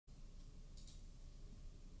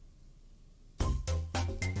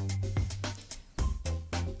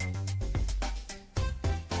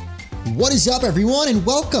What is up, everyone, and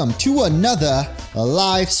welcome to another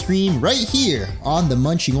live stream right here on the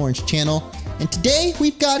Munching Orange channel. And today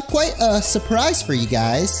we've got quite a surprise for you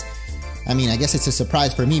guys. I mean, I guess it's a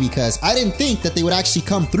surprise for me because I didn't think that they would actually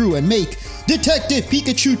come through and make Detective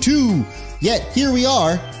Pikachu 2. Yet here we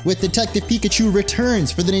are with Detective Pikachu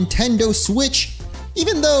Returns for the Nintendo Switch.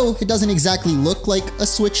 Even though it doesn't exactly look like a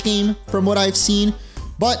Switch game from what I've seen.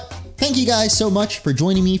 But thank you guys so much for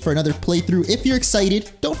joining me for another playthrough. If you're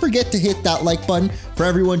excited, don't forget to hit that like button for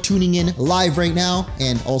everyone tuning in live right now.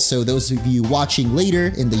 And also those of you watching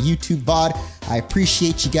later in the YouTube VOD, I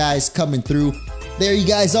appreciate you guys coming through. There you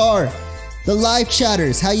guys are. The live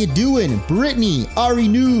chatters, how you doing? Brittany, Ari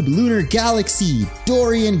Noob, Lunar Galaxy,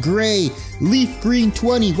 Dorian Gray, Leaf Green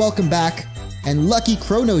 20, welcome back. And Lucky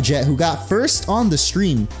Chronojet, who got first on the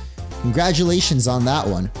stream. Congratulations on that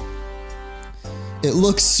one. It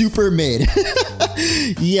looks super mid.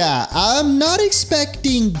 Yeah, I'm not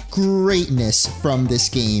expecting greatness from this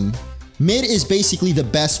game. Mid is basically the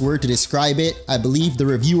best word to describe it. I believe the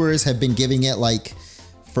reviewers have been giving it like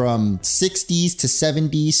from 60s to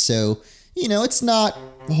 70s, so you know, it's not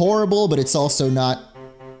horrible, but it's also not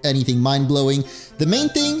anything mind-blowing. The main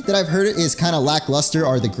thing that I've heard is kind of lackluster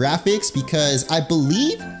are the graphics, because I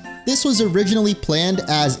believe this was originally planned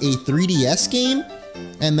as a 3DS game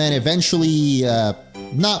and then eventually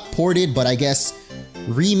not ported, but I guess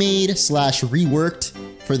remade slash reworked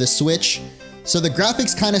for the Switch. So the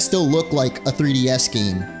graphics kind of still look like a 3DS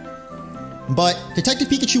game. But Detective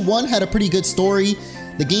Pikachu 1 had a pretty good story.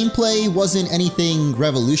 The gameplay wasn't anything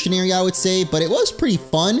revolutionary, I would say, but it was pretty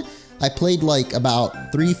fun. I played like about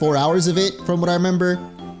 3-4 hours of it from what I remember.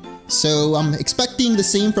 So I'm expecting the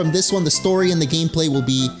same from this one. The story and the gameplay will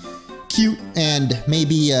be cute and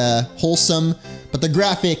maybe wholesome, but the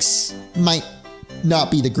graphics might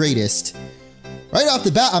not be the greatest. Right off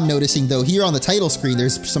the bat, I'm noticing though, here on the title screen,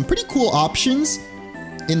 there's some pretty cool options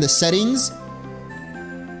in the settings.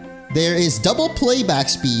 There is double playback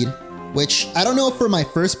speed, which I don't know if for my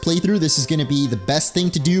first playthrough this is going to be the best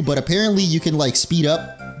thing to do, but apparently you can like speed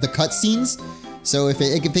up the cutscenes. So if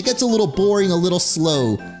it gets a little boring, a little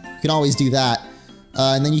slow, you can always do that.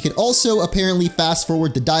 And then you can also apparently fast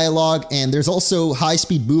forward the dialogue, and there's also high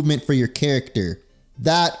speed movement for your character.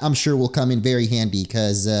 That I'm sure will come in very handy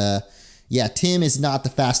because yeah, Tim is not the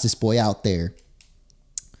fastest boy out there.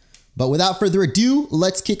 But without further ado,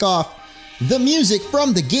 let's kick off the music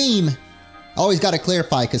from the game. I always got to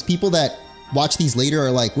clarify because people that watch these later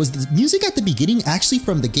are like, was the music at the beginning actually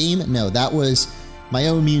from the game? No, that was my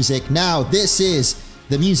own music. Now this is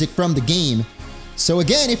the music from the game. So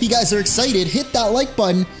again, if you guys are excited, hit that like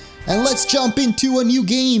button and let's jump into a new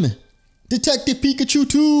game. Detective Pikachu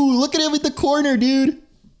 2. Look at him in the corner, dude.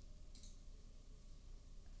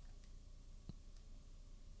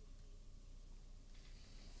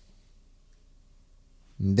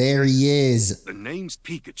 There he is. The name's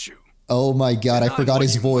Pikachu. Oh my god, I forgot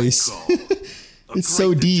his voice. It's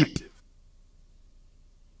so deep. Detective.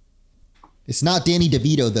 It's not Danny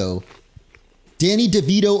DeVito, though. Danny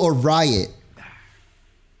DeVito or Riot.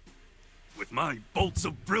 With my bolts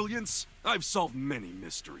of brilliance, I've solved many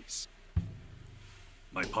mysteries.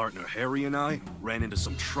 My partner Harry and I ran into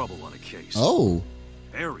some trouble on a case. Oh.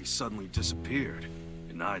 Harry suddenly disappeared,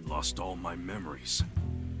 and I'd lost all my memories.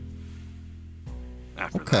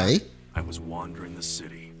 After that, I was wandering the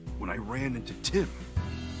city when I ran into Tim.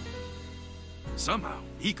 Somehow,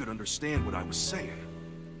 he could understand what I was saying.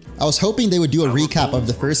 I was hoping they would do a recap of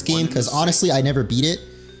the first game, because honestly, I never beat it.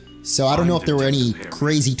 So I don't know if there were any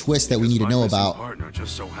crazy twists that we need to know about. My partner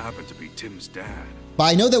just so happened to be Tim's dad. But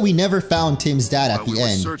I know that we never found Tim's dad at the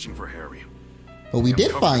end. Searching for Harry. But we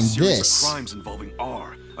did find this. Crimes involving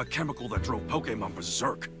R, a chemical that drove Pokémon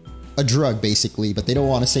berserk. A drug, basically, but they don't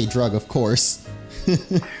want to say drug, of course.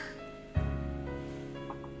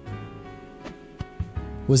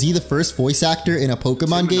 Was he the first voice actor in a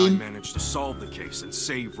Pokemon game? Tim and I managed to solve the case and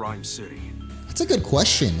save Rhyme City. That's a good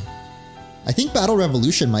question. I think Battle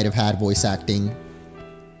Revolution might have had voice acting.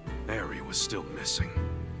 Harry was still missing.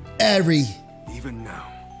 Harry. Even now.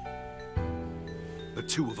 The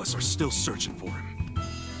two of us are still searching for him.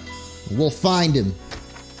 We'll find him.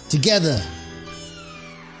 Together.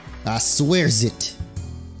 I swears it.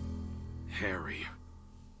 Harry.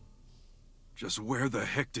 Just where the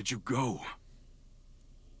heck did you go?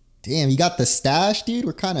 Damn, you got the stash, dude?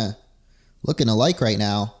 We're kind of looking alike right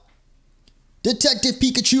now. Detective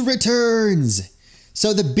Pikachu Returns!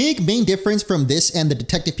 So the big main difference from this and the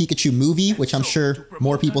Detective Pikachu movie, which I'm sure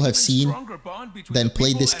more people have seen than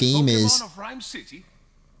played this game, is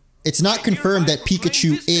it's not confirmed that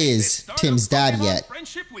Pikachu is Tim's dad yet.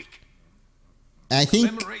 I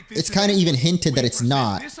think it's kind of even hinted that it's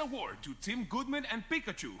not. This award to Tim Goodman and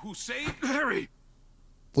Pikachu, who saved Harry!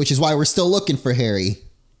 Which is why we're still looking for Harry,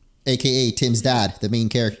 aka Tim's dad, the main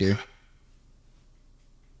character.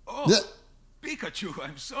 Oh, Pikachu,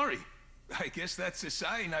 I'm sorry. I guess that's a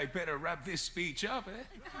sign I better wrap this speech up,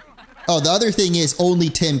 eh? Oh, the other thing is only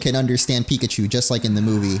Tim can understand Pikachu, just like in the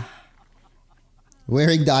movie.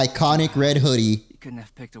 Wearing the iconic red hoodie. You couldn't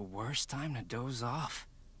have picked a worse time to doze off.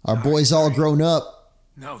 Our boy's all grown up.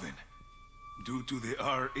 Now then, due to the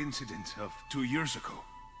R incident of 2 years ago.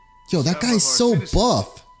 Yo, that guy's so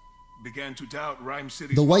buff. Began to doubt Rhyme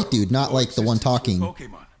City's The white model dude, not like the one talking.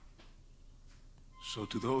 Pokémon. So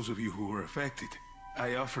to those of you who were affected,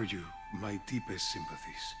 I offer you my deepest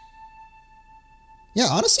sympathies. Yeah,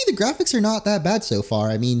 honestly, the graphics are not that bad so far.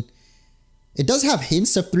 I mean, it does have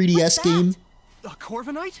hints of 3DS game, A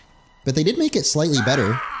Corviknight? but they did make it slightly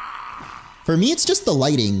better. For me, it's just the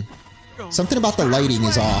lighting. Something about the lighting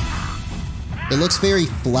is off. It looks very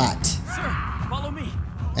flat. Sir, follow me.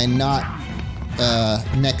 And not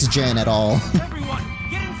next gen at all. Everyone,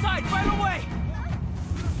 get inside right away.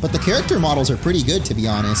 But the character models are pretty good, to be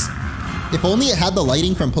honest. If only it had the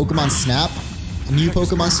lighting from Pokemon Snap, new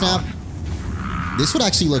Pokemon Snap, this would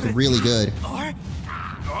actually look really good. R?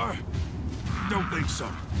 Don't think so.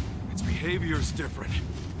 Its behavior is different.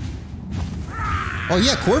 Oh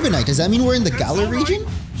yeah, Corviknight. Does that mean we're in the Galar region?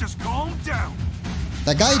 Just calm down.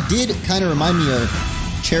 That guy did kind of remind me of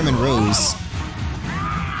Chairman Rose.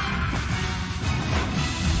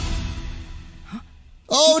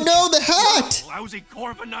 Oh no, the hat! Lousy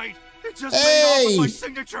Corviknight. It just Hey! made off with my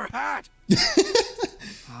signature hat.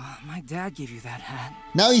 My dad gave you that hat.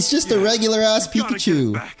 Now he's just a regular ass Gotta get it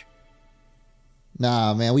Pikachu. back.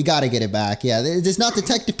 Nah, man, we gotta get it back. Yeah, it's not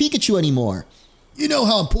Detective Pikachu anymore. You know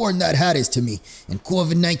how important that hat is to me, and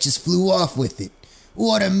Corviknight just flew off with it.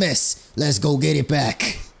 What a mess. Let's go get it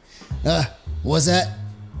back. What's that?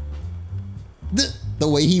 The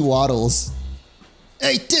way he waddles.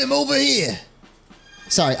 Hey, Tim, over here.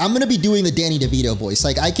 Sorry, I'm gonna be doing the Danny DeVito voice.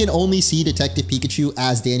 Like, I can only see Detective Pikachu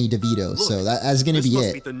as Danny DeVito, so that's gonna be This must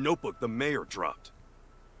it. be the notebook the mayor dropped.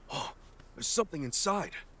 Oh, there's something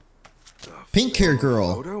inside. Pink-haired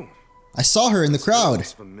girl. Photo? I saw her in the crowd.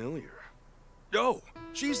 Looks familiar. Oh,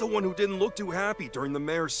 she's the one who didn't look too happy during the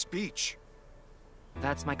mayor's speech.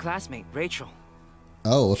 That's my classmate, Rachel.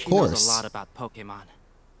 Oh, of She knows course. a lot about Pokemon.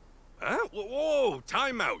 Huh? Whoa,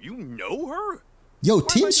 time out. You know her? Yo, Why am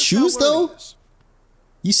I Tim's just shoes now learning though? this?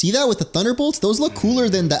 You see that with the Thunderbolts? Those look cooler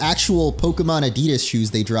than the actual Pokemon Adidas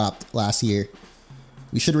shoes they dropped last year.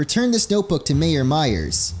 We should return this notebook to Mayor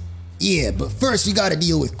Myers. Yeah, but first we gotta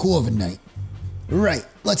deal with Corviknight. Right,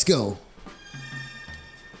 let's go.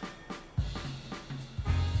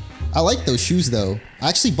 I like those shoes though. I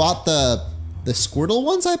actually bought the Squirtle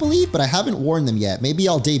ones, I believe, but I haven't worn them yet. Maybe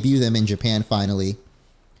I'll debut them in Japan finally.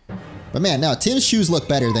 But man, now Tim's shoes look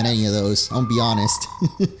better than any of those, I'll be honest.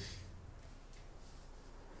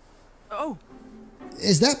 Oh,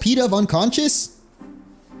 Is that P-Dove unconscious?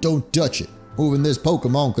 Don't touch it. Moving this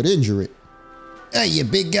Pokemon could injure it. Hey, you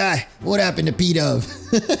big guy. What happened to P-Dove?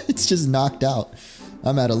 It's just knocked out.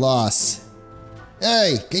 I'm at a loss.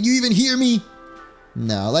 Hey, can you even hear me?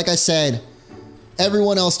 No, like I said,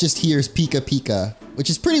 everyone else just hears Pika Pika, which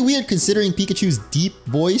is pretty weird considering Pikachu's deep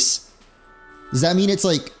voice. Does that mean it's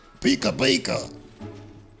like, Pika Pika?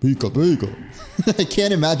 Pika Pika. I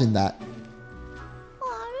can't imagine that.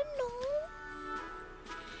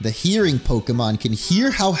 The hearing Pokemon can hear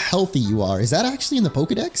how healthy you are. Is that actually in the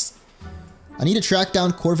Pokedex? I need to track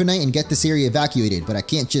down Corviknight and get this area evacuated, but I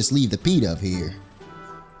can't just leave the P-Dove here.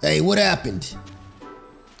 Hey, what happened?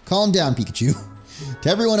 Calm down, Pikachu. To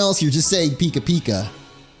everyone else, you're just saying Pika Pika.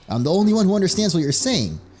 I'm the only one who understands what you're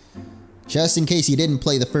saying. Just in case you didn't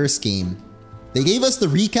play the first game. They gave us the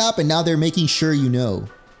recap and now they're making sure you know.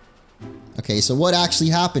 Okay, so what actually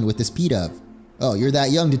happened with this P-Dove? Oh, you're that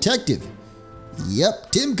young detective.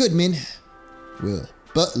 Yep, Tim Goodman. Will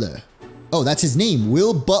Butler. Oh, that's his name,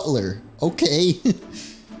 Will Butler. Okay.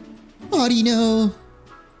 How do you know?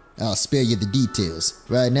 I'll spare you the details.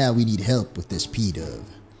 Right now, we need help with this P-Dove.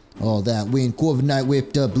 All that wind Corviknight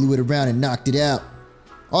whipped up, blew it around, and knocked it out.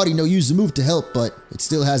 Audino used the move to help, but it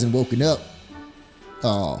still hasn't woken up.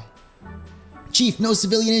 Aw. Chief, no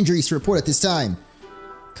civilian injuries to report at this time.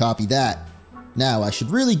 Copy that. Now, I should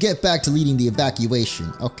really get back to leading the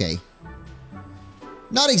evacuation. Okay.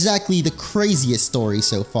 Not exactly the craziest story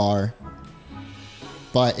so far,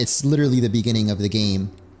 but it's literally the beginning of the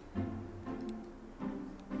game.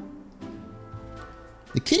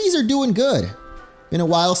 The kitties are doing good. Been a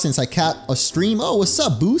while since I capped a stream. Oh, what's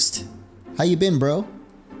up, Boost? How you been, bro?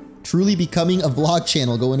 Truly becoming a vlog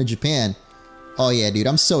channel going to Japan. Oh yeah, dude,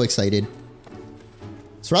 I'm so excited.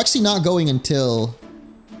 So we're actually not going until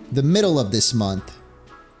the middle of this month.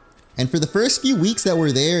 And for the first few weeks that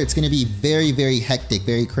we're there, it's going to be very, very hectic,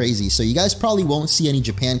 very crazy. So you guys probably won't see any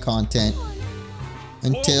Japan content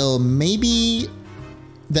until maybe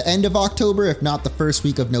the end of October, if not the first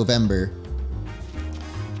week of November.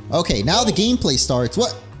 Okay, now the gameplay starts.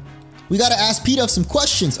 What? We gotta ask P-Dove some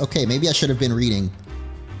questions. Okay, maybe I should have been reading.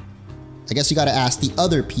 I guess we gotta ask the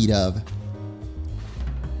other P-Dove.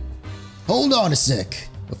 Hold on a sec.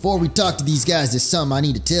 Before we talk to these guys, there's something I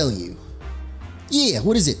need to tell you. Yeah,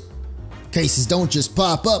 what is it? Cases don't just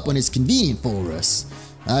pop up when it's convenient for us.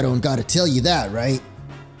 I don't gotta tell you that, right?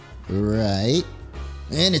 Right.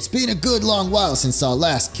 And it's been a good long while since our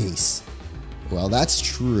last case. Well, that's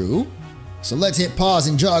true. So let's hit pause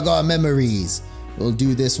and jog our memories. We'll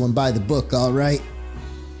do this one by the book, alright?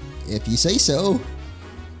 If you say so.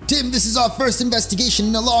 Tim, this is our first investigation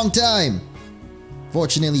in a long time.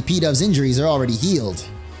 Fortunately, P-Dove's injuries are already healed.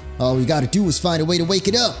 All we gotta do is find a way to wake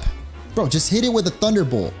it up. Bro, just hit it with a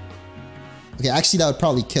thunderbolt. Okay, actually that would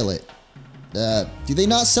probably kill it. Do they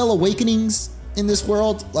not sell awakenings in this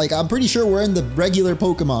world? Like, I'm pretty sure we're in the regular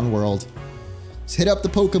Pokemon world. Just hit up the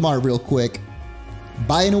Pokemon real quick.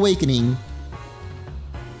 Buy an awakening.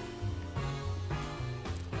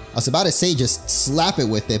 I was about to say just slap it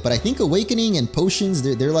with it, but I think awakening and potions,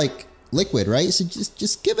 they're like liquid, right? So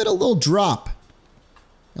just give it a little drop.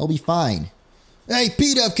 It'll be fine. Hey,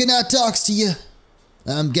 P-Dove, can I talk to you?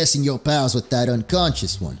 I'm guessing you're pals with that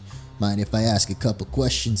unconscious one. Mind if I ask a couple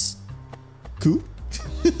questions? Cool?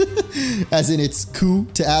 As in it's cool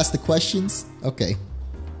to ask the questions? Okay.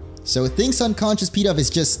 So it thinks unconscious P-Dove is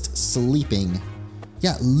just sleeping.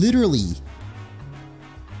 Yeah, literally.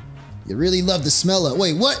 You really love the smell of—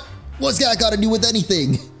 wait, what? What's that got to do with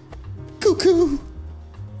anything? Cuckoo.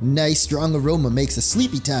 Nice strong aroma makes the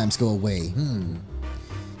sleepy times go away.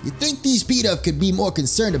 You'd think these P-Dove could be more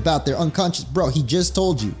concerned about their unconscious— bro, he just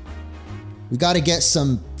told you. We gotta get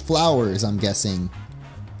some flowers, I'm guessing.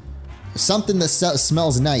 Something that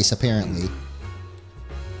smells nice, apparently.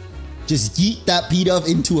 Just yeet that P-Dove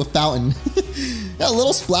into a fountain. That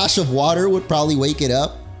little splash of water would probably wake it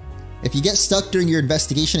up. If you get stuck during your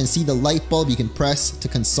investigation and see the light bulb, you can press to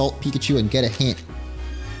consult Pikachu and get a hint.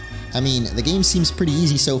 I mean, the game seems pretty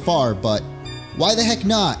easy so far, but why the heck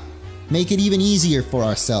not? Make it even easier for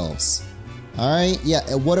ourselves. Alright,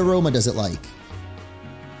 yeah, what aroma does it like?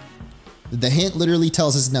 The hint literally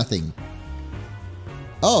tells us nothing.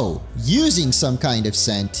 Oh, using some kind of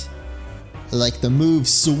scent. Like the move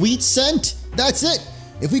Sweet Scent? That's it!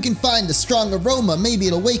 If we can find the strong aroma, maybe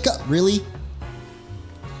it'll wake up, really?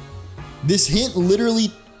 This hint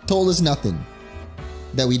literally told us nothing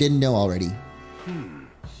that we didn't know already.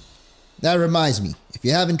 That reminds me, if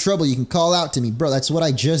you're having trouble, you can call out to me. Bro, that's what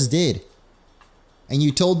I just did. And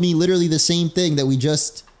you told me literally the same thing that we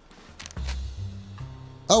just...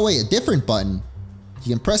 oh wait, a different button.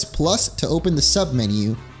 You can press plus to open the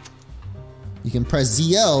sub-menu. You can press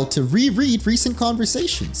ZL to reread recent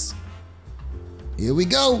conversations. Here we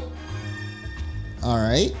go.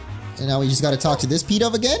 Alright. And now we just gotta talk to this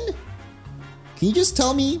P-Dove again? Can you just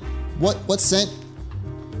tell me what scent?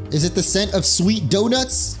 Is it the scent of sweet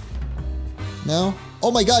donuts? No?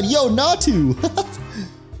 Oh my god, yo, Natu!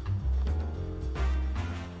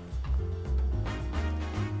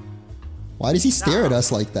 Why does he stare at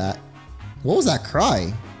us like that? What was that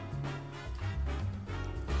cry?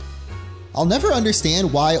 I'll never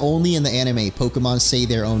understand why only in the anime Pokemon say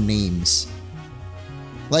their own names.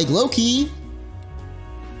 Like, low-key,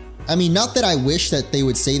 I mean, not that I wish that they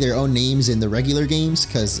would say their own names in the regular games,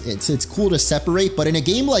 because it's cool to separate, but in a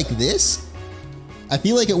game like this, I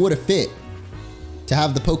feel like it would have fit to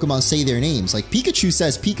have the Pokemon say their names. Like, Pikachu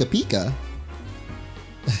says Pika Pika.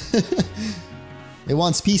 It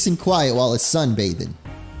wants peace and quiet while it's sunbathing.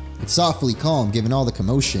 It's awfully calm given all the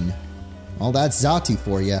commotion. All that Xatu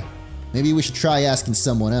for ya. Maybe we should try asking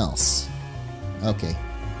someone else. Okay.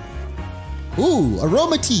 Ooh,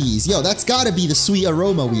 aroma teas! Yo, that's gotta be the sweet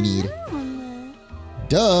aroma we need.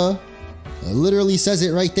 Duh. It literally says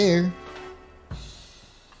it right there.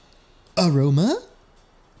 Aroma?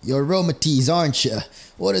 You're aroma teas, aren't you?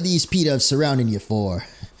 What are these P-Doves surrounding you for?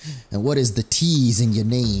 And what does the T's in your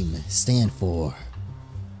name stand for?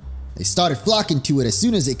 They started flocking to it as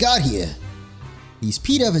soon as it got here. These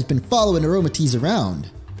P-Dove have been following aroma teas around.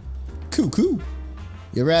 Cool.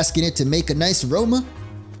 You're asking it to make a nice aroma?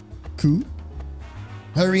 Cool.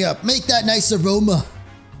 Hurry up, make that nice aroma.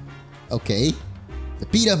 Okay. The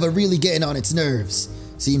P-Dove are really getting on its nerves.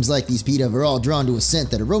 Seems like these P-Dove are all drawn to a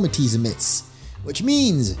scent that aroma teas emits, which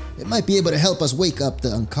means it might be able to help us wake up the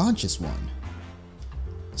unconscious one.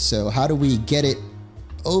 So how do we get it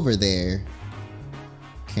over there?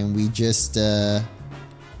 Can we just,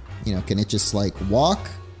 you know, can it just like walk?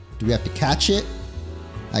 Do we have to catch it?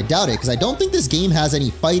 I doubt it, because I don't think this game has any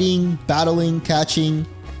fighting, battling, catching.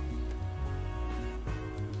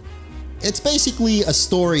 It's basically a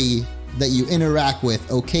story that you interact with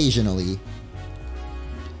occasionally.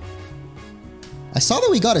 I saw that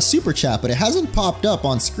we got a super chat, but it hasn't popped up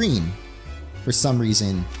on screen for some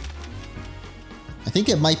reason. I think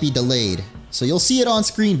it might be delayed. So you'll see it on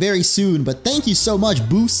screen very soon, but thank you so much,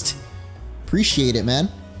 Boost. Appreciate it, man.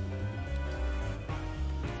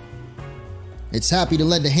 It's happy to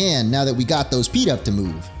lend a hand now that we got those feet up to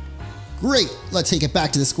move. Great, let's take it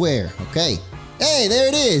back to the square. Okay. Hey, there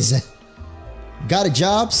it is. Got a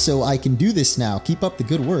job, so I can do this now. Keep up the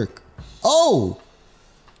good work. Oh!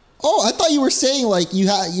 Oh, I thought you were saying like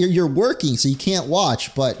you're working, so you can't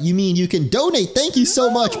watch, but you mean you can donate. Thank you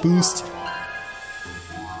so much, Boost.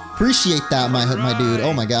 Appreciate that, my dude.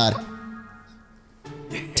 Oh my god.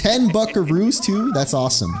 10 buckaroos too? That's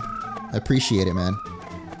awesome. I appreciate it, man.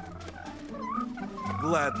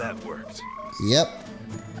 Glad that worked. Yep.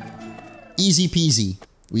 Easy peasy.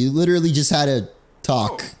 We literally just had a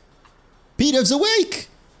talk. Peter's awake!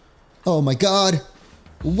 Oh my god.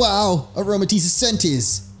 Wow, Aromatiza's scent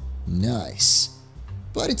is nice.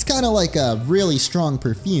 But it's kind of like a really strong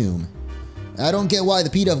perfume. I don't get why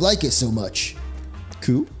the P-Dove like it so much.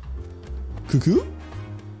 Coo? Cuckoo?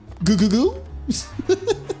 Goo goo goo?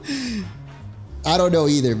 I don't know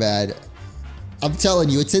either, man. I'm telling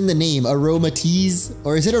you, it's in the name, Aromatize,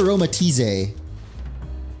 or is it Aromatize?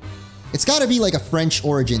 It's gotta be like a French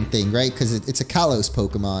origin thing, right? Because it's a Kalos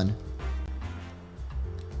Pokemon.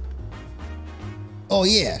 Oh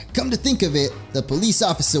yeah, come to think of it, the police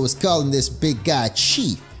officer was calling this big guy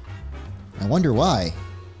Chief. I wonder why.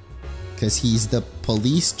 Because he's the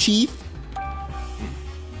police chief?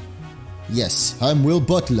 Yes, I'm Will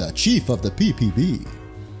Butler, chief of the PPB.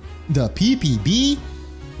 The PPB?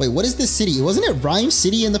 Wait, what is this city? Wasn't it Rhyme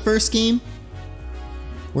City in the first game?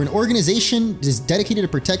 We're an organization is dedicated to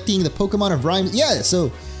protecting the Pokemon of Rhyme. Yeah, so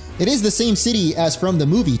it is the same city as from the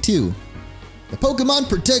movie too. The Pokemon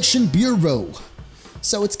Protection Bureau.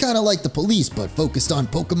 So it's kind of like the police, but focused on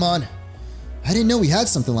Pokemon. I didn't know we had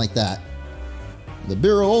something like that. The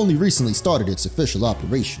Bureau only recently started its official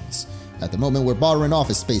operations. At the moment, we're borrowing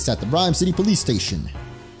office space at the Rhyme City Police Station.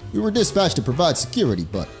 We were dispatched to provide security,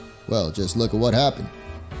 but, well, just look at what happened.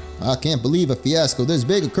 I can't believe a fiasco this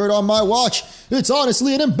big occurred on my watch. It's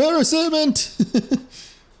honestly an embarrassment.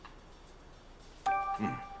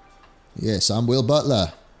 Yes, I'm Will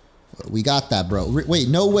Butler. We got that, bro. Wait,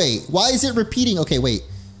 no way. Why is it repeating? Okay, wait.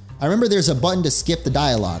 I remember there's a button to skip the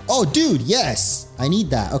dialogue. Oh, dude, yes. I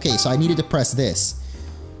need that. Okay, so I needed to press this.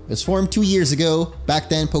 It was formed 2 years ago. Back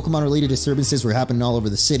then, Pokemon-related disturbances were happening all over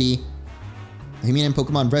the city. Bohemian and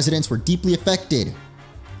Pokemon residents were deeply affected.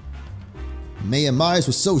 Mayor Myers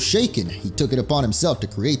was so shaken, he took it upon himself to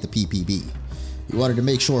create the PPB. He wanted to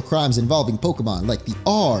make sure crimes involving Pokemon, like the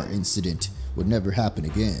R incident, would never happen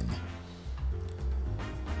again.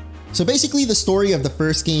 So basically the story of the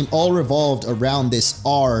first game all revolved around this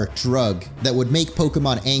R drug that would make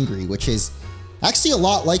Pokemon angry, which is actually a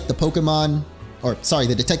lot like the Pokemon, or sorry,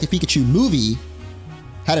 the Detective Pikachu movie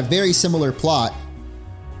had a very similar plot.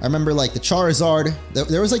 I remember like the Charizard,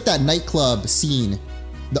 there was like that nightclub scene,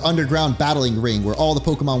 the underground battling ring where all the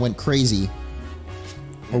Pokemon went crazy,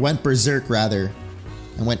 or went berserk rather,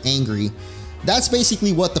 and went angry. That's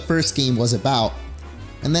basically what the first game was about.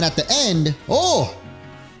 And then at the end, oh!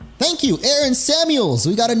 Thank you, Aaron Samuels.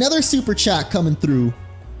 We got another super chat coming through.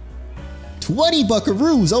 20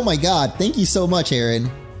 buckaroos. Oh my god. Thank you so much,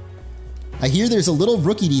 Aaron. I hear there's a little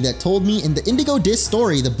rookie that told me in the Indigo Disc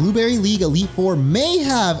story, the Blueberry League Elite Four may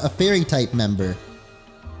have a fairy type member.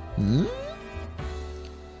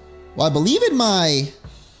 Well, I believe in my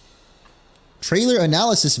trailer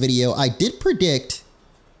analysis video, I did predict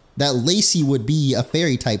that Lacey would be a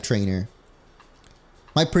fairy type trainer.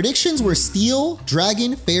 My predictions were Steel,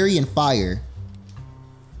 Dragon, Fairy, and Fire.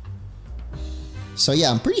 So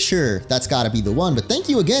yeah, I'm pretty sure that's gotta be the one, but thank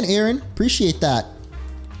you again, Aaron. Appreciate that.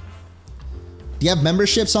 Do you have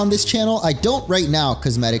memberships on this channel? I don't right now,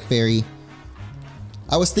 Cosmetic Fairy.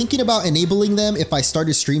 I was thinking about enabling them if I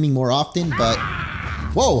started streaming more often, but...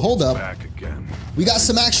 Whoa, hold up. Back again. We got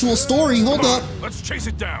some actual story, hold up. Let's chase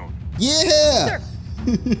it down. Yeah!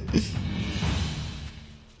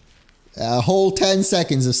 A whole 10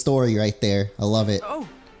 seconds of story right there. I love it. Oh.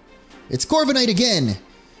 It's Corviknight again.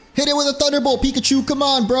 Hit it with a Thunderbolt, Pikachu. Come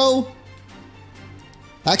on, bro.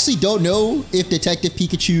 I actually don't know if Detective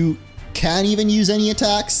Pikachu can even use any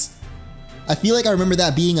attacks. I feel like I remember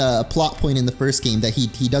that being a plot point in the first game, that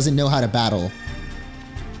he doesn't know how to battle.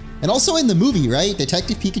 And also in the movie, right?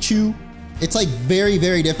 Detective Pikachu, it's like very,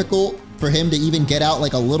 very difficult for him to even get out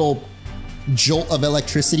like a little jolt of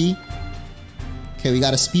electricity. Okay, we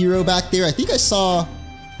got a Spearow back there. I think I saw,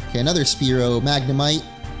 okay, another Spearow, Magnemite,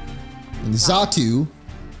 and Xatu.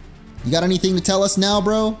 You got anything to tell us now,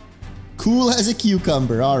 bro? Cool as a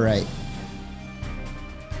cucumber, alright.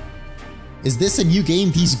 Is this a new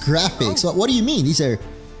game? These graphics, what do you mean? These are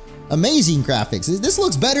amazing graphics. This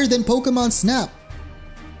looks better than Pokemon Snap.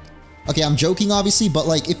 Okay, I'm joking obviously, but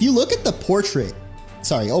like if you look at the portrait,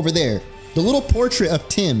 sorry, over there, the little portrait of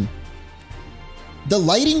Tim, the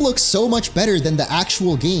lighting looks so much better than the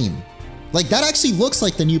actual game. Like that actually looks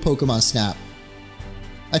like the new Pokemon Snap.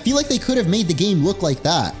 I feel like they could have made the game look like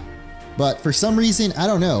that, but for some reason, I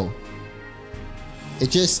don't know. It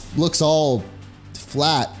just looks all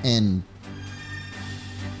flat and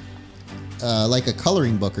like a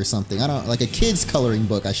coloring book or something. I don't know, like a kid's coloring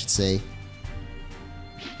book, I should say.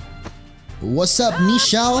 What's up,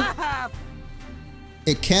 Nishal?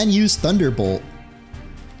 It can use Thunderbolt.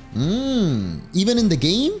 Even in the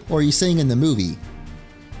game? Or are you saying in the movie?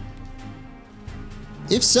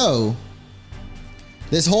 If so,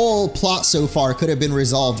 this whole plot so far could have been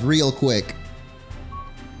resolved real quick.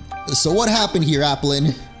 So what happened here,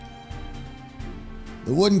 Applin?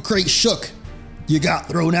 The wooden crate shook. You got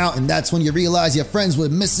thrown out, and that's when you realized your friends were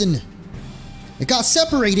missing. It got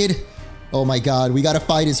separated. Oh my god, we gotta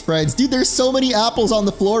fight his friends. Dude, there's so many apples on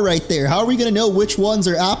the floor right there. How are we gonna know which ones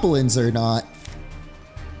are Applins or not?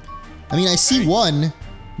 I mean, I see one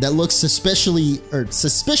that looks suspiciously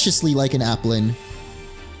like an Applin.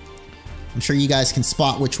 I'm sure you guys can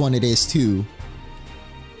spot which one it is too.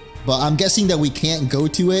 But I'm guessing that we can't go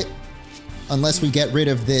to it unless we get rid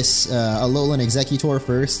of this Alolan Executor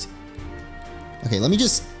first. Okay, let me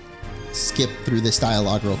just skip through this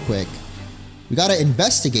dialogue real quick. We gotta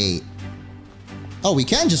investigate. Oh, we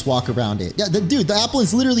can just walk around it. Yeah, dude, the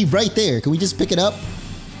Applin's literally right there. Can we just pick it up?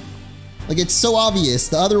 Like, it's so obvious.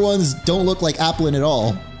 The other ones don't look like Applin at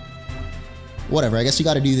all. Whatever, I guess we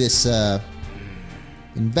gotta do this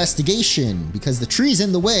investigation because the tree's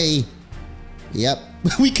in the way. Yep.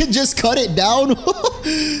 We can just cut it down?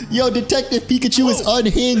 Yo, Detective Pikachu is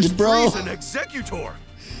unhinged, bro. This tree's an executor.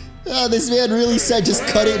 Oh, this man really said just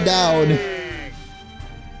cut it down.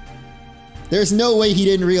 There's no way he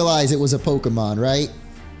didn't realize it was a Pokemon, right?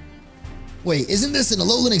 Wait, isn't this an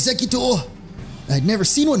Alolan Executor? I'd never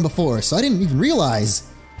seen one before, so I didn't even realize.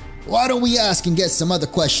 Why don't we ask and get some other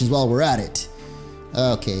questions while we're at it?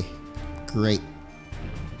 Okay, great.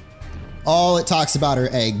 All it talks about are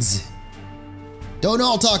eggs. Don't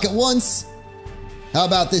all talk at once. How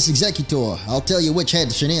about this Executor? I'll tell you which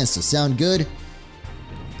head should answer. Sound good?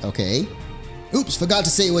 Okay. Oops, forgot to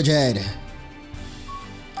say which head.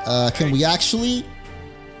 Can we actually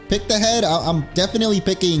pick the head? I'm definitely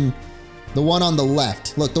picking the one on the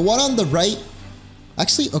left. Look, the one on the right.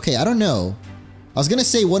 Actually, okay, I don't know. I was gonna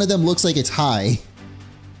say one of them looks like it's high.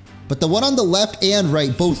 But the one on the left and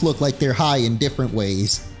right both look like they're high in different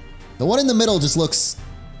ways. The one in the middle just looks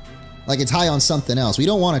like it's high on something else. We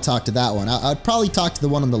don't want to talk to that one. I'd probably talk to the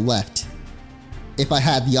one on the left if I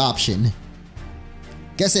had the option.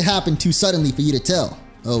 Guess it happened too suddenly for you to tell.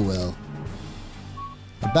 Oh well.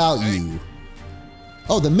 About you.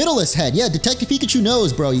 Oh, the middleest head. Yeah, Detective Pikachu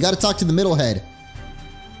knows, bro. You gotta talk to the middle head.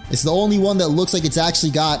 It's the only one that looks like it's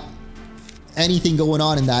actually got anything going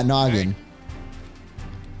on in that noggin.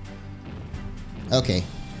 Okay.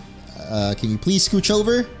 Can you please scooch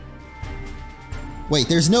over? Wait,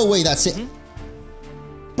 there's no way that's it.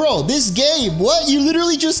 Bro, this game, what? You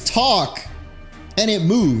literally just talk and it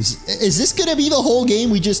moves. Is this gonna be the whole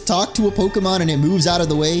game? We just talk to a Pokemon and it moves out of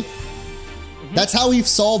the way? That's how we've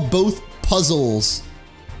solved both puzzles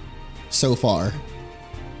so far.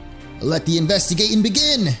 Let the investigating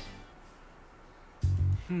begin.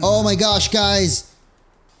 Oh my gosh, guys.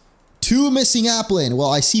 2 missing Applin. Well,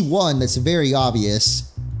 I see one that's very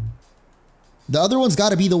obvious. The other one's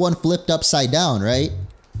got to be the one flipped upside down, right?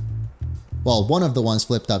 Well, one of the ones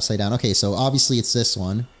flipped upside down. Okay, so obviously it's this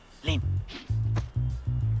one.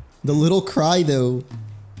 The little cry, though.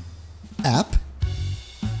 App?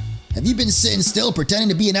 Have you been sitting still pretending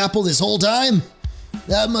to be an apple this whole time?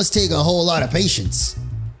 That must take a whole lot of patience.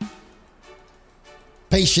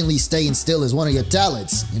 Patiently staying still is one of your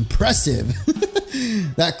talents. Impressive.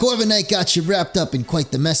 That Corviknight got you wrapped up in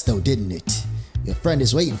quite the mess though, didn't it? Your friend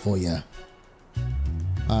is waiting for you.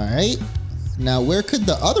 Alright. Now where could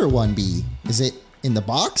the other one be? Is it in the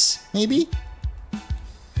box, maybe?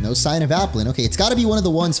 No sign of Applin. Okay, it's gotta be one of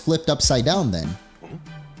the ones flipped upside down then.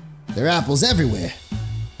 There are apples everywhere.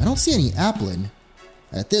 I don't see any applin.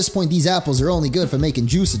 At this point, these apples are only good for making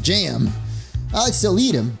juice or jam. I'd still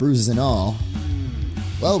eat them, bruises and all.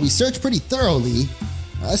 Well, we searched pretty thoroughly.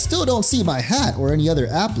 I still don't see my hat or any other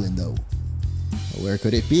applin, though. Where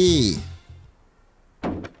could it be?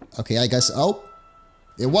 Okay, I guess... Oh,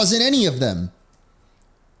 it wasn't any of them.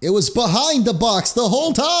 It was behind the box the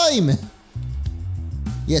whole time!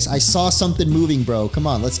 Yes, I saw something moving, bro. Come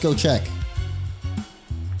on, let's go check.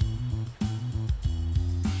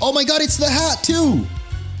 Oh my god, it's the hat, too!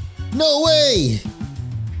 No way!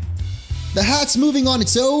 The hat's moving on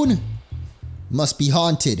its own? Must be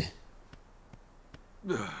haunted.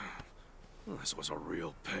 This was a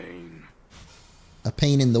real pain. A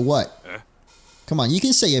pain in the what? Come on, you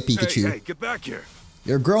can say it, Pikachu. Hey, get back here.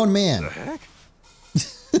 You're a grown man. The heck?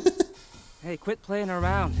 Hey, quit playing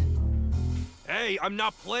around. Hey, I'm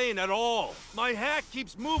not playing at all. My hat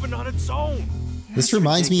keeps moving on its own. This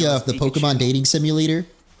reminds me of the Pokemon dating simulator,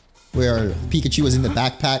 where Pikachu was in the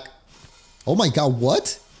backpack. Oh my god,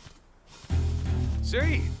 what?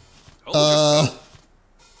 See? I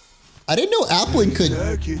didn't know Applin could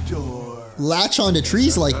latch onto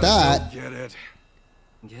trees like that. Get it.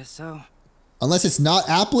 Guess so. Unless it's not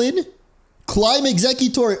Applin. Climb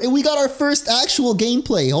Executor, and we got our first actual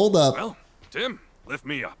gameplay. Hold up. Well, Tim, lift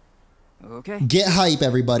me up. Okay. Get hype,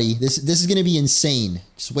 everybody. This is gonna be insane.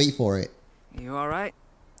 Just wait for it. You alright?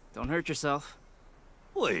 Don't hurt yourself.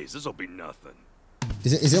 Please, this'll be nothing.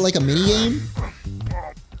 Is it like a mini game?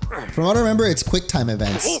 From what I remember, it's quick time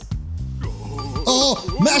events.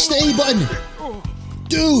 Oh, mash the A button!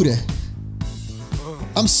 Dude!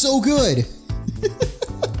 I'm so good!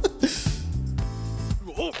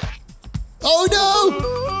 Oh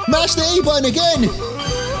no! Mash the A button again!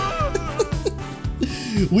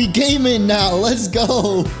 We gaming now, let's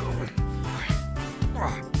go!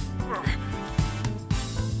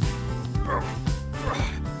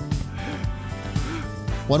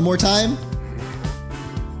 One more time.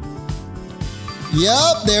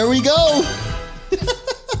 Yup, there we go!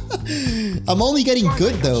 I'm only getting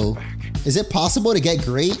good though. Is it possible to get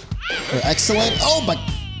great or excellent? Oh my...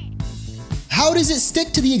 How does it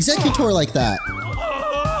stick to the Executor like that?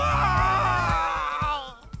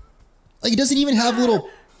 Like it doesn't even have little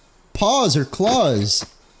paws or claws.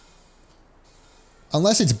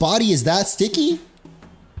 Unless its body is that sticky?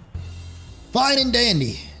 Fine and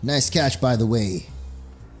dandy. Nice catch, by the way.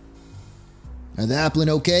 Are the Applin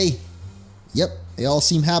okay? Yep, they all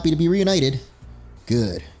seem happy to be reunited.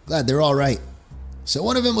 Good. Glad they're all right. So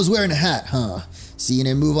one of them was wearing a hat, huh? Seeing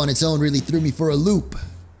it move on its own really threw me for a loop.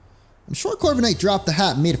 I'm sure Corviknight dropped the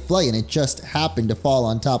hat mid-flight and it just happened to fall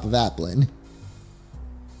on top of Applin.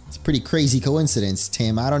 It's a pretty crazy coincidence,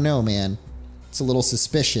 Tim. I don't know, man. It's a little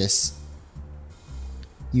suspicious.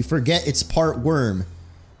 You forget it's part worm.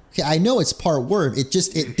 Okay, I know it's part worm. It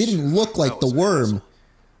didn't look like the worm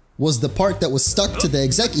was the part that was stuck to the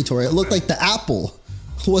Executor. It looked like the apple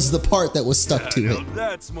was the part that was stuck to it.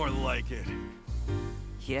 That's more like it.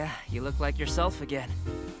 Yeah, you look like yourself again.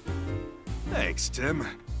 Thanks, Tim.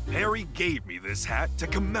 Harry gave me this hat to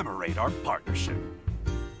commemorate our partnership.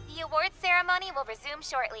 The awards ceremony will resume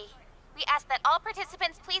shortly. We ask that all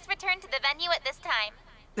participants please return to the venue at this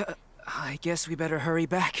time. I guess we better hurry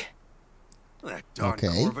back. That darn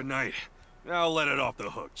Corviknight. I'll let it off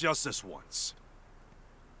the hook just this once.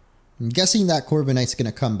 I'm guessing that Corviknight's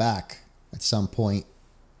gonna come back at some point.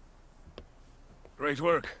 Great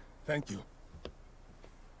work. Thank you.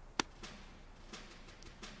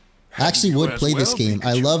 I actually would play this game.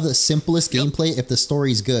 I love the simplest gameplay if the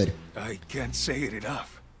story's good. I can't say it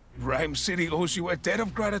enough. Rhyme City owes you a debt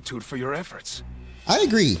of gratitude for your efforts. I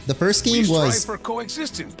agree. The first game was for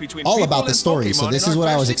coexistence between all people about the and story, so Pokemon this in is our what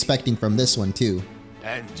I fair was city. expecting from this one too.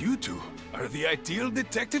 And you two are the ideal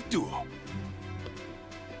detective duo.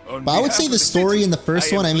 On But I would behalf say of the story city, in the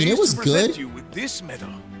first one, I mean, it pleased was to present good, you with this medal.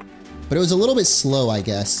 but it was a little bit slow, I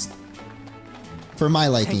guess, for my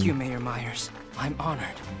liking. Thank you, Mayor Myers. I'm honored.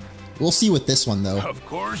 We'll see with this one though. Of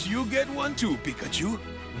course, you get one too, Pikachu.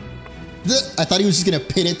 I thought he was just gonna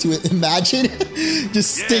pin it to it. Imagine,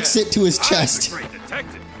 just sticks it to his chest. I'm a great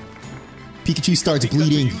detective. Pikachu starts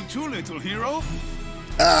bleeding. You too, little hero.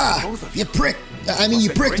 Ah, Both of you prick! I mean, you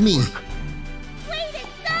pricked me. Way to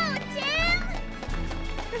go, Tim!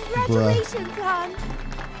 Congratulations, hon.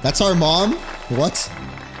 That's our mom? What?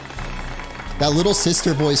 That little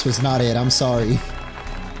sister voice was not it. I'm sorry.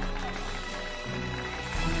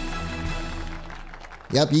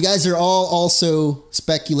 Yep, you guys are all also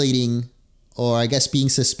speculating, or I guess being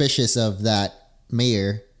suspicious of that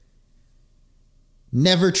mayor.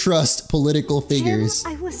 Never trust political figures.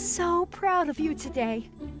 Tim, I was so proud of you today.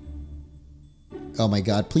 Oh my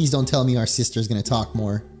god, please don't tell me our sister's gonna talk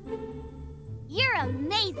more. You're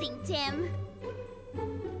amazing, Tim.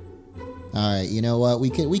 Alright, you know what? We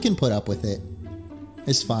can put up with it.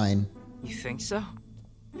 It's fine. You think so?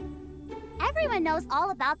 Everyone knows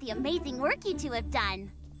all about the amazing work you two have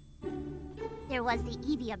done. There was the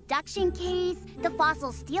Eevee abduction case, the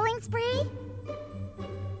fossil stealing spree.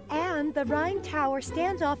 And the Rhine Tower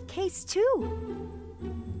standoff case, too.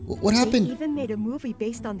 What happened? They even made a movie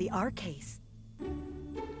based on the R case.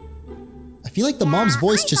 I feel like the mom's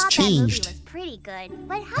voice just changed. That movie was pretty good,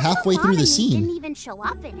 but halfway through the scene. Didn't even show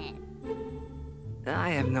up in it. I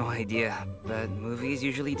have no idea, but movies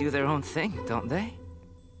usually do their own thing, don't they?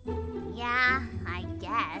 Yeah, I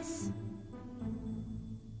guess.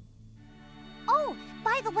 Oh,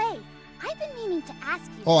 by the way, I've been meaning to ask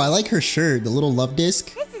you. Oh, I like her shirt, the little love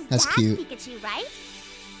disc. This is That's Dad's cute. Pikachu, right?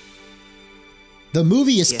 The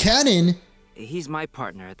movie is Yes. canon. He's my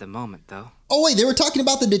partner at the moment, though. Oh wait, they were talking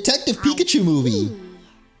about the Detective Pikachu movie.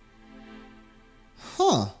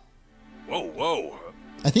 Huh. Whoa, whoa.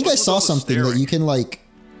 I think I What's with saw all the something that staring? you can like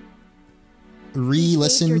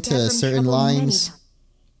re-listen to certain lines.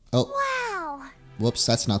 Oh, Wow. whoops,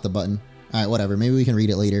 that's not the button. Alright, whatever. Maybe we can read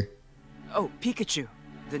it later. Oh, Pikachu.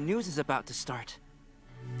 The news is about to start.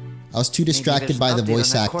 I was too distracted there's by an the update on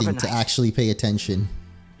voice that acting to Corviknight. actually pay attention.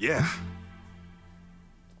 Yeah.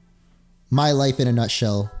 My life in a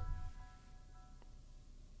nutshell.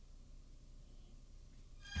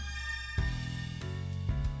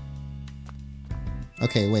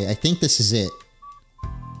 Okay, wait, I think this is it.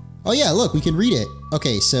 Oh yeah, look, we can read it.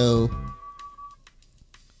 Okay, so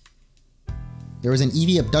there was an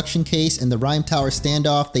Eevee abduction case and the Rhyme Tower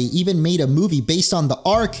standoff. They even made a movie based on the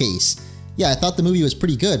R case. Yeah, I thought the movie was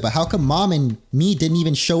pretty good, but how come Mom and me didn't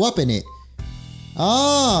even show up in it?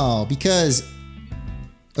 Oh, because...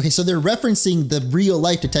 Okay, so they're referencing the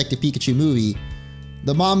real-life Detective Pikachu movie.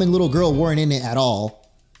 The mom and little girl weren't in it at all.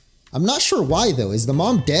 I'm not sure why, though. Is the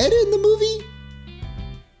mom dead in the movie?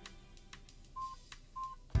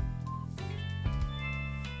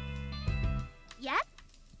 Yep.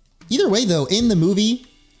 Either way, though, in the movie,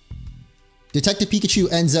 Detective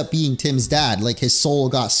Pikachu ends up being Tim's dad, like his soul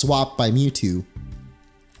got swapped by Mewtwo.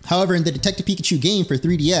 However, in the Detective Pikachu game for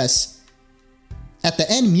 3DS, at the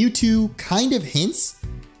end, Mewtwo kind of hints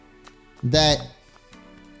that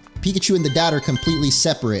Pikachu and the dad are completely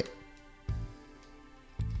separate.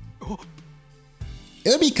 It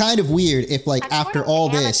would be kind of weird if, like, after all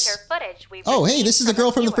this... Oh, hey, this is a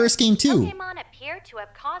girl from the first game, too. Pokémon appear to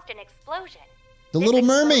have caused an explosion. The Little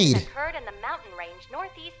Mermaid. This occurred in the mountain range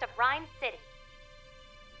northeast of Rhyme City.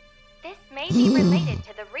 This may be related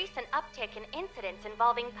to the recent uptick in incidents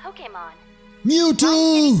involving Pokémon. Rhyme City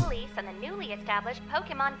Mewtwo! Police and the newly established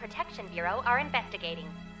Pokémon Protection Bureau are investigating.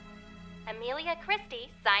 Amelia Christie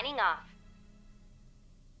signing off.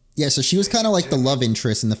 Yeah, so she was kind of like the love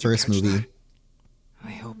interest in the first movie. I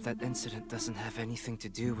hope that incident doesn't have anything to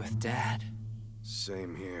do with Dad.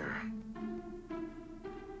 Same here.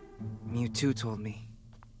 Mewtwo told me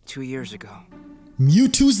 2 years ago.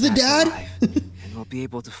 Mewtwo's the Dad's dad? alive, and we'll be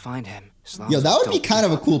able to find him. As long Yo, as that we would be don't kind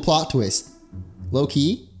of a give up. cool plot twist. Low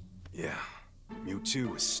key. Yeah.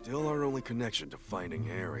 Mewtwo is still our only connection to finding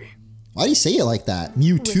Harry. Why do you say it like that?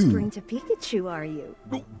 Whispering Mewtwo. to Pikachu, are you?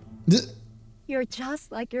 Th- You're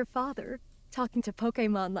just like your father, talking to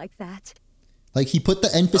Pokémon like that. Like, he put the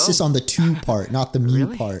emphasis on the two part, not the Mew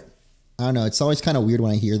Really? part. I don't know, it's always kind of weird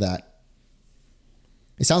when I hear that.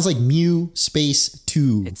 It sounds like Mew space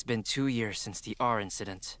 2. It's been 2 years since the R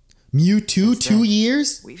incident. Mewtwo, Since 2 then,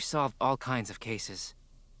 years? We've solved all kinds of cases.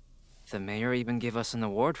 The mayor even gave us an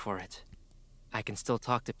award for it. I can still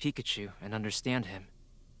talk to Pikachu and understand him.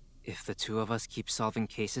 If the two of us keep solving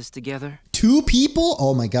cases together, 2 people?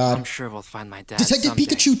 Oh my I'm god. sure we'll find my dad Detective someday.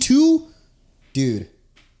 Pikachu 2? Dude.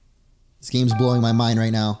 This game's blowing my mind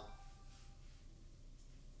right now.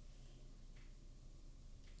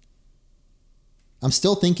 I'm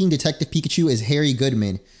still thinking Detective Pikachu is Harry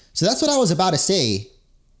Goodman. So that's what I was about to say.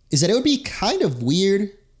 Is that it would be kind of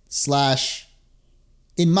weird slash,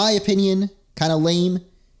 in my opinion, kind of lame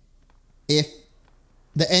if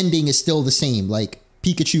the ending is still the same. Like,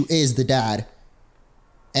 Pikachu is the dad.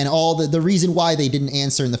 And all the reason why they didn't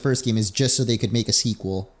answer in the first game is just so they could make a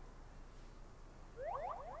sequel.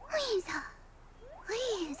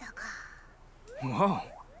 Whoa,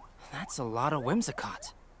 that's a lot of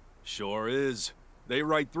Whimsicott. Sure is. They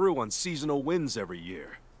ride through on seasonal wins every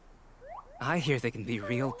year. I hear they can be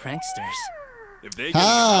real pranksters. If they get in a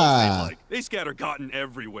house they like, they scatter cotton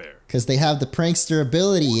everywhere. Because they have the prankster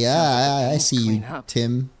ability. Yeah, I see you, Clean up.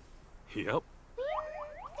 Tim. Yep.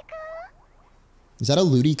 Is that a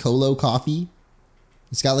Ludicolo coffee?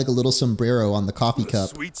 It's got like a little sombrero on the coffee cup.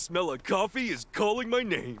 The sweet smell of coffee is calling my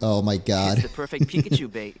name. Oh my god. It's the perfect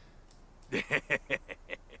Pikachu bait.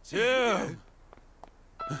 Tim!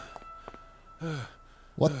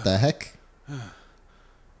 What the heck?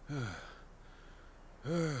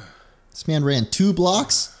 This man ran 2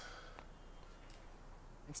 blocks?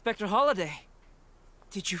 Inspector Holliday,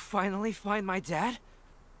 did you finally find my dad?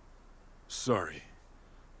 Sorry.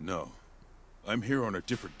 No. I'm here on a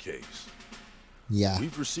different case. Yeah.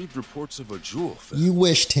 We've received reports of a jewel theft. You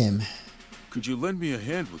wished him. Could you lend me a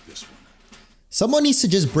hand with this one? Someone needs to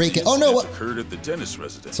just break it. Oh no, what? Occurred at the dentist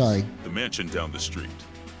residence. Sorry. The mansion down the street.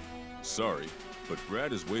 Sorry, but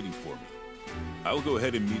Brad is waiting for me. I'll go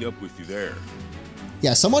ahead and meet up with you there.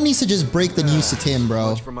 Yeah, someone needs to just break the news to Tim,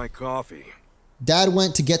 bro. Much for my coffee. Dad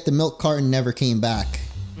went to get the milk carton, never came back.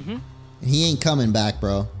 And he ain't coming back,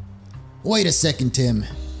 bro. Wait a second, Tim.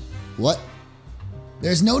 What?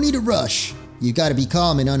 There's no need to rush. You gotta be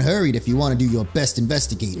calm and unhurried if you want to do your best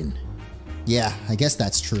investigating. Yeah, I guess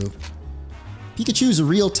that's true. Pikachu's a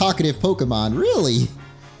real talkative Pokemon, really?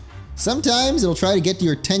 Sometimes it'll try to get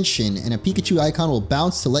your attention and a Pikachu icon will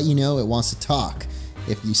bounce to let you know it wants to talk.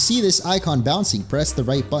 If you see this icon bouncing, press the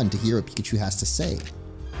right button to hear what Pikachu has to say.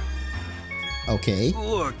 Okay.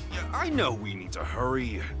 Look, I know we need to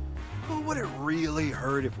hurry, but would it really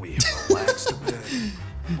hurt if we relaxed a bit?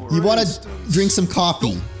 You want to drink some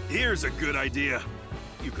coffee? Here's a good idea.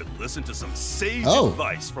 You could listen to some sage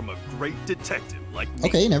advice from a great detective like me.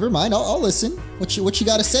 Okay, never mind. I'll listen. What you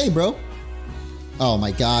got to say, bro? Oh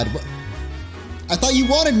my god. I thought you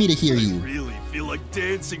wanted me to hear you. I really feel like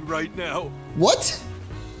dancing right now. What?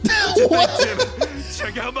 What?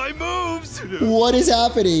 Check out my moves. What is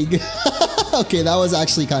happening? Okay, that was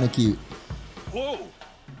actually kind of cute. Whoa.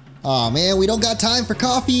 Oh man, we don't got time for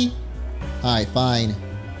coffee. Alright, fine.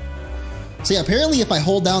 So yeah, apparently if I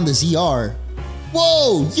hold down the ZR...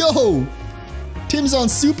 Whoa! Yo! Tim's on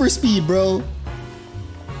super speed, bro.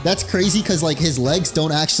 That's crazy because like his legs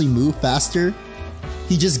don't actually move faster.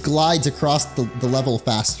 He just glides across the level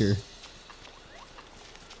faster.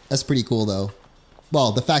 That's pretty cool though.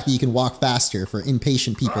 Well, the fact that you can walk faster for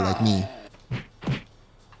impatient people like me.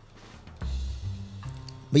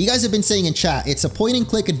 But you guys have been saying in chat, it's a point and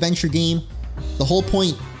click adventure game. The whole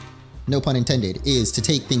point, no pun intended, is to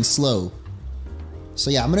take things slow. So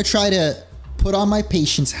yeah, I'm gonna try to put on my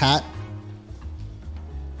patience hat.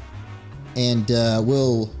 And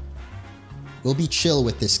we'll be chill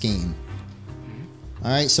with this game.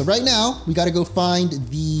 Alright, so right now, we gotta go find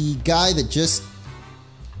the guy that just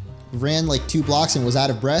ran like 2 blocks and was out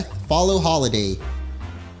of breath. Follow Holiday.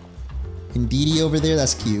 Indeedee over there,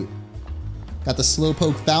 that's cute. Got the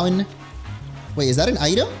Slowpoke fountain. Wait, is that an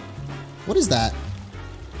item? What is that?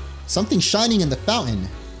 Something shining in the fountain.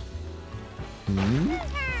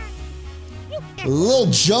 A little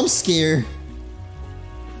jump scare.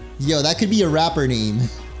 Yo, that could be a rapper name.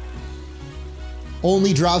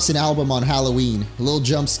 Only drops an album on Halloween. A little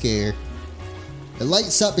jump scare. It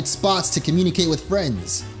lights up its spots to communicate with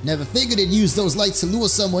friends. Never figured it'd use those lights to lure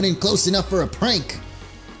someone in close enough for a prank.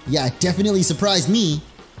 Yeah, it definitely surprised me.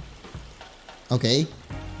 Okay.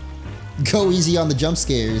 Go easy on the jump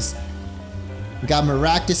scares. We got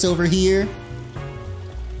Maractus over here.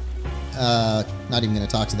 Not even gonna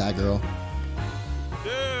talk to that girl.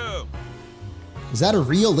 Damn. Is that a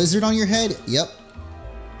real lizard on your head? Yep.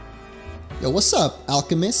 Yo, what's up,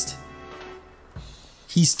 Alchemist?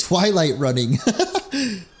 He's Twilight running.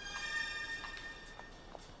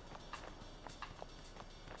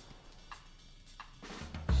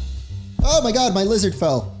 Oh my god, my lizard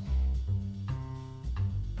fell.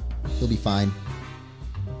 He'll be fine.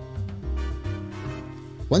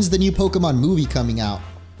 When's the new Pokemon movie coming out?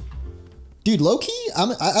 Dude, low-key,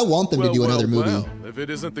 I want them to do another movie. Well, if it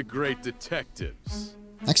isn't the great detectives.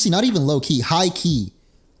 Actually, not even low-key, high-key.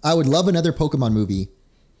 I would love another Pokemon movie,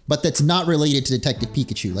 but that's not related to Detective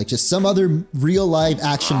Pikachu. Like, just some other real live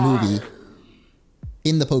action movie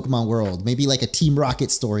in the Pokemon world. Maybe like a Team Rocket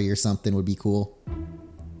story or something would be cool.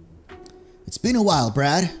 It's been a while,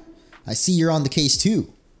 Brad. I see you're on the case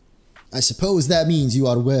too. I suppose that means you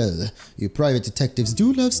are well. You private detectives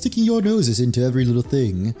do love sticking your noses into every little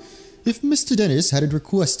thing. If Mr. Dennis hadn't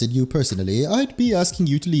requested you personally, I'd be asking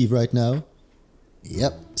you to leave right now.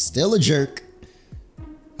 Yep, still a jerk.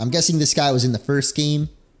 I'm guessing this guy was in the first game.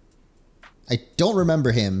 I don't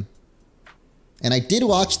remember him. And I did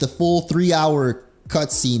watch the full 3-hour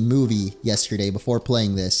cutscene movie yesterday before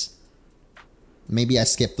playing this. Maybe I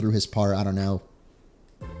skipped through his part, I don't know.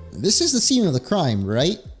 This is the scene of the crime,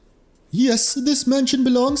 right? Yes, this mansion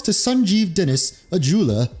belongs to Sanjeev Dennis, a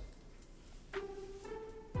jeweler.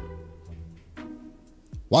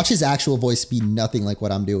 Watch his actual voice be nothing like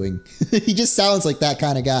what I'm doing. He just sounds like that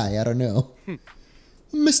kind of guy. I don't know.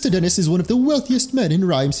 Mr. Dennis is one of the wealthiest men in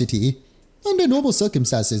Rhyme City. Under normal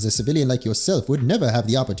circumstances, a civilian like yourself would never have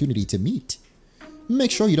the opportunity to meet. Make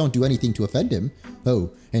sure you don't do anything to offend him.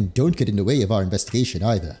 Oh, and don't get in the way of our investigation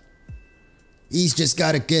either. He's just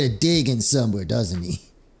gotta get a dig in somewhere, doesn't he?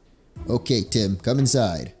 Okay, Tim, come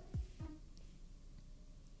inside.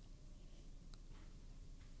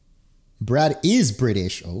 Brad is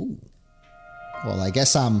British. Oh. Well, I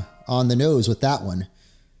guess I'm on the nose with that one.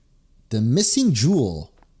 The missing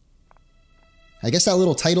jewel. I guess that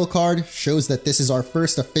little title card shows that this is our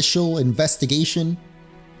first official investigation.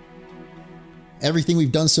 Everything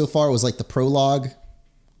we've done so far was like the prologue.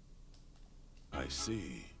 I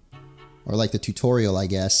see. Or like the tutorial, I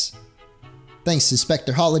guess. Thanks,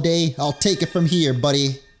 Inspector Holiday. I'll take it from here,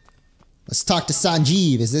 buddy. Let's talk to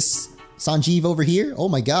Sanjeev. Is this Sanjeev over here? Oh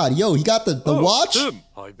my god. Yo, he got the watch? Tim,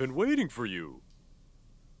 I've been waiting for you.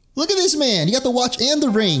 Look at this man. He got the watch and the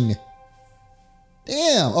ring.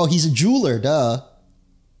 Damn. Oh, he's a jeweler, duh.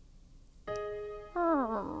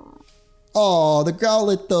 Oh, the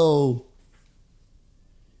Growlithe, though.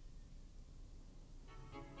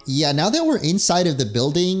 Yeah, now that we're inside of the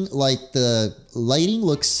building, like, the lighting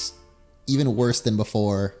looks even worse than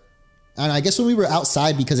before. And I guess when we were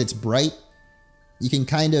outside, because it's bright, you can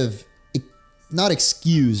kind of, not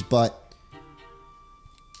excuse, but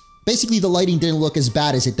basically the lighting didn't look as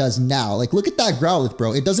bad as it does now. Like, look at that Growlithe,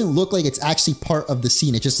 bro. It doesn't look like it's actually part of the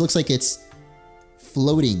scene. It just looks like it's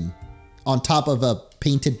floating on top of a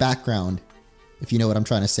painted background, if you know what I'm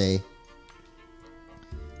trying to say.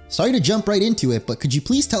 Sorry to jump right into it, but could you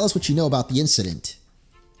please tell us what you know about the incident?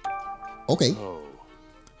 Okay.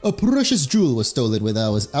 A precious jewel was stolen when I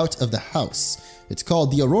was out of the house. It's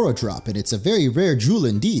called the Aurora Drop, and it's a very rare jewel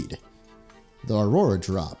indeed. The Aurora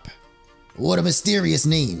Drop. What a mysterious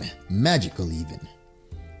name. Magical, even.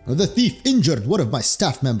 The thief injured one of my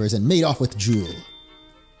staff members and made off with the jewel.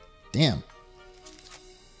 Damn.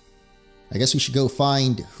 I guess we should go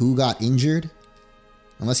find who got injured.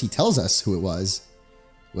 Unless he tells us who it was.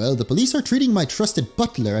 Well, the police are treating my trusted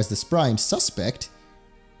butler as the prime suspect.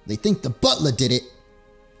 They think the butler did it.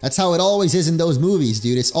 That's how it always is in those movies,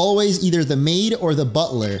 dude. It's always either the maid or the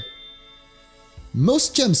butler.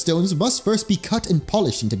 Most gemstones must first be cut and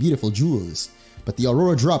polished into beautiful jewels, but the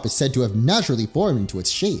Aurora Drop is said to have naturally formed into its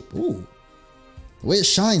shape. Ooh. The way it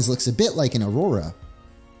shines looks a bit like an aurora.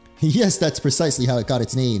 Yes, that's precisely how it got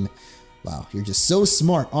its name. Wow, you're just so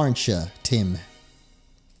smart, aren't you, Tim?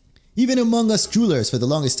 Even among us jewelers, for the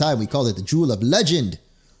longest time, we called it the Jewel of Legend.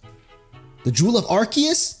 The Jewel of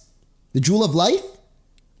Arceus? The Jewel of Life?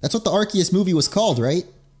 That's what the Arceus movie was called, right?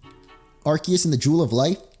 Arceus and the Jewel of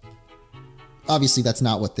Life? Obviously, that's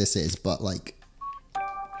not what this is, but like,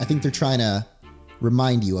 I think they're trying to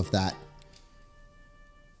remind you of that.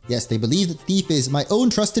 Yes, they believe that the thief is my own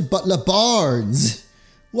trusted butler, Barnes.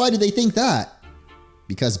 Why do they think that?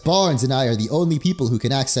 Because Barnes and I are the only people who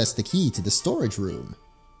can access the key to the storage room.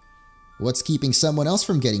 What's keeping someone else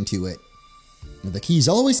from getting to it? The key's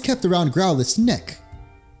always kept around Growlithe's neck.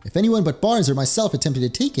 If anyone but Barnes or myself attempted to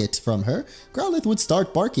take it from her, Growlithe would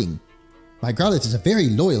start barking. My Growlithe is a very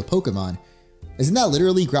loyal Pokemon. Isn't that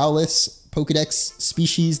literally Growlithe's Pokedex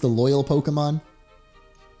species, the loyal Pokemon?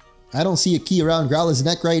 I don't see a key around Growlithe's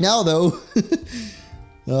neck right now, though.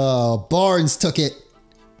 Oh, Barnes took it.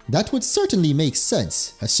 That would certainly make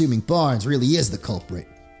sense, assuming Barnes really is the culprit.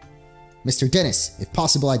 Mr. Dennis, if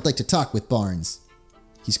possible, I'd like to talk with Barnes.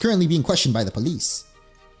 He's currently being questioned by the police.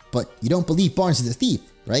 But you don't believe Barnes is a thief,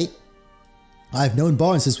 right? I've known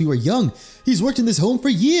Barnes since we were young. He's worked in this home for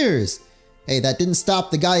years. Hey, that didn't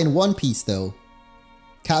stop the guy in One Piece, though.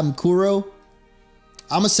 Captain Kuro?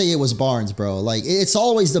 I'ma say it was Barnes, bro. Like, it's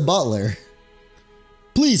always the butler.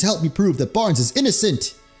 Please help me prove that Barnes is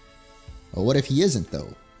innocent. Well, what if he isn't,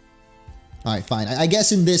 though? Alright, fine. I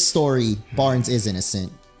guess in this story, Barnes is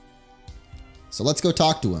innocent. So let's go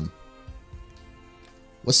talk to him.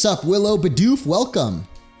 What's up, Willow Bidoof? Welcome.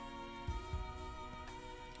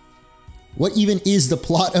 What even is the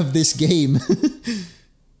plot of this game?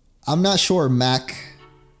 I'm not sure, Mac.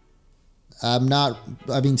 I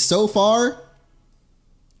mean, so far,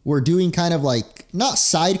 we're doing kind of like, not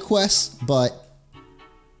side quests, but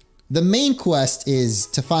the main quest is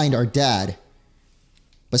to find our dad.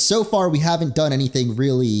 But so far, we haven't done anything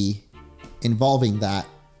really involving that.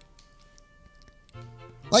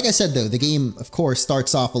 Like I said, though, the game, of course,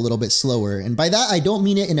 starts off a little bit slower. And by that, I don't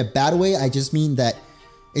mean it in a bad way. I just mean that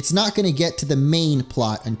it's not going to get to the main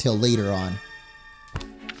plot until later on.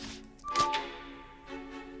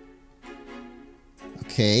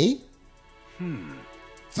 Okay.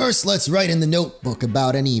 First, let's write in the notebook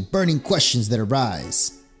about any burning questions that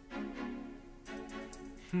arise.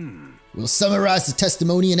 We'll summarize the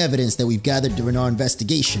testimony and evidence that we've gathered during our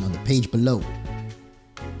investigation on the page below.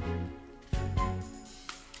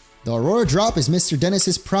 The Aurora Drop is Mr.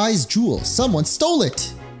 Dennis's prized jewel. Someone stole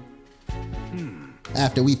it!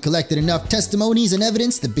 After we've collected enough testimonies and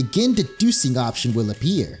evidence, the begin deducing option will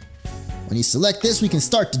appear. When you select this, we can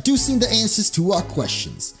start deducing the answers to our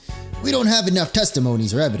questions. We don't have enough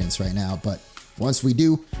testimonies or evidence right now, but once we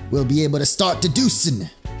do, we'll be able to start deducing.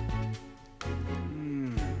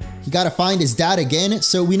 He gotta find his dad again,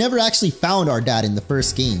 so we never actually found our dad in the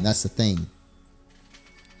first game, that's the thing.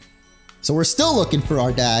 So we're still looking for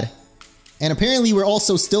our dad, and apparently we're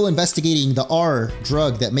also still investigating the R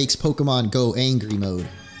drug that makes Pokemon go angry mode.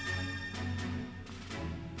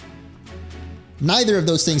 Neither of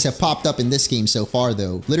those things have popped up in this game so far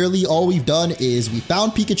though. Literally all we've done is we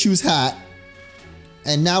found Pikachu's hat,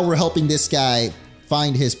 and now we're helping this guy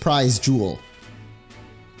find his prized jewel.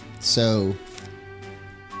 So,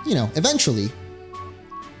 you know, eventually,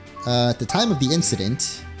 at the time of the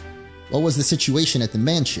incident, what was the situation at the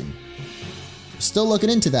mansion? We're still looking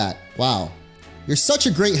into that. Wow. You're such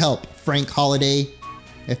a great help, Frank Holiday,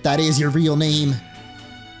 if that is your real name.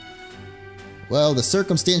 Well, the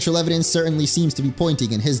circumstantial evidence certainly seems to be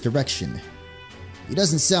pointing in his direction. He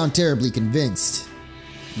doesn't sound terribly convinced.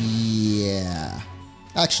 Yeah.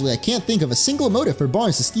 Actually, I can't think of a single motive for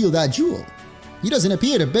Barnes to steal that jewel. He doesn't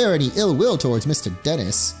appear to bear any ill will towards Mr.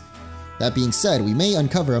 Dennis. That being said, we may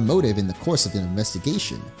uncover a motive in the course of an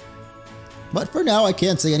investigation. But for now, I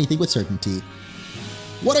can't say anything with certainty.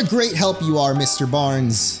 What a great help you are, Mr.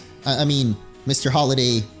 Barnes. I mean, Mr.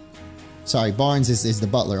 Holiday. Sorry, Barnes is the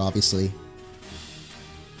butler, obviously.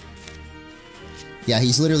 Yeah,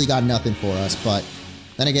 he's literally got nothing for us, but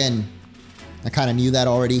then again, I kind of knew that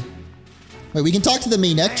already. Wait, we can talk to the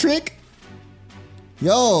Manectric?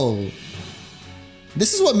 Yo!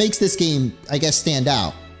 This is what makes this game, I guess, stand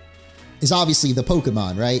out. Is obviously the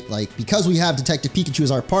Pokemon, right? Like, because we have Detective Pikachu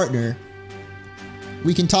as our partner,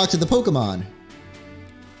 we can talk to the Pokemon.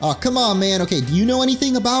 Oh, come on, man. Okay, do you know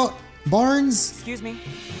anything about Barnes? Excuse me.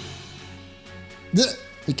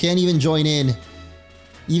 We can't even join in.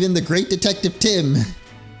 Even the Great Detective Tim.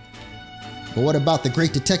 But what about the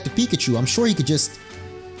Great Detective Pikachu? I'm sure he could just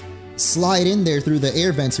slide in there through the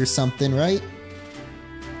air vents or something, right?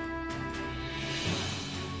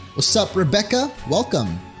 What's up, Rebecca?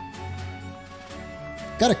 Welcome.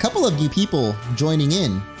 Got a couple of new people joining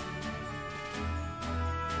in.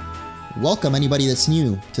 Welcome anybody that's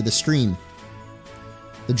new to the stream.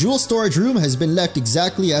 The jewel storage room has been left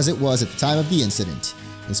exactly as it was at the time of the incident.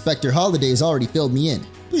 Inspector Holiday has already filled me in.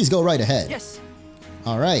 Please go right ahead. Yes.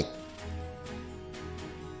 Alright.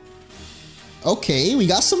 Okay, we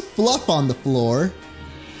got some fluff on the floor.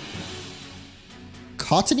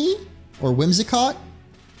 Cottony? Or Whimsicott?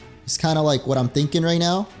 It's kind of like what I'm thinking right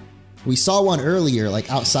now. We saw one earlier, like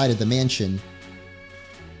outside of the mansion.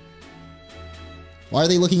 Why are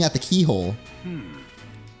they looking at the keyhole?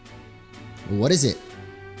 What is it?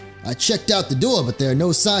 I checked out the door, but there are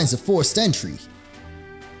no signs of forced entry.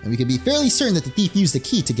 And we can be fairly certain that the thief used the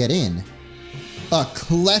key to get in. A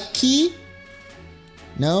clef key?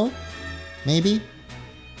 No? Maybe?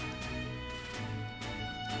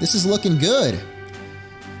 This is looking good.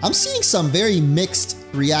 I'm seeing some very mixed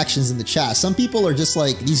reactions in the chat. Some people are just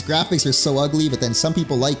like, these graphics are so ugly, but then some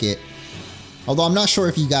people like it. Although I'm not sure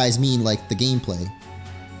if you guys mean like the gameplay.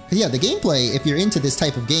 Because yeah, the gameplay, if you're into this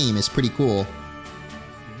type of game, is pretty cool.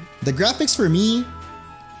 The graphics for me,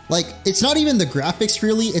 like, it's not even the graphics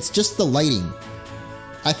really, it's just the lighting.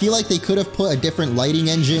 I feel like they could have put a different lighting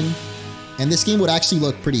engine, and this game would actually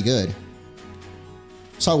look pretty good.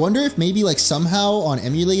 So I wonder if maybe like somehow on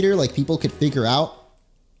emulator, like people could figure out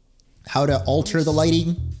how to alter the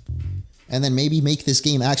lighting, and then maybe make this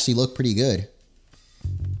game actually look pretty good.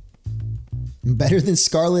 Better than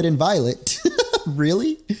Scarlet and Violet.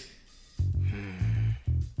 Really?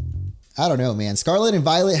 I don't know, man. Scarlet and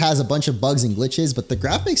Violet has a bunch of bugs and glitches, but the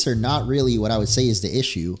graphics are not really what I would say is the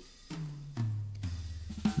issue.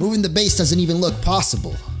 Moving the base doesn't even look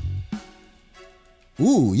possible.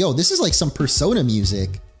 Ooh, yo, this is like some Persona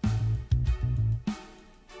music.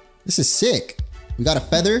 This is sick. We got a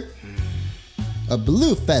feather. A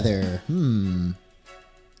blue feather.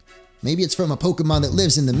 Maybe it's from a Pokemon that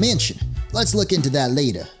lives in the mansion. Let's look into that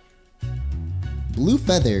later. Blue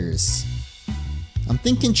feathers. I'm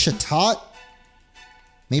thinking Chatot.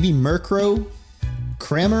 Maybe Murkrow.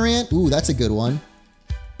 Cramorant. Ooh, that's a good one.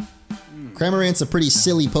 Cramorant's a pretty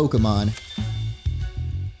silly Pokemon.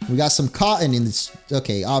 We got some cotton in this.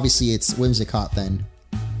 Okay, obviously it's Whimsicott then.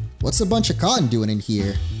 What's a bunch of cotton doing in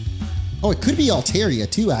here? Oh, it could be Alteria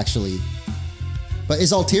too, actually. But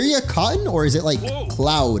is Alteria cotton or is it like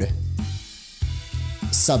cloud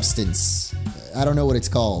substance? I don't know what it's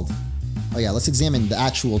called. Oh yeah, let's examine the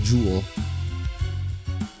actual jewel.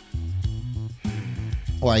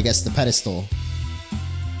 Or I guess the pedestal.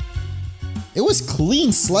 It was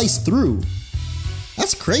clean sliced through.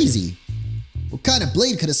 That's crazy. What kind of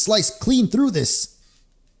blade could have sliced clean through this?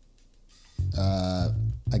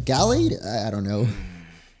 A Gallade? I don't know.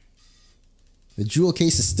 The jewel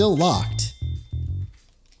case is still locked.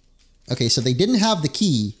 Okay, so they didn't have the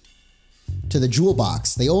key to the jewel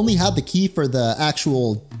box. They only had the key for the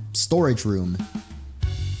actual storage room.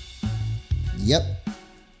 Yep.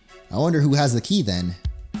 I wonder who has the key then.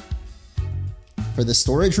 For the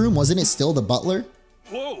storage room, wasn't it still the butler?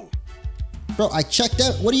 Whoa! Bro, I checked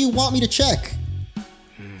out. What do you want me to check?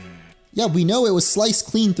 Yeah, we know it was sliced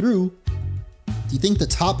clean through. Do you think the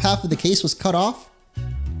top half of the case was cut off?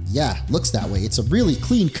 Yeah, looks that way. It's a really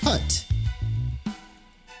clean cut.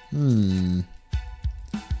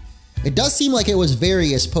 It does seem like it was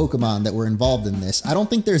various Pokemon that were involved in this. I don't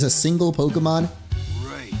think there's a single Pokemon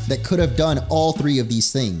that could have done all three of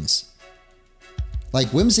these things. Like,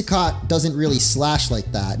 Whimsicott doesn't really slash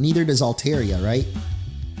like that. Neither does Alteria, right?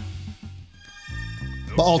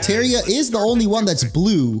 But Alteria is the only one that's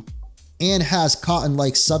blue and has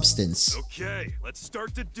cotton-like substance. Okay, let's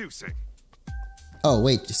start deducing. Oh,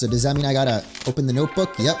 wait. So does that mean I gotta open the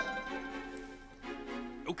notebook? Yep.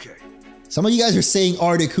 Okay. Some of you guys are saying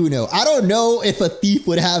Articuno. I don't know if a thief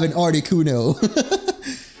would have an Articuno.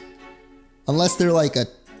 Unless they're like a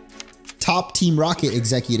top Team Rocket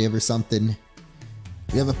executive or something.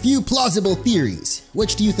 We have a few plausible theories.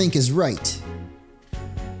 Which do you think is right?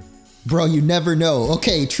 Bro, you never know.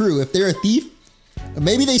 Okay, true. If they're a thief,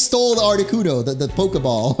 maybe they stole the Articuno, the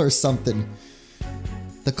Pokeball or something.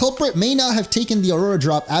 The culprit may not have taken the Aurora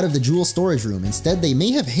Drop out of the jewel storage room. Instead, they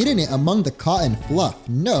may have hidden it among the cotton fluff.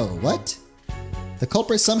 No, what? The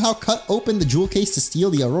culprit somehow cut open the jewel case to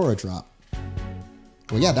steal the Aurora Drop.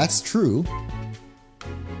 Well, yeah, that's true.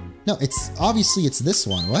 No, obviously it's this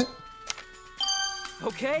one. What?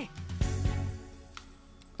 Okay.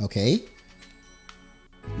 Okay.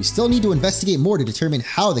 We still need to investigate more to determine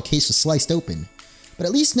how the case was sliced open. But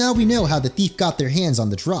at least now we know how the thief got their hands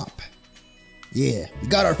on the drop. Yeah, we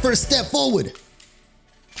got our first step forward.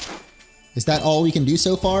 Is that all we can do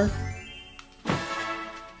so far?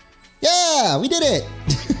 Yeah, we did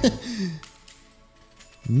it.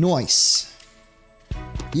 Nice.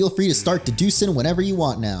 Feel free to start deducing whenever you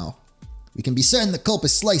want now. We can be certain the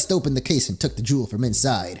culprit sliced open the case and took the jewel from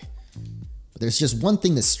inside. But there's just one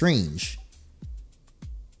thing that's strange.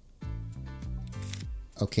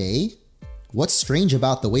 Okay. What's strange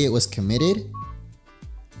about the way it was committed?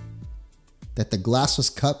 That the glass was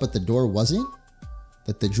cut but the door wasn't?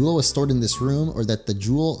 That the jewel was stored in this room, or that the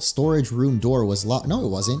jewel storage room door was locked? No, it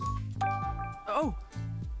wasn't. Oh.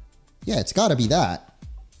 Yeah, it's gotta be that.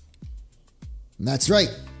 And that's right.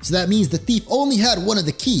 So that means the thief only had one of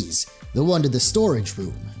the keys, the one to the storage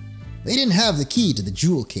room. They didn't have the key to the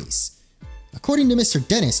jewel case. According to Mr.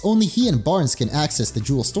 Dennis, only he and Barnes can access the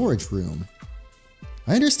jewel storage room.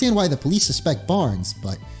 I understand why the police suspect Barnes,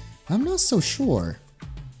 but I'm not so sure.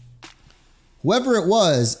 Whoever it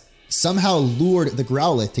was somehow lured the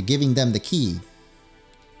Growlithe to giving them the key.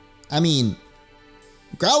 I mean,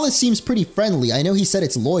 Growlithe seems pretty friendly. I know he said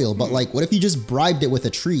it's loyal, but like, what if you just bribed it with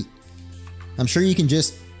a treat? I'm sure you can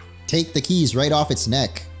just take the keys right off its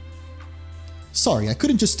neck. Sorry, I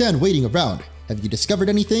couldn't just stand waiting around. Have you discovered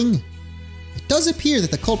anything? It does appear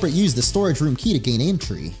that the culprit used the storage room key to gain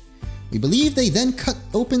entry. We believe they then cut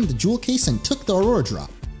open the jewel case and took the Aurora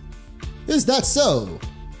Drop. Is that so?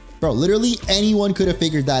 Bro, literally anyone could have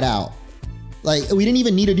figured that out. Like, we didn't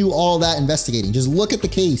even need to do all that investigating. Just look at the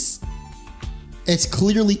case. It's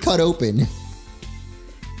clearly cut open.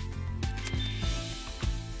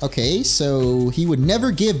 Okay, so he would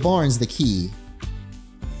never give Barnes the key,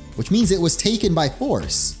 which means it was taken by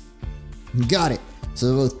force. Got it.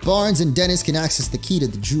 So both Barnes and Dennis can access the key to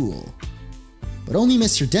the jewel. But only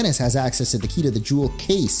Mr. Dennis has access to the key to the jewel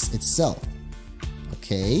case itself.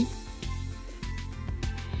 Okay.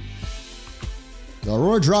 The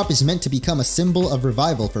Aurora Drop is meant to become a symbol of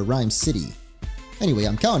revival for Rhyme City. Anyway,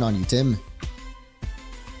 I'm counting on you, Tim.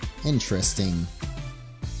 Interesting.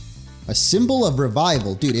 A symbol of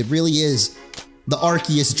revival. Dude, it really is the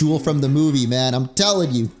Arceus jewel from the movie, man. I'm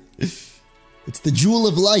telling you. It's the jewel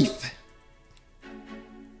of life.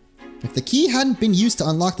 If the key hadn't been used to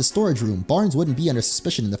unlock the storage room, Barnes wouldn't be under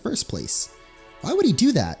suspicion in the first place. Why would he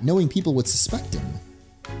do that, knowing people would suspect him?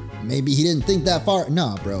 Maybe he didn't think that far.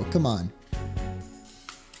 Nah, bro, come on.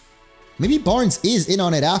 Maybe Barnes is in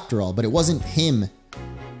on it after all, but it wasn't him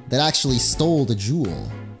that actually stole the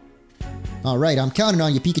jewel. Alright, I'm counting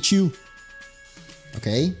on you, Pikachu.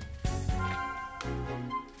 Okay.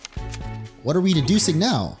 What are we deducing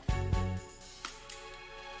now?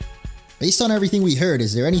 Based on everything we heard,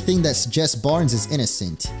 is there anything that suggests Barnes is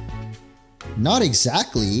innocent? Not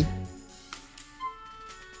exactly.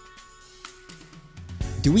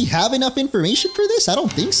 Do we have enough information for this? I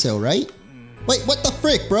don't think so, right? Wait, what the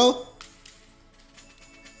frick, bro?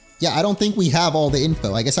 Yeah, I don't think we have all the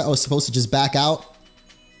info. I guess I was supposed to just back out.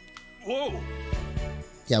 Whoa!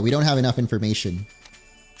 Yeah, we don't have enough information.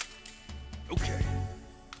 Okay.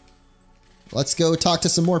 Let's go talk to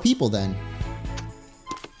some more people then.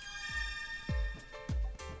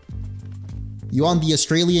 You on the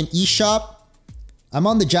Australian eShop? I'm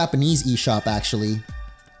on the Japanese eShop, actually.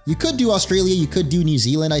 You could do Australia, you could do New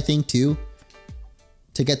Zealand, I think, too,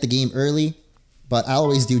 to get the game early. But I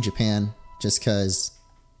always do Japan, just because,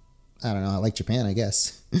 I don't know, I like Japan, I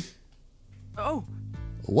guess. Oh!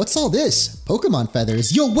 What's all this? Pokemon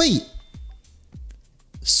feathers. Yo, wait!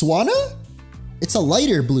 Swanna? It's a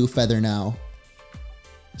lighter blue feather now.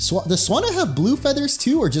 Does Swanna have blue feathers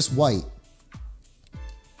too, or just white?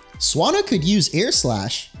 Swanna could use Air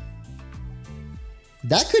Slash.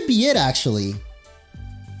 That could be it, actually.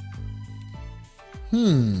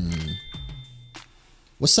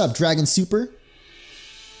 What's up, Dragon Super?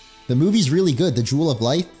 The movie's really good, The Jewel of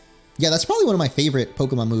Life. Yeah, that's probably one of my favorite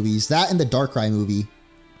Pokemon movies. That and the Darkrai movie.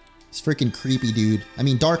 It's freaking creepy, dude. I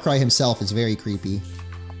mean, Darkrai himself is very creepy.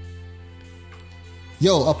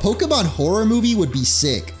 Yo, a Pokemon horror movie would be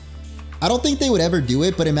sick. I don't think they would ever do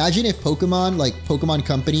it, but imagine if Pokemon, like Pokemon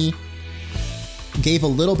Company, gave a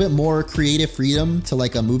little bit more creative freedom to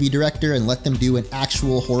like a movie director and let them do an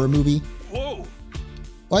actual horror movie. Whoa!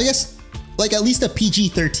 Well, I guess, like at least a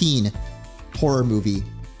PG-13 horror movie.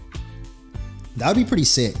 That would be pretty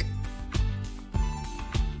sick.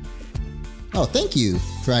 Oh, thank you,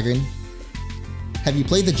 Dragon. Have you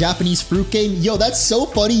played the Japanese fruit game? Yo, that's so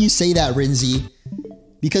funny you say that, Rinzy.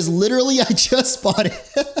 Because literally I just bought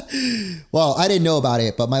it. Well, I didn't know about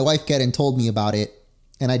it, but my wife Ketten told me about it.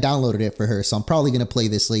 And I downloaded it for her, so I'm probably going to play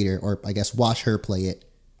this later. Or I guess watch her play it.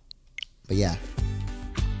 But yeah.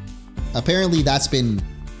 Apparently that's been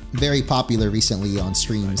very popular recently on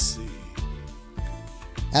streams.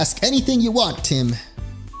 Ask anything you want, Tim.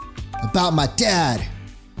 About my dad.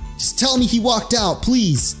 Just tell me he walked out,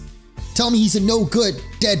 please. Tell me he's a no good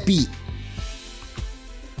deadbeat.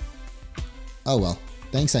 Oh well,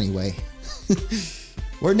 thanks anyway.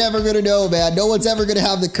 We're never gonna know, man. No one's ever gonna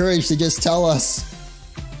have the courage to just tell us.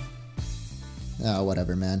 Oh,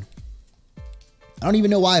 whatever, man. I don't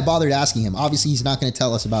even know why I bothered asking him. Obviously, he's not gonna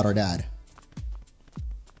tell us about our dad.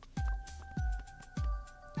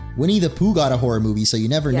 Winnie the Pooh got a horror movie, so you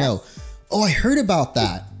never know. Oh, I heard about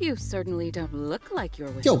that. You certainly don't look like you're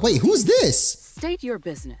with Yo, wait, who's this? State your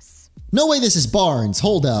business. No way this is Barnes.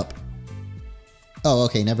 Hold up. Oh,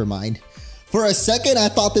 okay, never mind. For a second, I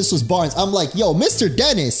thought this was Barnes. I'm like, yo, Mr.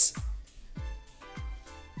 Dennis.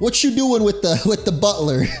 What you doing with the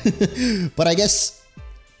butler? But I guess,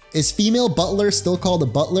 is female butler still called a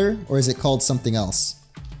butler? Or is it called something else?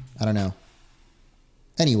 I don't know.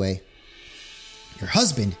 Anyway. Your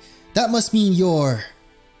husband? That must mean you're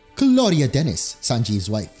Claudia Dennis, Sanjeev's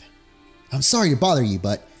wife. I'm sorry to bother you,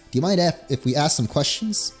 but do you mind if we ask some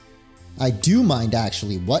questions? I do mind,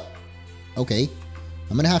 actually. What? Okay.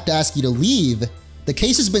 I'm gonna have to ask you to leave. The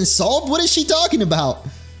case has been solved? What is she talking about?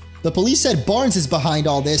 The police said Barnes is behind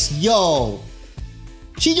all this. Yo.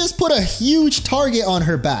 She just put a huge target on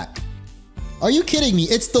her back. Are you kidding me?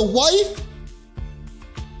 It's the wife?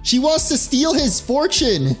 She wants to steal his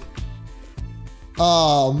fortune.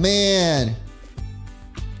 Oh, man.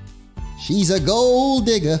 She's a gold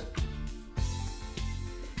digger.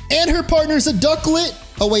 And her partner's a ducklet.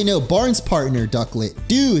 Oh, wait, no. Barnes' partner, ducklet.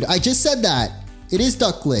 Dude, I just said that. It is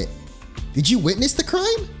ducklet. Did you witness the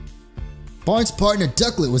crime? Barnes' partner,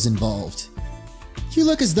 ducklet, was involved. You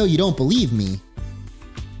look as though you don't believe me.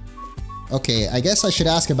 Okay, I guess I should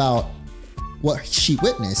ask about what she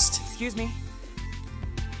witnessed. Excuse me?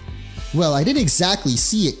 Well, I didn't exactly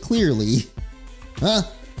see it clearly. Huh?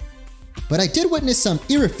 But I did witness some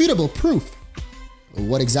irrefutable proof.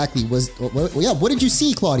 What exactly was... what did you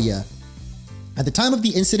see, Claudia? At the time of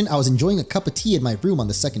the incident, I was enjoying a cup of tea in my room on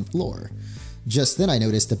the second floor. Just then I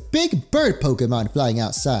noticed a big bird Pokemon flying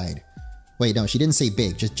outside. Wait, no, she didn't say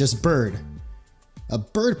big, just bird. A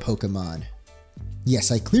bird Pokemon.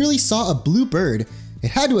 Yes, I clearly saw a blue bird.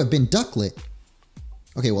 It had to have been ducklet.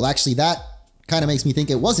 Okay, well actually that kind of makes me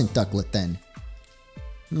think it wasn't ducklet then.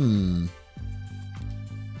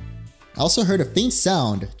 I also heard a faint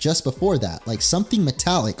sound just before that, like something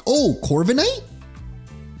metallic. Oh, Corviknight?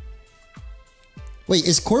 Wait,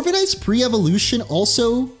 is Corviknight's pre-evolution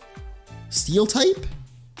also Steel type?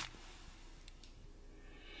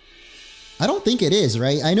 I don't think it is,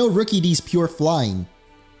 right? I know Rookie D's pure flying.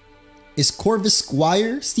 Is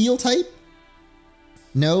Corvisquire Steel type?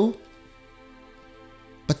 No?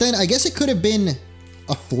 But then I guess it could have been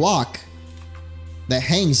a flock that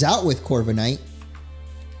hangs out with Corviknight.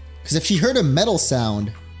 Because if she heard a metal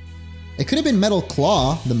sound, it could have been Metal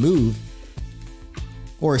Claw, the move.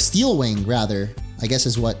 Or a Steel Wing, rather. I guess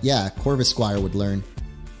is what, yeah, Corvisquire would learn.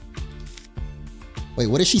 Wait,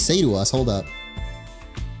 what does she say to us? Hold up.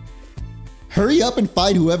 Hurry up and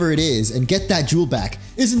find whoever it is and get that jewel back.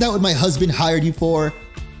 Isn't that what my husband hired you for?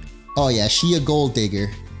 Oh yeah, she a gold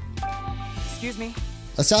digger. Excuse me?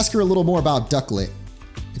 Let's ask her a little more about Ducklet.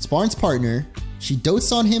 It's Barnes' partner. She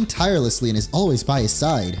dotes on him tirelessly and is always by his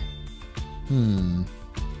side.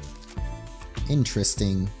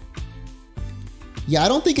 Interesting. Yeah, I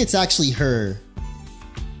don't think it's actually her.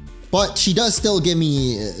 But she does still give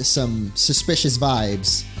me some suspicious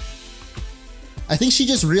vibes. I think she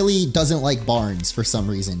just really doesn't like Barnes for some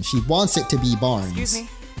reason. She wants it to be Barnes. Excuse me?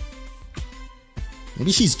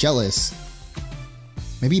 Maybe she's jealous.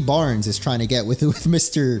 Maybe Barnes is trying to get with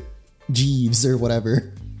Mr. Jeeves or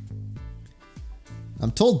whatever.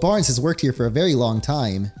 I'm told Barnes has worked here for a very long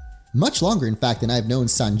time. Much longer, in fact, than I've known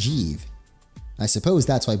Sanjeev. I suppose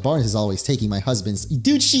that's why Barnes is always taking my husband's...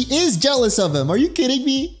 Dude, she is jealous of him! Are you kidding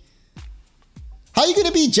me? How are you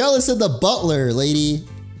gonna be jealous of the butler, lady?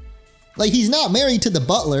 Like, he's not married to the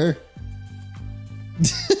butler.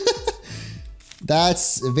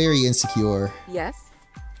 That's very insecure. Yes?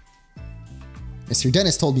 Mr.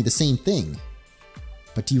 Dennis told me the same thing.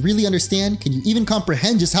 But do you really understand? Can you even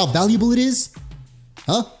comprehend just how valuable it is?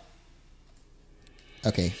 Huh?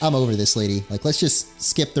 Okay, I'm over this, lady. Like, let's just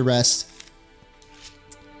skip the rest.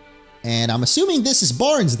 And I'm assuming this is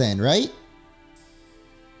Barnes then, right?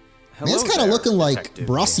 Man, it's kind of looking like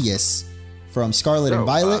Brosius from Scarlet and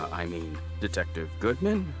Violet. I mean, Detective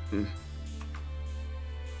Goodman?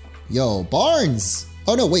 Yo, Barnes!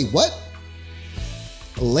 Oh no, wait, what?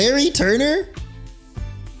 Larry Turner?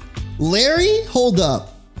 Larry? Hold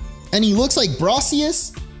up. And he looks like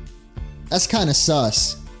Brosius? That's kind of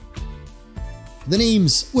sus. The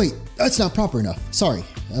name's... Wait, that's not proper enough. Sorry.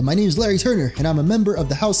 My name's Larry Turner, and I'm a member of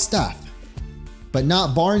the house staff. But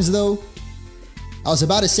not Barnes, though? I was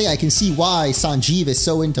about to say I can see why Sanjeev is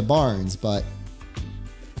so into Barnes, but...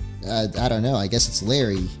 I don't know, I guess it's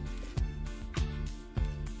Larry.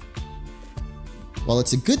 Well,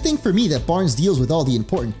 it's a good thing for me that Barnes deals with all the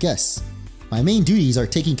important guests. My main duties are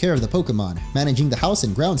taking care of the Pokémon, managing the house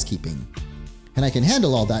and groundskeeping. And I can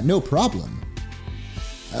handle all that no problem.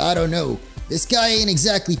 I don't know. This guy ain't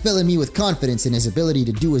exactly filling me with confidence in his ability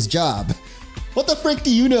to do his job. What the frick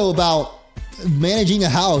do you know about managing a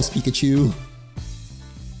house, Pikachu?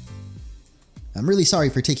 I'm really sorry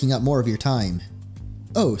for taking up more of your time.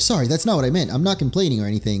 Oh, sorry, that's not what I meant. I'm not complaining or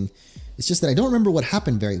anything. It's just that I don't remember what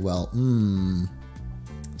happened very well.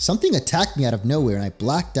 Something attacked me out of nowhere and I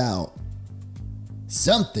blacked out.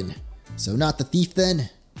 Something? So not the thief then?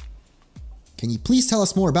 Can you please tell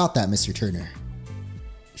us more about that, Mr. Turner?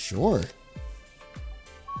 Sure.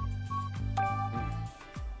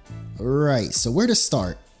 Alright, so where to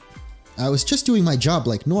start? I was just doing my job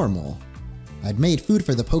like normal. I'd made food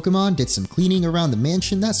for the Pokémon, did some cleaning around the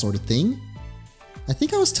mansion, that sort of thing. I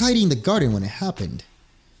think I was tidying the garden when it happened.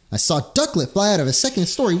 I saw Ducklet fly out of a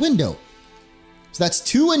second-story window. So that's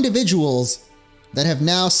two individuals that have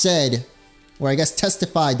now said, or I guess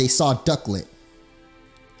testified, they saw Ducklet.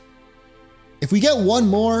 If we get one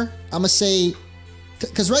more, I'm gonna say...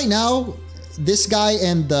 Because right now, this guy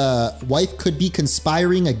and the wife could be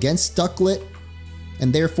conspiring against Ducklet,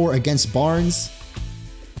 and therefore against Barnes.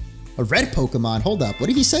 A red Pokemon, hold up. What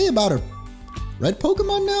did he say about a red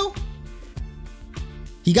Pokemon now?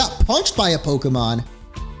 He got punched by a Pokemon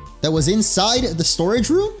that was inside the storage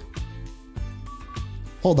room?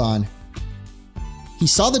 Hold on. He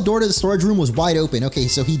saw the door to the storage room was wide open. Okay,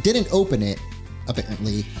 so he didn't open it,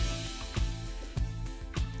 apparently.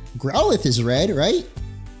 Growlithe is red, right?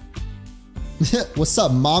 What's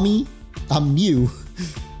up, mommy? I'm Mew.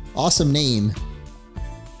 Awesome name.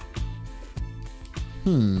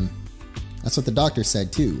 That's what the doctor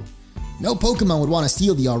said too. No Pokemon would want to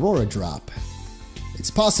steal the Aurora Drop.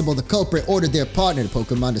 It's possible the culprit ordered their partner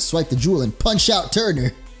Pokemon to swipe the jewel and punch out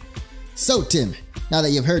Turner. So Tim, now that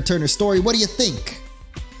you've heard Turner's story, what do you think?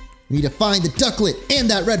 We need to find the Ducklet and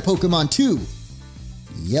that red Pokemon too.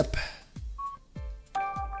 Yep.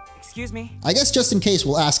 Excuse me? I guess just in case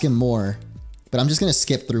we'll ask him more But I'm just going to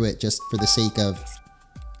skip through it just for the sake of...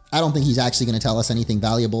 I don't think he's actually going to tell us anything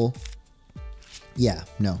valuable. Yeah,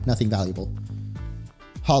 no, nothing valuable.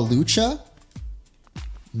 Halucha?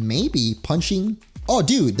 Maybe punching... Oh,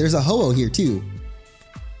 dude, there's a Ho-Oh here too.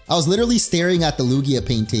 I was literally staring at the Lugia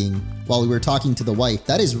painting while we were talking to the wife.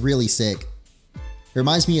 That is really sick. It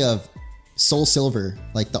reminds me of Soul Silver,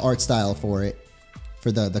 like the art style for it.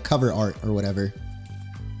 For the cover art or whatever.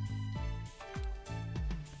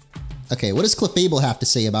 Okay, what does Clefable have to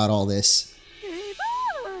say about all this?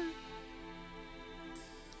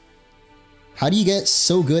 How do you get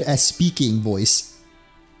so good at speaking voice?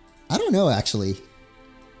 I don't know, actually.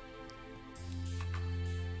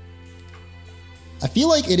 I feel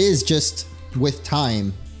like it is just with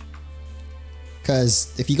time.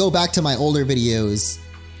 Because if you go back to my older videos,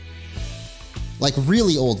 like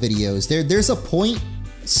really old videos, there's a point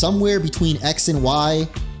somewhere between X and Y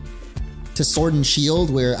to Sword and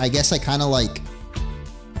Shield where I guess I kind of like...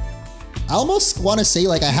 I almost want to say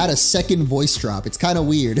like I had a second voice drop. It's kind of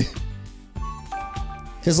weird.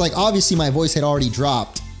 Because like obviously my voice had already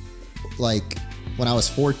dropped like when I was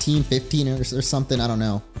 14, 15 or something. I don't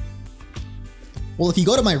know. Well, if you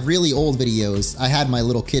go to my really old videos, I had my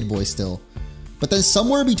little kid voice still. But then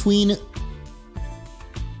somewhere between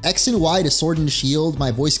X and Y to Sword and Shield,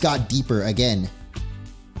 my voice got deeper again.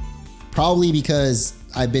 Probably because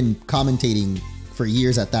I've been commentating for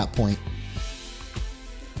years at that point.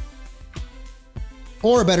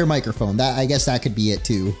 Or a better microphone. I guess that could be it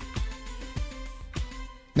too.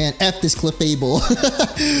 Man, F this Clefable.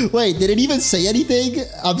 Wait, did it even say anything?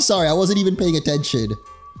 I'm sorry, I wasn't even paying attention.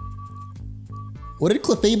 What did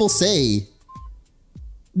Clefable say?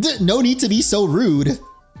 No need to be so rude.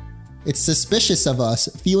 It's suspicious of us.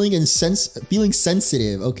 Feeling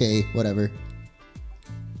sensitive. Okay, whatever.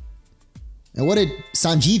 And what did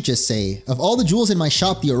Sanjeev just say? Of all the jewels in my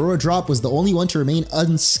shop, the Aurora Drop was the only one to remain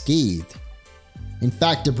unscathed. In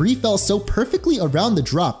fact, debris fell so perfectly around the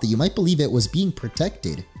drop that you might believe it was being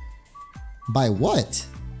protected. By what?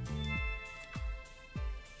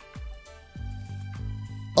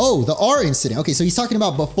 Oh, the R incident. Okay, so he's talking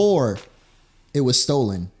about before it was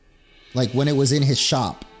stolen. Like when it was in his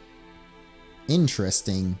shop.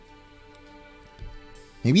 Interesting.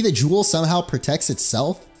 Maybe the jewel somehow protects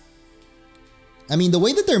itself? I mean, the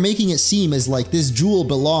way that they're making it seem is like this jewel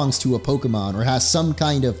belongs to a Pokemon or has some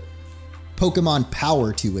kind of Pokemon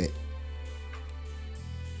power to it.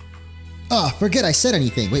 Ah, forget I said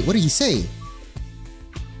anything. Wait, what did he say?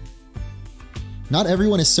 Not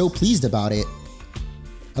everyone is so pleased about it.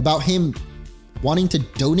 About him wanting to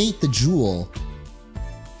donate the jewel.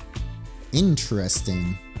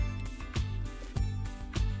 Interesting.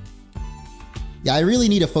 Yeah, I really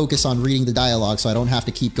need to focus on reading the dialogue so I don't have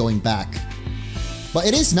to keep going back. But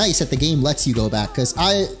it is nice that the game lets you go back, because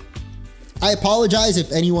I apologize if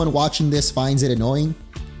anyone watching this finds it annoying,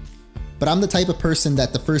 but I'm the type of person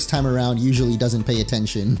that the first time around usually doesn't pay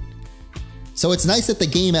attention. So it's nice that the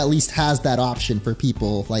game at least has that option for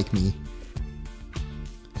people like me.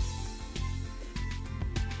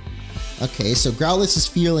 Okay, so Growlithe is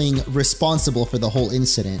feeling responsible for the whole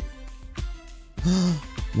incident.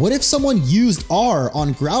 What if someone used R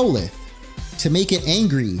on Growlithe to make it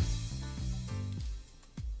angry?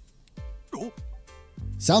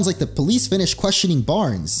 Sounds like the police finished questioning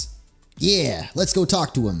Barnes. Yeah, let's go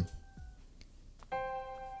talk to him.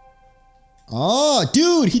 Oh,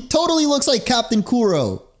 dude, he totally looks like Captain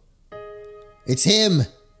Kuro. It's him.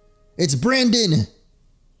 It's Brandon.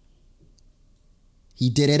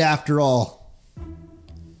 He did it after all.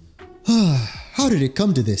 How did it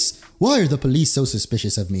come to this? Why are the police so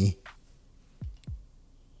suspicious of me?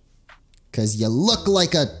 'Cause you look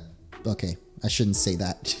like a... Okay, I shouldn't say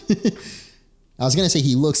that. I was gonna say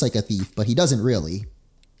he looks like a thief, but he doesn't really.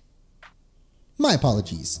 My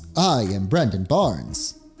apologies. I am Brandon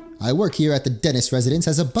Barnes. I work here at the dentist residence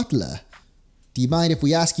as a butler. Do you mind if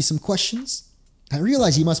we ask you some questions? I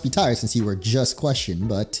realize you must be tired since you were just questioned,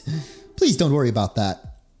 but please don't worry about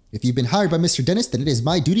that. If you've been hired by Mr. Dentist, then it is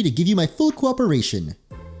my duty to give you my full cooperation.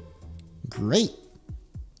 Great.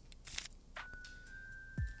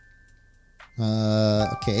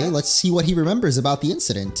 Okay, let's see what he remembers about the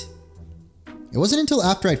incident. It wasn't until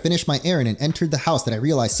after I'd finished my errand and entered the house that I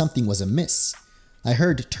realized something was amiss. I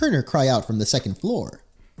heard Turner cry out from the second floor.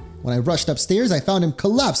 When I rushed upstairs, I found him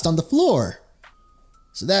collapsed on the floor.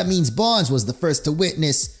 So that means Barnes was the first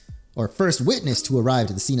witness to arrive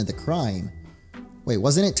to the scene of the crime. Wait,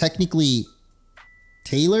 wasn't it technically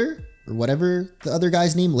Taylor? Or whatever the other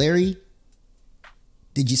guy's name, Larry?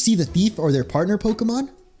 Did you see the thief or their partner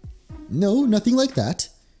Pokemon? No, nothing like that.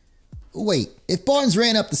 Wait, if Barnes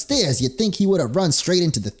ran up the stairs, you'd think he would have run straight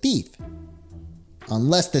into the thief.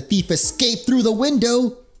 Unless the thief escaped through the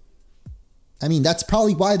window. I mean, that's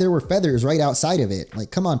probably why there were feathers right outside of it. Like,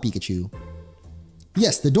 come on, Pikachu.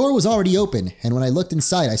 Yes, the door was already open, and when I looked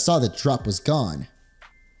inside, I saw the drop was gone.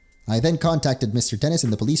 I then contacted Mr. Dennis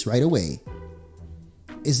and the police right away.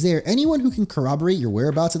 Is there anyone who can corroborate your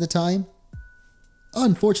whereabouts at the time?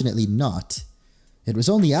 Unfortunately not. It was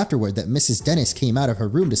only afterward that Mrs. Dennis came out of her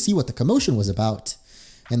room to see what the commotion was about,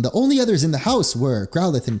 and the only others in the house were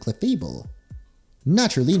Growlithe and Clefable.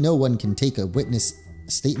 Naturally, no one can take a witness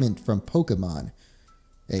statement from Pokémon.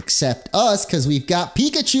 Except us, because we've got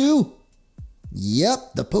Pikachu!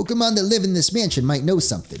 Yep, the Pokémon that live in this mansion might know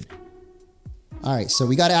something. Alright, so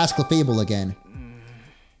we gotta ask Clefable again.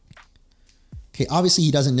 Okay, obviously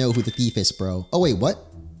he doesn't know who the thief is, bro. Oh wait, what?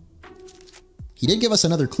 He did give us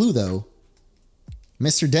another clue, though.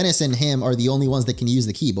 Mr. Dennis and him are the only ones that can use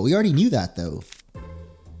the key, but we already knew that, though.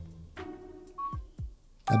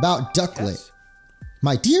 About Ducklet. Yes.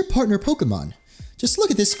 My dear partner Pokemon, just look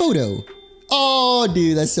at this photo. Oh,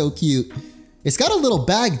 dude, that's so cute. It's got a little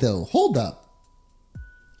bag, though. Hold up.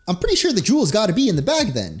 I'm pretty sure the jewel's got to be in the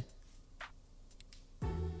bag, then.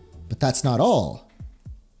 But that's not all.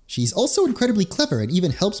 She's also incredibly clever and even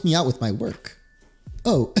helps me out with my work.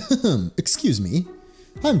 Oh, excuse me.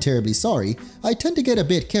 I'm terribly sorry. I tend to get a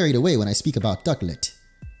bit carried away when I speak about Ducklet.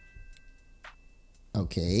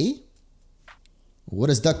 Okay. What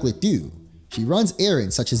does Ducklet do? She runs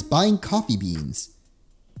errands such as buying coffee beans.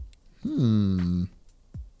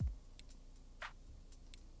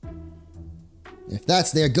 If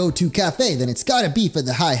that's their go-to cafe, then it's gotta be for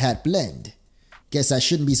the Hi-Hat blend. Guess I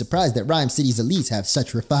shouldn't be surprised that Rhyme City's elites have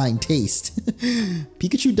such refined taste.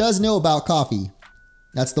 Pikachu does know about coffee.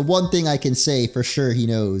 That's the one thing I can say for sure he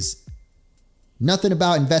knows. Nothing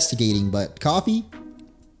about investigating, but coffee?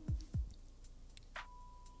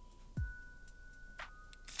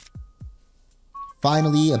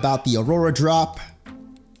 Finally, about the Aurora drop.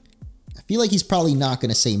 I feel like he's probably not going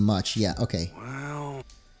to say much. Yeah, okay. Well...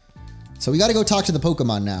 So we got to go talk to the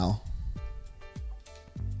Pokemon now.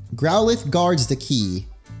 Growlithe guards the key.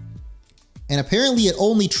 And apparently it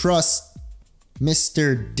only trusts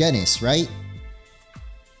Mr. Dennis, right?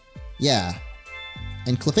 Yeah.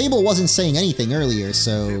 And Clefable wasn't saying anything earlier,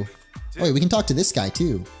 so... Oh, wait, we can talk to this guy,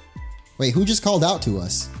 too. Wait, who just called out to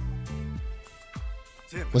us?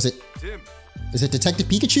 Was it... Is it Detective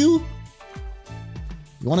Pikachu? You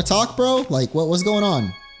want to talk, bro? Like, what's going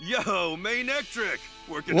on? Yo, Manectric!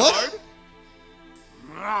 Working what?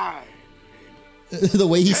 hard? The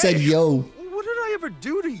way he said yo. What did I ever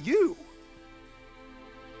do to you?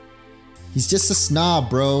 He's just a snob,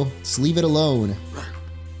 bro. Just leave it alone.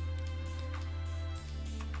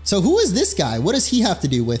 So who is this guy? What does he have to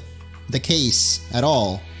do with the case at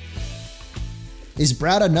all? Is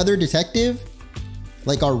Brad another detective?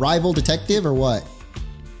 Like our rival detective or what?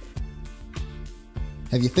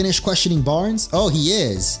 Have you finished questioning Barnes? Oh, he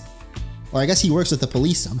is. Or I guess he works with the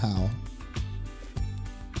police somehow.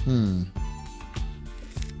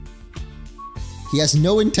 He has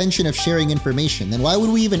no intention of sharing information. Then why would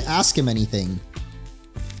we even ask him anything?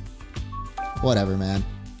 Whatever, man.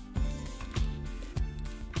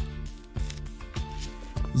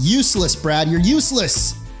 Useless, Brad. You're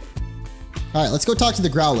useless. Alright, let's go talk to the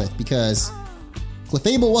Growlithe because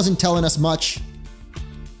Clefable wasn't telling us much.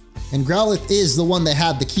 And Growlithe is the one that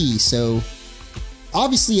had the key, so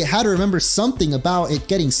obviously it had to remember something about it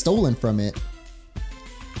getting stolen from it.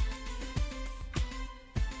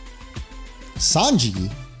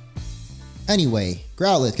 Sanji? Anyway,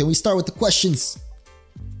 Growlithe, can we start with the questions?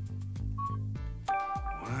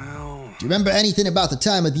 Well... Do you remember anything about the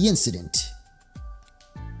time of the incident?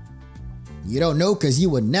 You don't know because you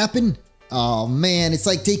were napping? Oh man, it's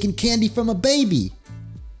like taking candy from a baby.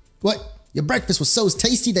 What? Your breakfast was so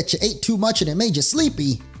tasty that you ate too much and it made you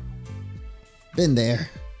sleepy? Been there.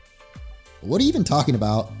 What are you even talking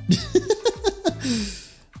about?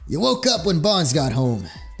 You woke up when Barnes got home.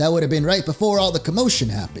 That would have been right before all the commotion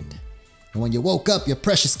happened. And when you woke up, your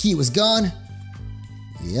precious key was gone?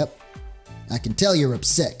 Yep. I can tell you're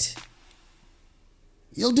upset.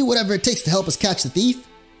 You'll do whatever it takes to help us catch the thief?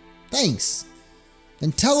 Thanks.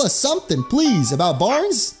 Then tell us something, please, about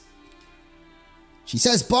Barnes? She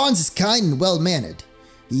says Barnes is kind and well-mannered.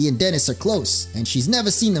 He and Dennis are close, and she's never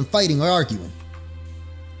seen them fighting or arguing.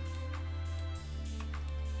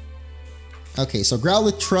 Okay, so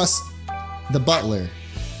Growlithe trusts the butler.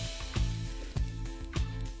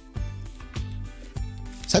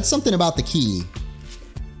 Said something about the key.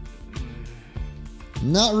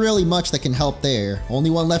 Not really much that can help there. Only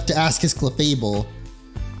one left to ask is Clefable.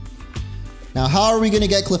 Now, how are we going to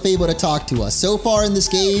get Clefable to talk to us? So far in this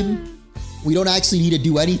game, we don't actually need to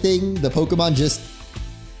do anything. The Pokemon just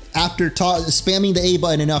after spamming the A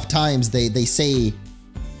button enough times, they say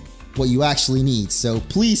what you actually need. So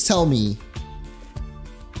please tell me.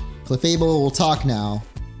 Clefable will talk now.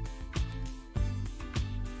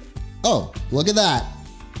 Oh, look at that.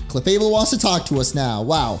 Clefable wants to talk to us now.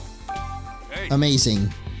 Wow. Hey.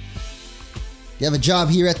 Amazing. You have a job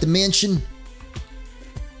here at the mansion?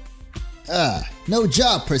 No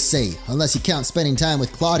job per se, unless you count spending time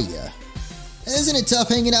with Claudia. Isn't it tough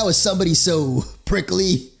hanging out with somebody so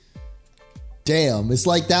prickly? Damn, it's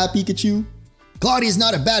like that, Pikachu? Claudia's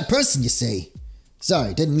not a bad person, you say?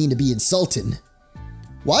 Sorry, didn't mean to be insulting.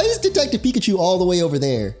 Why is Detective Pikachu all the way over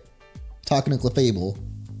there? Talking to Clefable.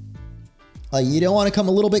 Like, you don't want to come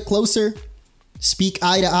a little bit closer? Speak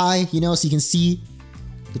eye to eye, you know, so you can see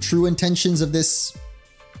the true intentions of this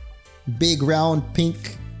big round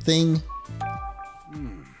pink thing.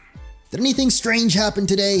 Did anything strange happen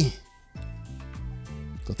today?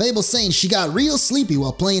 Clefable's saying she got real sleepy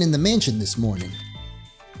while playing in the mansion this morning.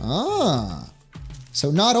 Ah.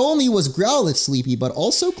 So not only was Growlithe sleepy, but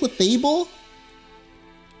also Clefable?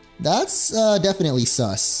 That's definitely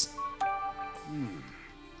sus.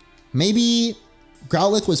 Maybe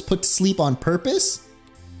Growlithe was put to sleep on purpose?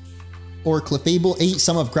 Or Clefable ate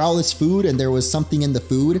some of Growlithe's food and there was something in the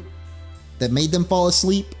food that made them fall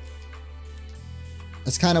asleep?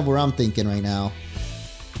 That's kind of where I'm thinking right now.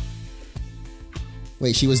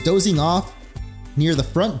 Wait, she was dozing off near the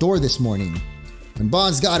front door this morning. When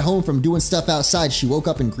Bonds got home from doing stuff outside, she woke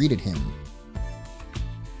up and greeted him.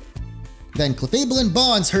 Then Clefable and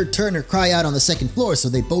Bonds heard Turner cry out on the second floor, so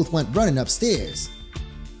they both went running upstairs.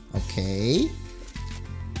 Okay.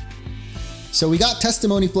 So we got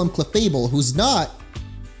testimony from Clefable, who's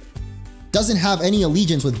doesn't have any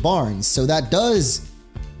allegiance with Barnes, so that does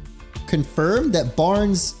confirm that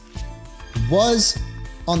Barnes was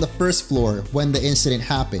on the first floor when the incident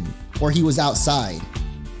happened, or he was outside.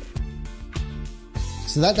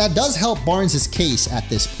 So that does help Barnes' case at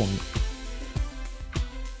this point.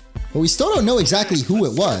 But we still don't know exactly who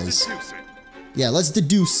it was. Yeah, let's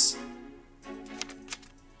deduce.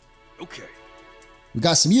 Okay. We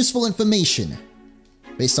got some useful information.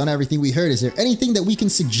 Based on everything we heard, is there anything that we can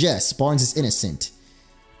suggest Barnes is innocent?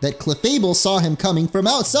 That Clefable saw him coming from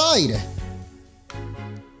outside?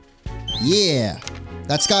 Yeah,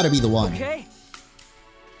 that's gotta be the one. Okay.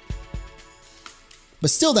 But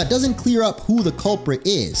still, that doesn't clear up who the culprit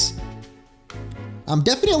is. I'm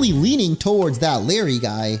definitely leaning towards that Larry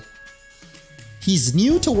guy. He's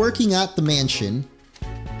new to working at the mansion,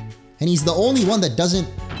 and he's the only one that doesn't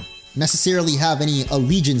necessarily have any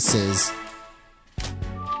allegiances.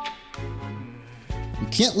 We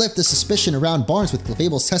can't lift the suspicion around Barnes with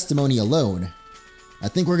Clefable's testimony alone. I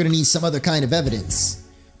think we're gonna need some other kind of evidence.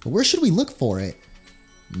 But where should we look for it?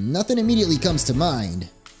 Nothing immediately comes to mind.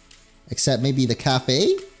 Except maybe the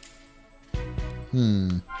cafe?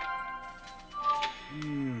 The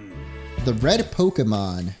red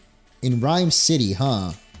Pokémon in Rhyme City,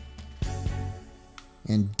 huh?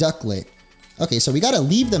 And Ducklet. Okay, so we gotta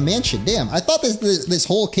leave the mansion. Damn, I thought this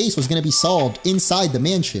whole case was gonna be solved inside the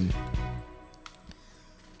mansion.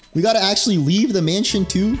 We gotta actually leave the mansion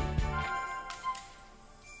too?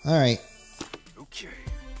 Alright. Okay.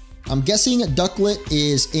 I'm guessing Ducklet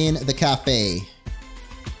is in the cafe.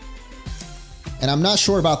 And I'm not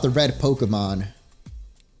sure about the red Pokemon.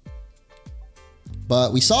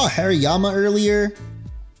 But we saw Hariyama earlier.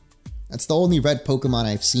 That's the only red Pokemon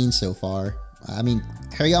I've seen so far. I mean,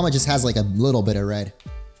 Hariyama just has like a little bit of red.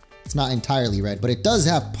 It's not entirely red, but it does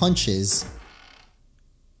have punches.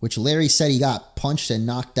 Which Larry said he got punched and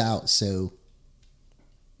knocked out, so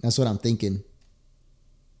that's what I'm thinking.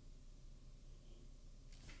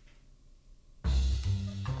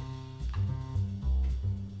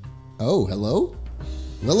 Oh, hello?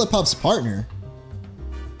 Lillipup's partner.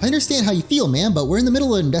 I understand how you feel, man, but we're in the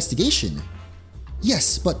middle of an investigation.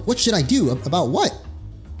 Yes, but what should I do? About what?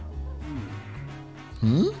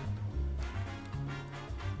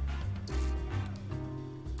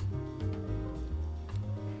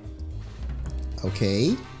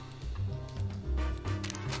 Okay.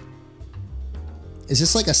 Is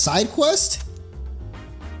this like a side quest?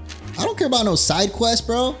 I don't care about no side quest,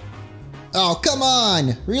 bro. Oh, come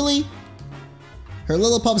on! Really? Her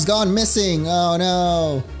Lillipup's gone missing. Oh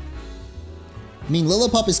no. I mean,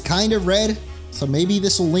 Lillipup is kind of red, so maybe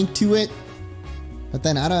this will link to it. But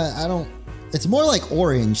then I don't. It's more like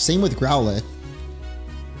orange. Same with Growlithe.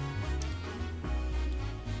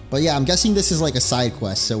 But yeah, I'm guessing this is like a side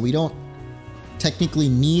quest, so we don't technically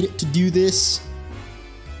need to do this.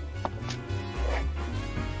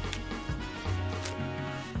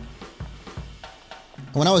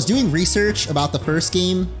 When I was doing research about the first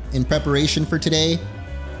game in preparation for today,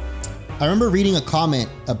 I remember reading a comment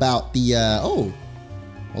about the, oh,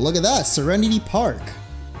 well, look at that, Serenity Park.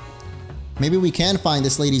 Maybe we can find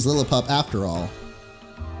this lady's Lillipup after all.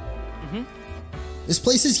 This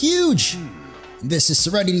place is huge! This is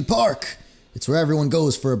Serenity Park. It's where everyone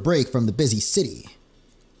goes for a break from the busy city.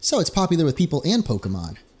 So it's popular with people and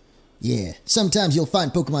Pokemon. Yeah, sometimes you'll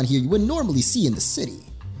find Pokemon here you wouldn't normally see in the city.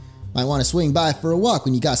 Might want to swing by for a walk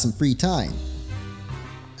when you got some free time.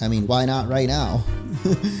 I mean, why not right now?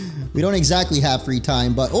 We don't exactly have free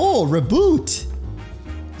time, but oh, Reboot!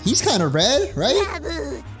 He's kind of red, right?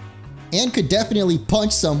 Reboot. And could definitely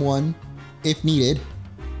punch someone if needed.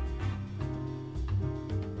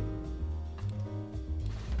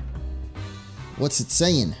 What's it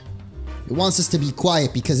saying? It wants us to be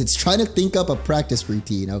quiet because it's trying to think up a practice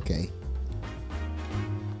routine. Okay.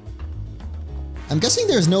 I'm guessing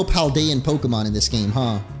there's no Paldean Pokemon in this game,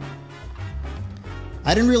 huh?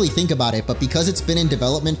 I didn't really think about it, but because it's been in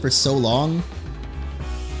development for so long,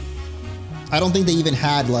 I don't think they even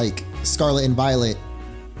had, like, Scarlet and Violet.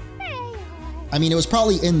 I mean, it was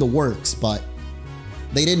probably in the works, but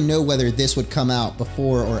they didn't know whether this would come out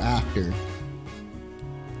before or after.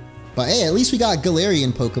 But hey, at least we got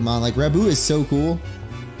Galarian Pokemon. Like, Rabu is so cool.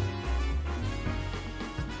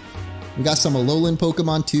 We got some Alolan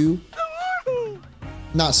Pokemon too.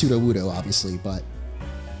 Not Sudowoodo, obviously, but...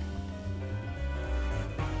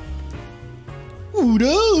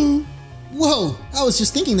 Udo! Whoa, I was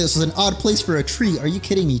just thinking this was an odd place for a tree. Are you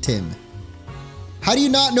kidding me, Tim? How do you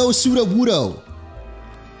not know Sudowoodo?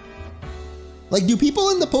 Like, do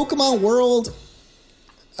people in the Pokemon world...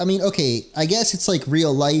 I mean, okay, I guess it's like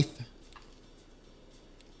real life.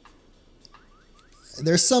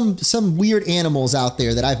 There's some weird animals out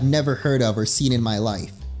there that I've never heard of or seen in my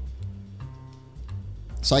life.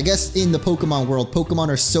 So I guess in the Pokemon world, Pokemon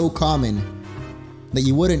are so common that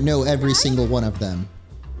you wouldn't know every single one of them.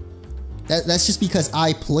 That's just because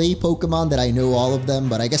I play Pokemon that I know all of them,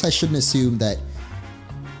 but I guess I shouldn't assume that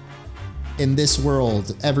in this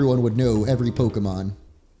world, everyone would know every Pokemon.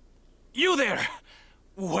 You there!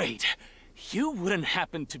 Wait, you wouldn't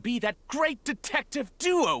happen to be that great detective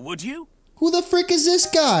duo, would you? Who the frick is this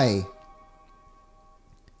guy?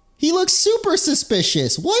 He looks super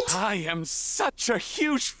suspicious. What? I am such a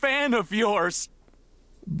huge fan of yours.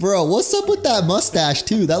 Bro, what's up with that mustache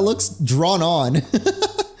too? That looks drawn on.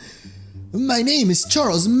 My name is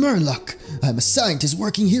Charles Murlock. I'm a scientist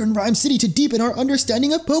working here in Rhyme City to deepen our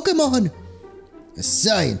understanding of Pokemon. A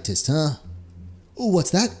scientist, huh? Oh,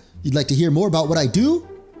 what's that? You'd like to hear more about what I do?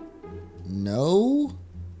 No.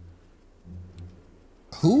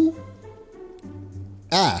 Who?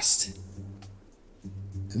 Asked.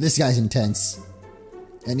 This guy's intense.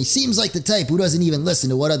 And he seems like the type who doesn't even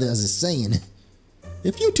listen to what others are saying.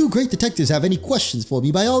 If you two great detectives have any questions for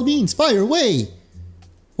me, by all means, fire away.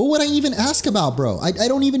 What would I even ask about, bro? I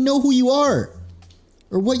don't even know who you are.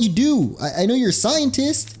 Or what you do. I know you're a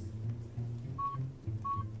scientist.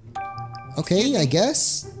 Okay, I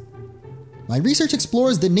guess. My research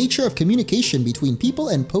explores the nature of communication between people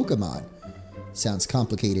and Pokemon. Sounds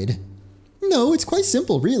complicated. No, it's quite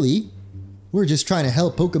simple, really. We're just trying to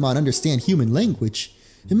help Pokemon understand human language.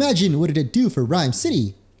 Imagine what it'd do for Rhyme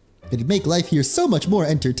City. It'd make life here so much more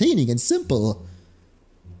entertaining and simple.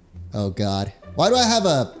 Oh god. Why do I have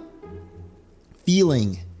a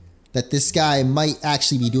feeling that this guy might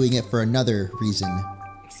actually be doing it for another reason?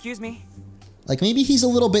 Excuse me? Like maybe he's a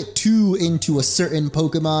little bit too into a certain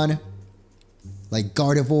Pokemon, like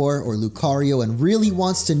Gardevoir or Lucario, and really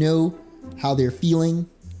wants to know how they're feeling.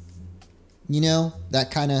 You know, that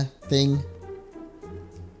kind of thing.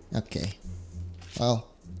 Okay. Well.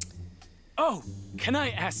 Oh, can I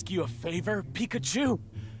ask you a favor, Pikachu?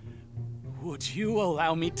 Would you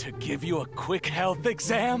allow me to give you a quick health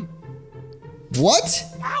exam? What?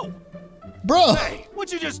 Ow! Bro! Hey,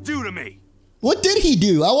 what'd you just do to me? What did he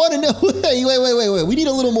do? I want to know. Hey, wait. We need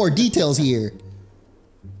a little more details here.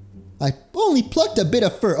 I only plucked a bit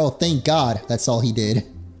of fur. Oh, thank God. That's all he did.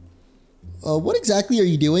 What exactly are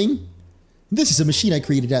you doing? This is a machine I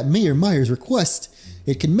created at Mayor Meyer's request.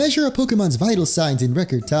 It can measure a Pokemon's vital signs in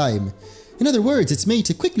record time. In other words, it's made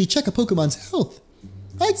to quickly check a Pokemon's health.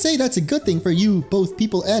 I'd say that's a good thing for you, both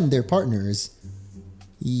people and their partners.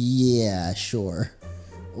 Yeah, sure.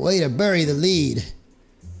 Way to bury the lead.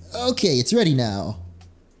 Okay, it's ready now.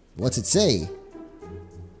 What's it say?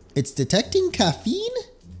 It's detecting caffeine?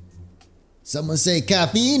 Someone say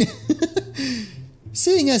caffeine?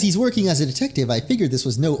 Seeing as he's working as a detective, I figured this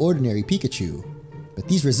was no ordinary Pikachu. But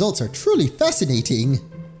these results are truly fascinating.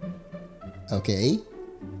 Okay.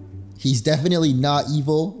 He's definitely not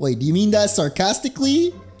evil. Wait, do you mean that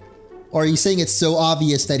sarcastically? Or are you saying it's so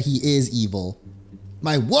obvious that he is evil?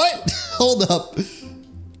 My what? Hold up.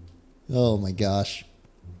 Oh my gosh.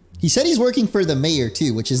 He said he's working for the mayor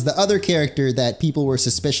too, which is the other character that people were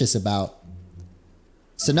suspicious about.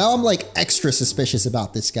 So now I'm like extra suspicious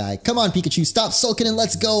about this guy. Come on, Pikachu, stop sulking and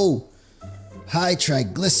let's go. High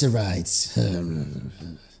triglycerides.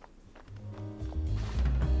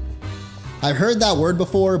 I've heard that word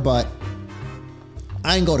before, but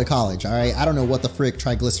I didn't go to college, all right? I don't know what the frick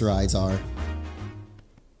triglycerides are.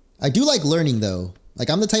 I do like learning though. Like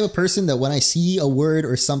I'm the type of person that when I see a word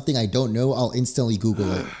or something I don't know, I'll instantly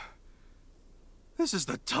Google it. This is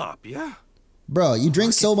the top, yeah? Bro, you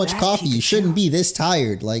drink so much coffee, you shouldn't be this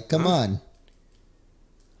tired. Like, come on.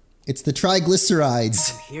 It's the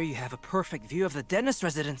triglycerides. And here you have a perfect view of the dentist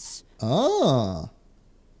residence. Ah.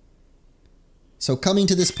 So coming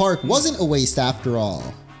to this park wasn't a waste after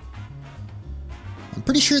all. I'm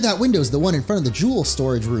pretty sure that window's the one in front of the jewel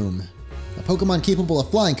storage room. A Pokemon capable of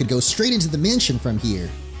flying could go straight into the mansion from here.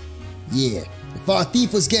 Yeah, if our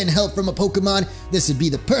thief was getting help from a Pokemon, this would be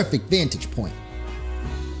the perfect vantage point.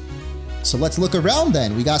 So let's look around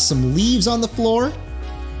then. We got some leaves on the floor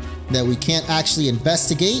that we can't actually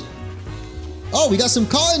investigate. Oh, we got some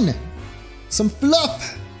cotton! Some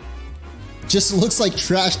fluff! Just looks like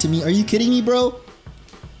trash to me. Are you kidding me, bro?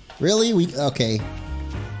 Really? Okay.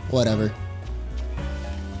 Whatever.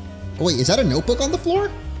 Oh, wait, is that a notebook on the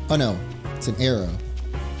floor? Oh no, it's an arrow.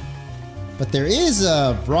 But there is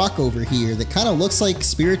a rock over here that kind of looks like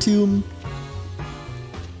Spiritomb.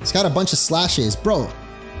 It's got a bunch of slashes. Bro,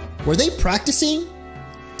 were they practicing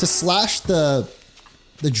to slash the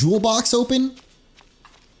jewel box open?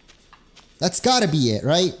 That's gotta be it,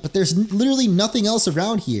 right? But there's literally nothing else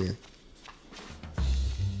around here.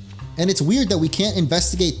 And it's weird that we can't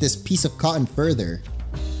investigate this piece of cotton further.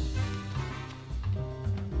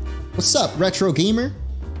 What's up, Retro Gamer?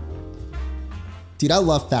 Dude, I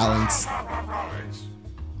love Phalanx.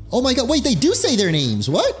 Oh my god, wait, they do say their names,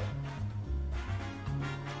 what?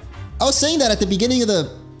 I was saying that at the beginning of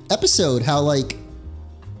the episode, how like,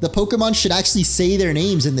 the Pokemon should actually say their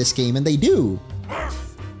names in this game, and they do.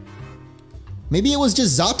 Maybe it was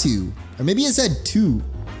just Xatu, or maybe it said 2.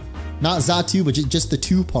 Not Xatu, but just the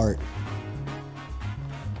 2 part.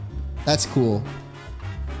 That's cool.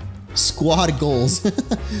 Squad goals.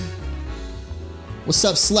 What's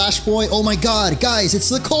up, Slash Boy? Oh my god, guys, it's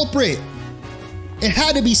the culprit! It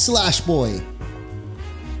had to be Slash Boy.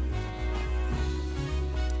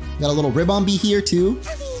 Got a little Ribombee here, too.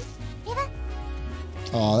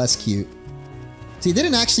 Oh, that's cute. See, it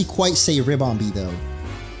didn't actually quite say Ribombee, though.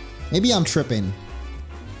 Maybe I'm tripping.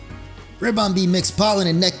 Ribombee mix pollen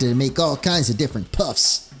and nectar to make all kinds of different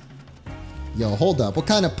puffs. Yo, hold up. What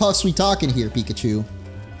kind of puffs we talking here, Pikachu?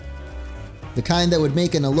 The kind that would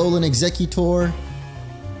make an Alolan Executor,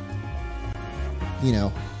 you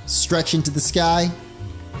know, stretch into the sky?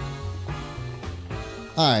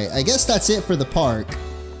 Alright, I guess that's it for the park.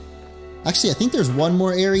 Actually, I think there's one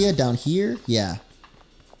more area down here. Yeah.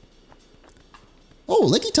 Oh,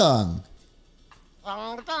 Licky Tongue!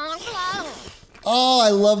 Oh, I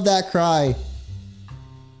love that cry.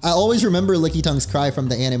 I always remember Licky Tongue's cry from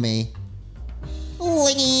the anime.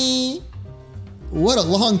 Licky! What a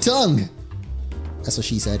long tongue! That's what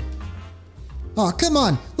she said. Oh, come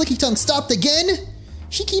on! Licky Tongue stopped again?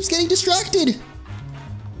 She keeps getting distracted!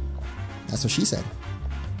 That's what she said.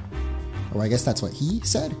 Or I guess that's what he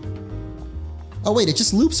said? Oh wait, it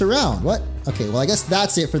just loops around. What? Okay, well I guess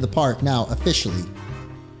that's it for the park now, officially.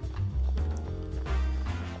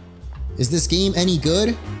 Is this game any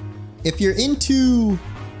good? If you're into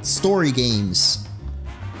story games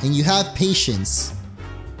and you have patience,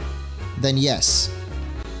 then yes.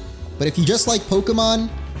 But if you just like Pokemon,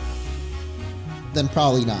 then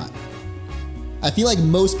probably not. I feel like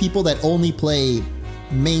most people that only play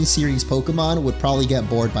main series Pokemon would probably get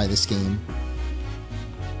bored by this game.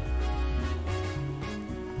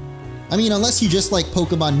 I mean, unless you just like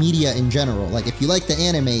Pokemon media in general. Like if you like the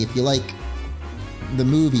anime, if you like the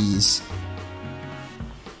movies,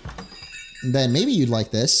 then maybe you'd like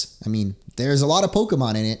this. I mean, there's a lot of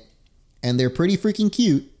Pokemon in it, and they're pretty freaking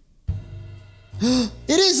cute. It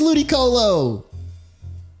is Ludicolo!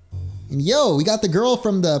 And yo, we got the girl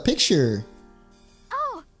from the picture.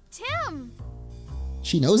 Oh, Tim!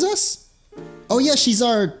 She knows us? Oh yeah, she's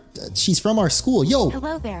from our school. Yo!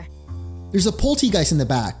 Hello there. There's a Poltegeist in the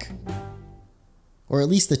back. Or at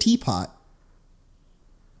least the teapot.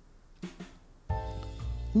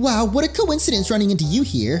 Wow, what a coincidence running into you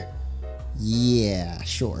here. Yeah,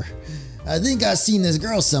 sure. I think I've seen this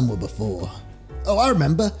girl somewhere before. Oh, I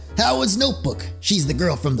remember. Howard's notebook. She's the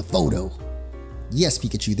girl from the photo. Yes,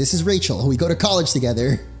 Pikachu, this is Rachel. We go to college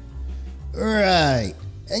together. Right.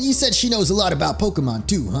 And you said she knows a lot about Pokemon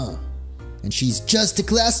too, huh? And she's just a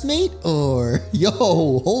classmate? Or, yo,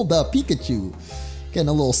 hold up, Pikachu. Getting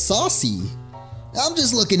a little saucy. I'm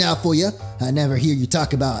just looking out for you. I never hear you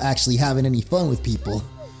talk about actually having any fun with people.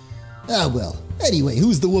 Ah, well. Anyway,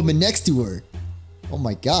 who's the woman next to her? Oh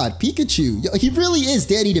my god, Pikachu. Yo, he really is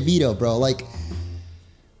Danny DeVito, bro. Like,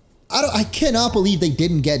 I cannot believe they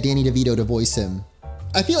didn't get Danny DeVito to voice him.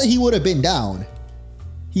 I feel like he would have been down.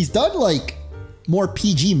 He's done, like, more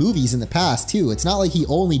PG movies in the past, too. It's not like he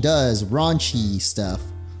only does raunchy stuff.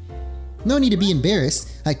 No need to be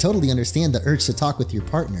embarrassed. I totally understand the urge to talk with your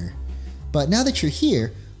partner. But now that you're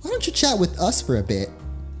here, why don't you chat with us for a bit?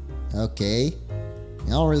 Okay. I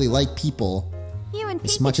don't really like people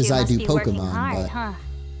as much as I do Pokemon, hard,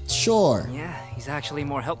 but sure. Yeah, he's actually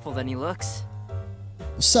more helpful than he looks.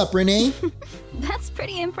 What's up, Renee? That's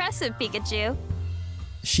pretty impressive, Pikachu.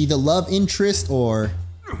 Is she the love interest or...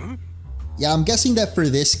 Yeah, I'm guessing that for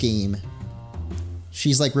this game,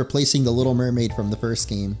 she's like replacing the Little Mermaid from the first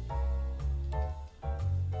game.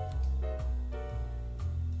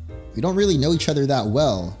 We don't really know each other that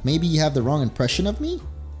well. Maybe you have the wrong impression of me?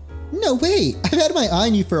 No, wait. I've had my eye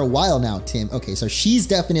on you for a while now, Tim. Okay, so she's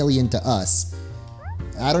definitely into us.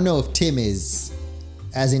 I don't know if Tim is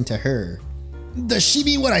as into her. Does she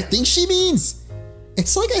mean what I think she means?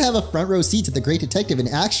 It's like I have a front row seat to the Great Detective in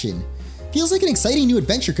action. Feels like an exciting new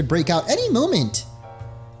adventure could break out any moment.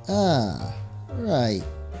 Ah, right.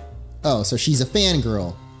 Oh, so she's a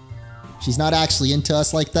fangirl. She's not actually into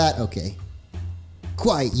us like that? Okay.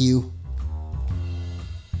 Quiet, you.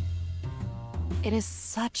 It is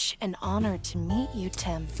such an honor to meet you,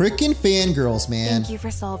 Tim. Frickin' fangirls, man. Thank you for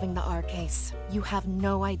solving the R case. You have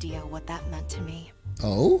no idea what that meant to me.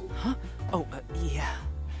 Oh? Huh? Oh, yeah.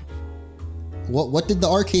 What did the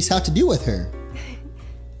R case have to do with her?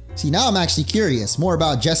 See, now I'm actually curious. More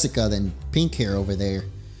about Jessica than pink hair over there.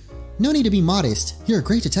 No need to be modest. You're a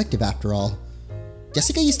great detective after all.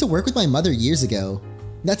 Jessica used to work with my mother years ago.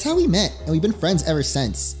 That's how we met, and we've been friends ever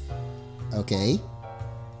since. Okay.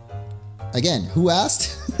 Again, who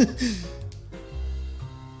asked?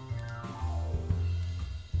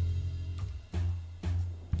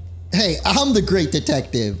 Hey, I'm the great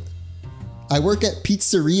detective. I work at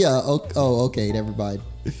pizzeria. Oh, okay, never mind.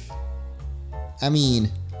 I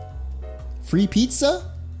mean, free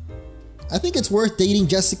pizza? I think it's worth dating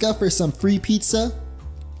Jessica for some free pizza.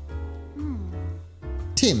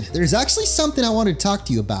 Tim, there's actually something I wanted to talk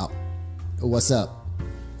to you about. What's up?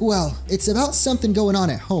 Well, it's about something going on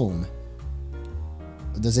at home.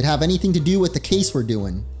 Does it have anything to do with the case we're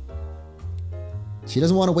doing? She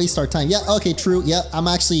doesn't want to waste our time. Yeah, okay, true. Yeah, I'm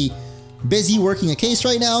actually busy working a case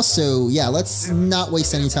right now, so yeah, let's not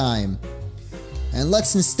waste any time. And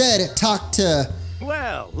let's instead talk to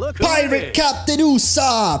Pirate Captain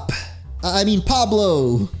Usopp! I mean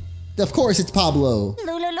Pablo. Of course it's Pablo.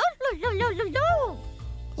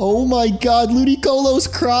 Oh my god, Ludicolo's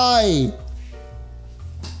cry!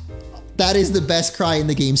 That is the best cry in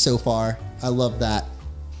the game so far. I love that.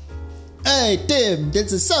 Hey Tim,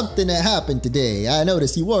 there's something that happened today. I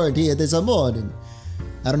noticed you weren't here this morning.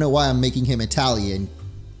 I don't know why I'm making him Italian.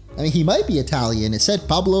 I mean, he might be Italian. It said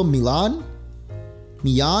Pablo Milan?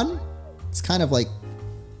 Milan? It's kind of like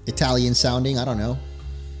Italian sounding, I don't know.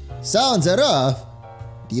 Sounds rough.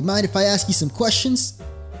 Do you mind if I ask you some questions?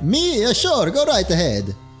 Me? Yeah, sure, go right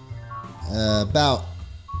ahead. About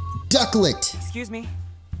Ducklet. Excuse me?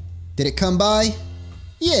 Did it come by?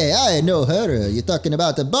 Yeah, I know her. You're talking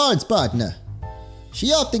about the Barnes partner.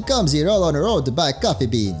 She often comes here all on her own to buy coffee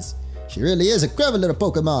beans. She really is a clever little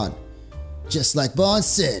Pokemon. Just like Barnes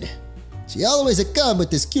said. She always come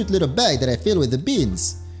with this cute little bag that I fill with the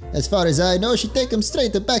beans. As far as I know, she take them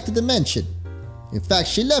straight back to the mansion. In fact,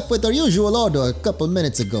 she left with her usual order a couple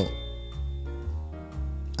minutes ago.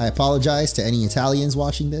 I apologize to any Italians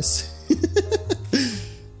watching this.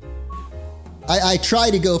 I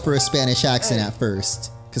tried to go for a Spanish accent at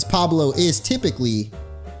first, because Pablo is typically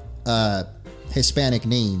a Hispanic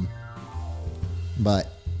name. But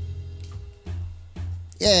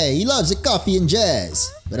yeah, he loves the coffee and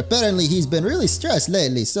jazz. But apparently he's been really stressed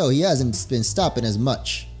lately, so he hasn't been stopping as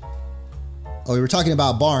much. Oh, we were talking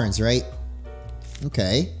about Barnes, right?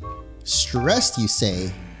 Okay. Stressed, you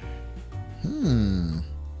say?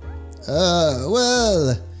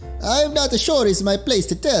 Well, I'm not sure it's my place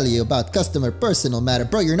to tell you about customer personal matter.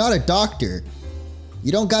 Bro, you're not a doctor.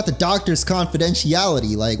 You don't got the doctor's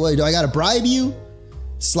confidentiality. Like, what, do I gotta bribe you?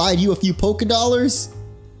 Slide you a few Poké dollars?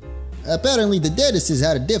 Apparently the dentist has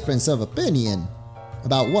had a difference of opinion.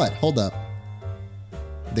 About what? Hold up.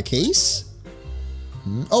 The case?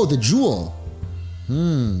 Oh, the jewel.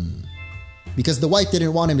 Because the wife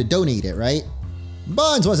didn't want him to donate it, right?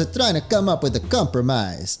 Barnes wasn't trying to come up with a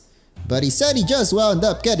compromise, but he said he just wound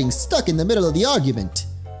up getting stuck in the middle of the argument.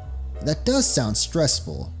 That does sound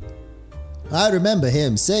stressful. I remember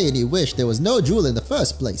him saying he wished there was no jewel in the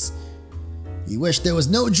first place. He wished there was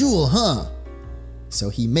no jewel, huh? So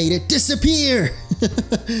he made it disappear!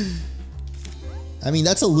 I mean,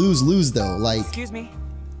 that's a lose-lose though, like... Excuse me?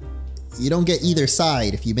 You don't get either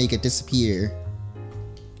side if you make it disappear.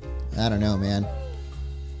 I don't know, man.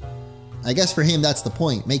 I guess for him that's the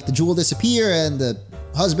point. Make the jewel disappear and the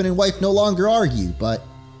husband and wife no longer argue, but...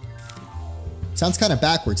 Sounds kind of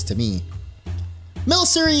backwards to me.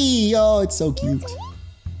 Milcery! Oh, it's so cute.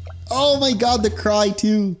 Oh my god, the cry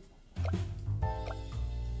too.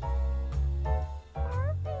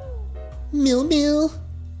 Mil.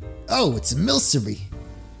 Oh, it's a Milcery.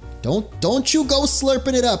 Don't you go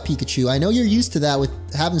slurping it up, Pikachu. I know you're used to that with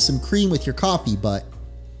having some cream with your coffee, but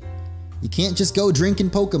you can't just go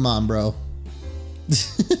drinking Pokemon, bro.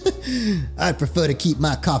 I'd prefer to keep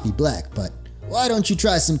my coffee black, but why don't you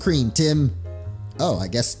try some cream, Tim? Oh, I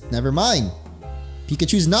guess never mind.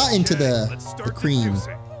 Pikachu's not into the cream.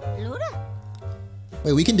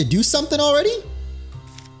 Wait, we can deduce something already?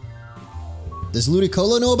 Does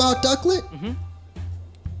Ludicolo know about Ducklet? Mm-hmm.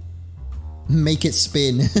 Make it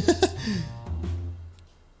spin.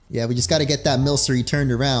 Yeah, we just gotta get that Milcery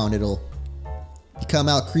turned around. It'll come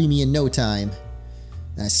out creamy in no time.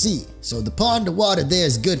 I see. So the pond of water there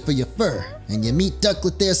is good for your fur. And you meet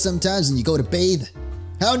Ducklet there sometimes when you go to bathe.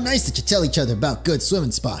 How nice that you tell each other about good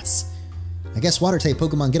swimming spots. I guess water-type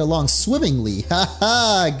Pokemon get along swimmingly.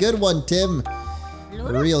 Haha, good one, Tim.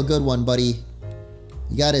 A real good one, buddy.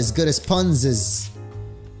 You got as good as puns as...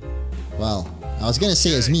 Well, I was gonna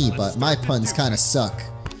say as me, but my puns kinda suck.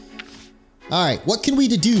 Alright, what can we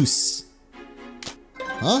deduce?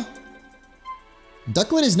 Huh?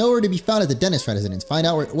 Ducklet is nowhere to be found at the dentist residence. Find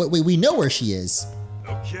out where... Wait, we know where she is.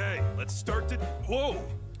 Okay, let's start to... Whoa!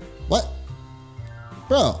 What?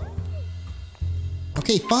 Bro.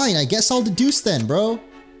 Okay, fine. I guess I'll deduce then, bro.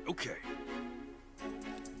 Okay.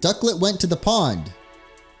 Ducklet went to the pond.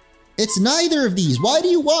 It's neither of these. Why do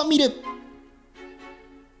you want me to...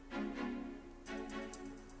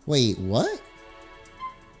 Wait, what?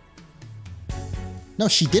 No,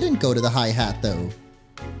 she didn't go to the Hi-Hat, though.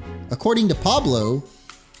 According to Pablo...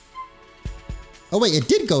 Oh, wait, it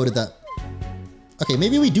did go to the... Okay,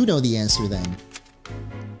 maybe we do know the answer then.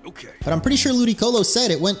 Okay. But I'm pretty sure Ludicolo said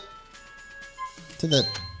it went... to the...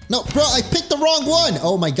 No, bro, I picked the wrong one!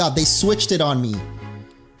 Oh my god, they switched it on me.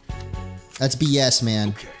 That's BS, man.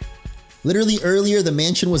 Okay. Literally earlier, the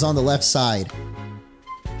mansion was on the left side.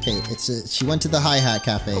 Okay, she went to the Hi-Hat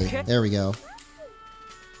Cafe. Okay. There we go.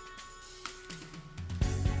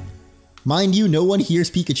 Mind you, no one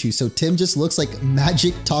hears Pikachu, so Tim just looks like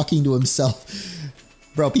magic talking to himself.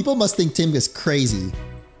 Bro, people must think Tim is crazy.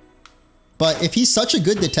 But if he's such a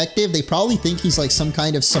good detective, they probably think he's like some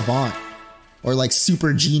kind of savant. Or like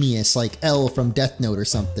super genius, like L from Death Note or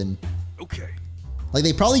something. Okay. Like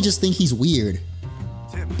they probably just think he's weird.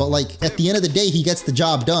 But like, at the end of the day, he gets the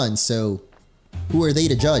job done, so who are they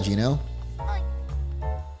to judge, you know?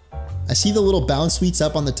 I see the little bounce sweets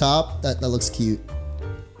up on the top. That looks cute.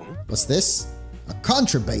 What's this? A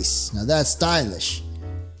contrabass. Now that's stylish.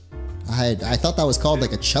 I thought that was called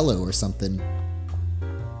like a cello or something.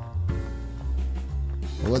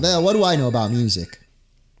 What do I know about music?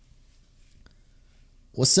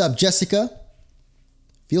 What's up, Jessica?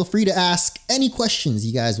 Feel free to ask any questions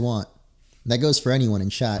you guys want. That goes for anyone in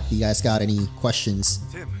chat. If you guys got any questions,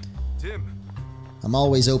 Tim. I'm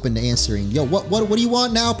always open to answering. Yo, what do you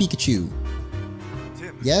want now, Pikachu?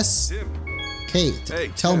 Tim. Yes? Tim. Okay,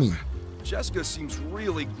 tell me. Jessica seems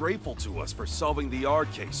really grateful to us for solving the R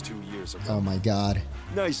case 2 years ago. Oh my god.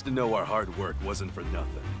 Nice to know our hard work wasn't for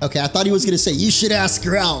nothing. Okay, I thought he was gonna say, you should ask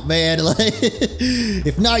her out, man. Like,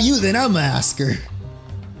 if not you, then I'm gonna ask her.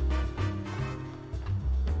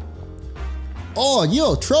 Oh,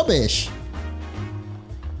 yo, Trubbish.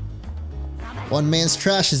 One man's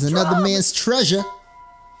trash is another man's treasure.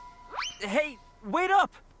 Hey, wait up!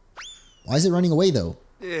 Why is it running away, though?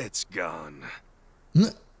 It's gone.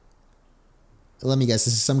 Let me guess,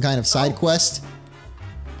 this is some kind of side quest?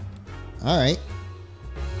 Alright.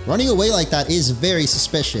 Running away like that is very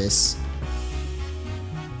suspicious.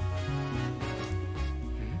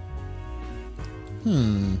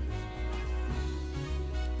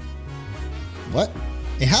 What?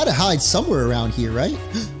 It had to hide somewhere around here, right?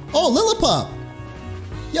 Oh, Lillipup!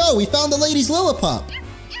 Yo, we found the lady's Lillipup!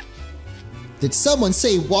 Did someone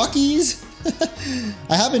say walkies?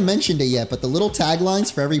 I haven't mentioned it yet, but the little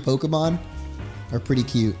taglines for every Pokemon are pretty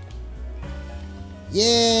cute.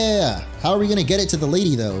 Yeah! How are we gonna get it to the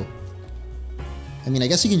lady, though? I mean, I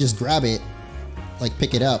guess you can just grab it, like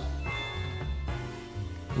pick it up.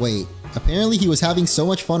 Wait, apparently he was having so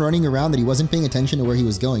much fun running around that he wasn't paying attention to where he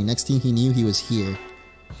was going. Next thing he knew, he was here.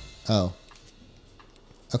 Oh.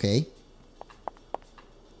 Okay.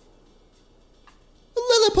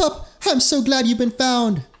 Lillipup, I'm so glad you've been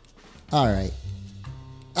found. Alright.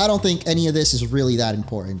 I don't think any of this is really that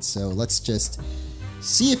important, so let's just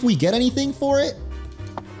see if we get anything for it.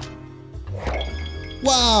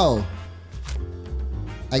 Wow!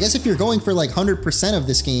 I guess if you're going for like 100% of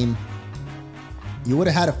this game, you would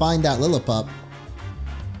have had to find that Lillipup.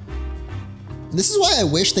 This is why I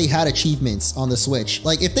wish they had achievements on the Switch.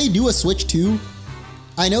 Like, if they do a Switch 2,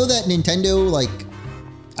 I know that Nintendo, like,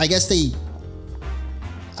 I guess they...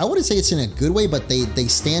 I wouldn't say it's in a good way, but they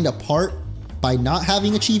stand apart by not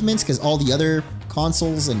having achievements, because all the other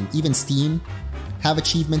consoles and even Steam have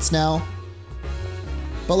achievements now.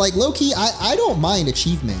 But like, low-key, I don't mind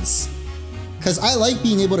achievements, because I like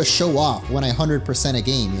being able to show off when I 100% a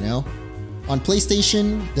game, you know? On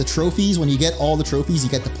PlayStation, the trophies, when you get all the trophies, you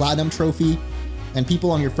get the Platinum Trophy, and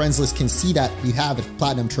people on your friends list can see that you have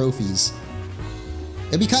Platinum Trophies.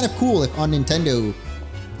 It'd be kind of cool if on Nintendo,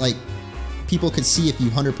 like, people could see if you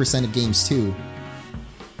 100%ed games too.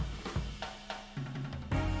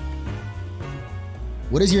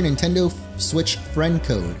 What is your Nintendo Switch friend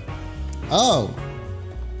code? Oh.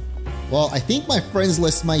 Well, I think my friends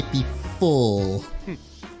list might be full.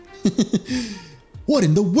 What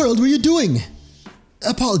in the world were you doing?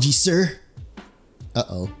 Apologies, sir.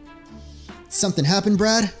 Uh-oh. Something happened,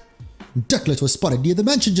 Brad? Ducklet was spotted near the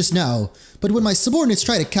mansion just now, but when my subordinates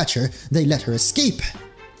tried to catch her, they let her escape.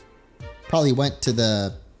 Probably went to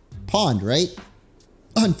the pond, right?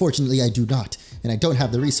 Unfortunately, I do not, and I don't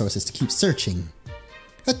have the resources to keep searching.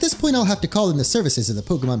 At this point, I'll have to call in the services of the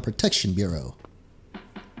Pokemon Protection Bureau.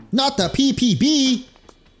 Not the PPB!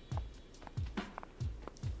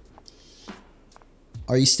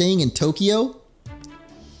 Are you staying in Tokyo?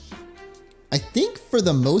 I think for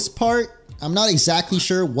the most part, I'm not exactly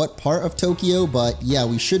sure what part of Tokyo, but yeah,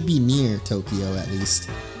 we should be near Tokyo at least.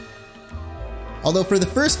 Although for the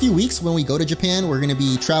first few weeks when we go to Japan, we're going to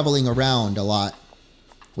be traveling around a lot.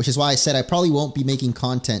 Which is why I said I probably won't be making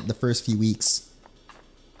content the first few weeks.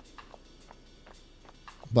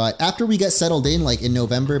 But after we get settled in, like in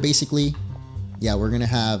November basically, yeah, we're going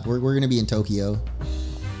to be in Tokyo.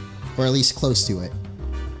 Or at least close to it.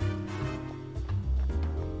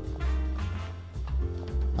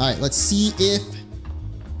 Alright, let's see if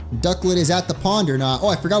Ducklet is at the pond or not. Oh,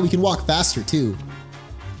 I forgot we can walk faster too.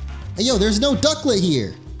 Hey, yo, there's no Ducklet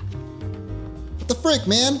here. What the frick,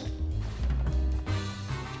 man?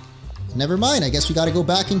 Never mind. I guess we gotta go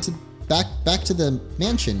back to the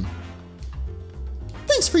mansion.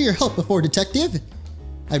 Thanks for your help before, Detective.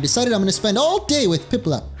 I've decided I'm gonna spend all day with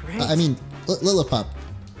Piplup. I mean, Lillipup.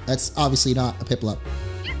 That's obviously not a Piplup.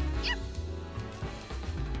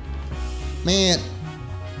 Man.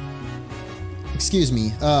 Excuse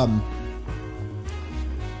me. I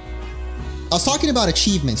was talking about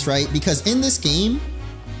achievements, right? Because in this game,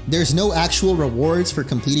 there's no actual rewards for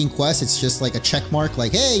completing quests. It's just like a check mark,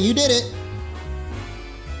 like, hey, you did it.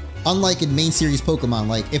 Unlike in main series Pokemon,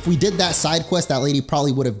 like if we did that side quest, that lady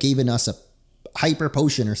probably would have given us a hyper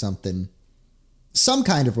potion or something. Some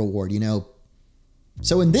kind of reward, you know?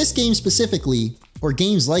 So in this game specifically, or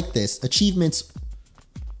games like this, achievements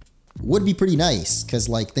would be pretty nice, because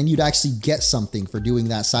like then you'd actually get something for doing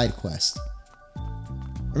that side quest.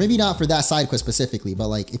 Or maybe not for that side quest specifically, but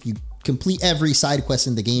like if you complete every side quest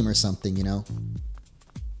in the game or something, you know,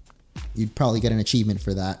 you'd probably get an achievement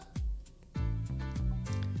for that.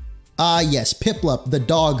 Ah yes, Piplup, the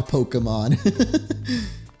dog Pokemon.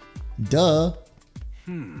 Duh.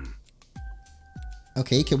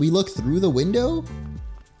 Okay, can we look through the window?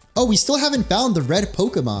 Oh, we still haven't found the red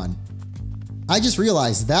Pokemon. I just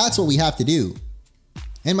realized that's what we have to do.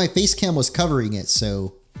 And my face cam was covering it,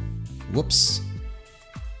 so... Whoops.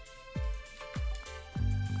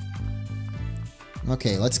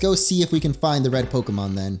 Okay, let's go see if we can find the red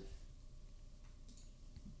Pokemon then.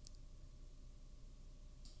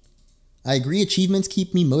 I agree, achievements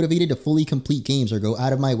keep me motivated to fully complete games or go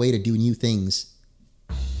out of my way to do new things.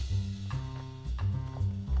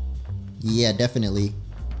 Yeah, definitely.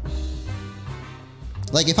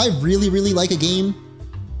 Like, if I really, really like a game,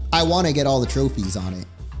 I want to get all the trophies on it.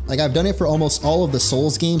 Like, I've done it for almost all of the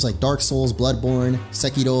Souls games, like Dark Souls, Bloodborne,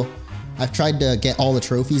 Sekiro. I've tried to get all the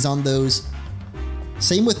trophies on those.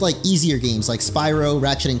 Same with, like, easier games, like Spyro,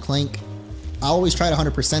 Ratchet & Clank. I always try to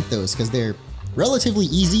 100% those, because they're relatively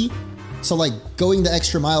easy. So, like, going the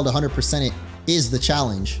extra mile to 100% it is the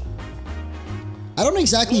challenge. I don't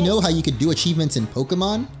exactly know how you could do achievements in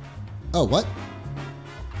Pokemon. Oh, what?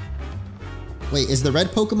 Wait, is the red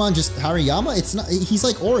Pokemon just Hariyama? It's not, he's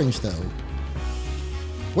like orange though.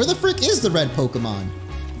 Where the frick is the red Pokemon?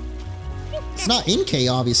 It's not Inkay,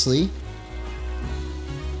 obviously.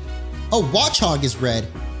 Oh, Watchog is red.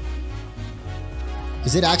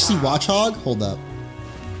 Is it actually Watchog? Hold up.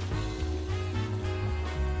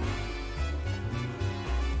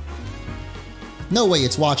 No way,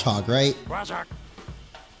 it's Watchog, right?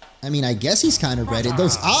 I mean, I guess he's kind of red.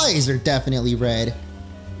 Those eyes are definitely red.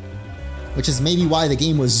 Which is maybe why the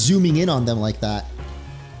game was zooming in on them like that.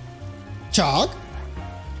 Chog?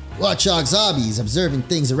 Watchog's hobby is observing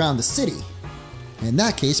things around the city. In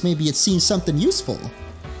that case, maybe it's seen something useful.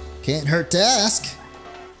 Can't hurt to ask.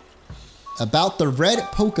 About the red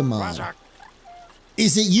Pokemon.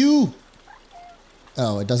 Is it you?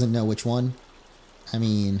 Oh, it doesn't know which one. I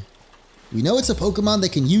mean, we know it's a Pokemon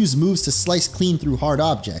that can use moves to slice clean through hard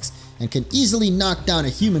objects and can easily knock down a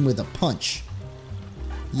human with a punch.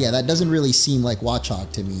 Yeah, that doesn't really seem like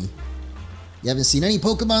Watchog to me. You haven't seen any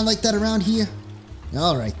Pokemon like that around here?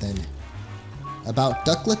 Alright then. About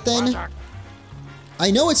Ducklet then? I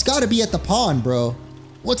know it's gotta be at the pond, bro.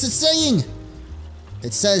 What's it saying?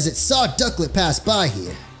 It says it saw Ducklet pass by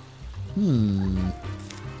here.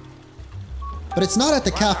 But it's not at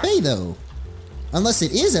the cafe though. Unless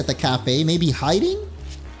it is at the cafe, maybe hiding?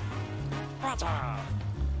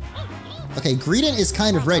 Okay, Greedent is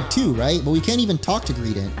kind of red too, right? But we can't even talk to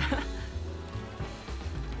Greedent.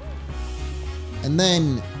 And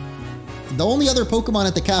then, the only other Pokemon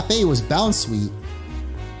at the cafe was Bounsweet.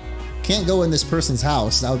 Can't go in this person's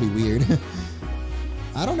house, that would be weird.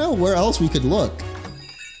 I don't know where else we could look.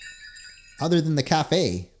 Other than the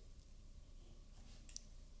cafe.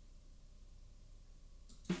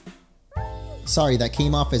 Sorry, that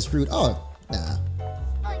came off as rude. Oh, nah.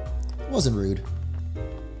 It wasn't rude.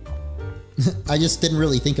 I just didn't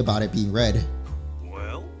really think about it being red.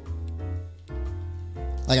 Well?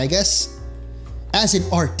 Like, I guess, as an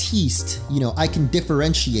artiste, you know, I can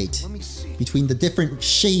differentiate between the different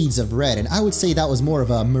shades of red, and I would say that was more of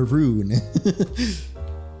a maroon.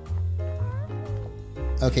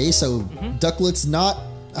 Okay, so Ducklet's not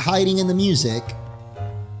hiding in the music.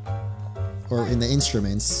 Or in the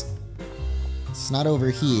instruments. It's not over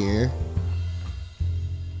here.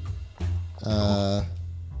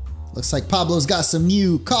 Looks like Pablo's got some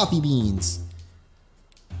new coffee beans.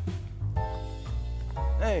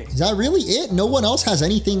 Hey. Is that really it? No one else has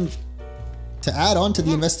anything to add on to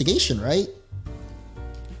the investigation, right?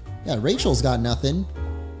 Yeah, Rachel's got nothing.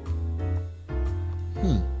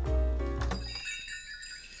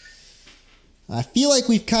 I feel like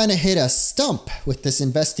we've kind of hit a stump with this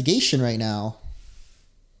investigation right now.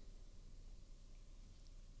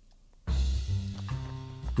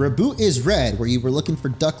 Reboot is red, where you were looking for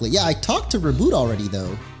Ducklet. Yeah, I talked to Reboot already,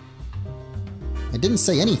 though. I didn't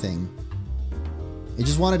say anything. He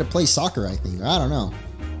just wanted to play soccer, I think. I don't know.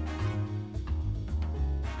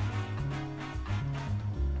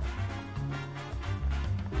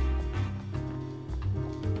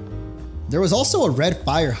 There was also a red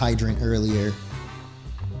fire hydrant earlier.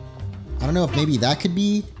 I don't know if maybe that could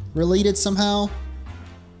be related somehow.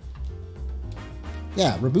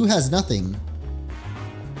 Yeah, Reboot has nothing.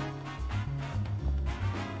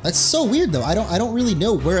 That's so weird though. I don't really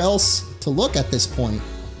know where else to look at this point.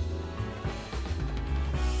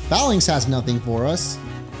 Phalanx has nothing for us.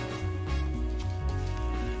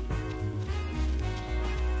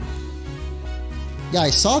 Yeah, I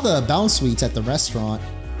saw the Bounsweets at the restaurant,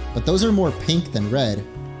 but those are more pink than red.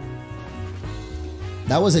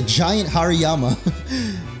 That was a giant Hariyama.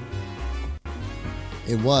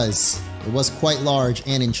 It was quite large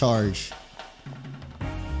and in charge.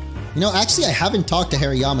 You know, actually I haven't talked to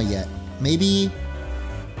Hariyama yet. Maybe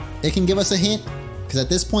it can give us a hint? Because at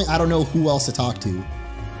this point I don't know who else to talk to.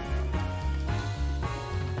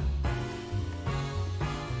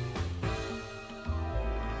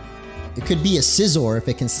 It could be a Scizor if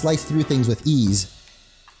it can slice through things with ease.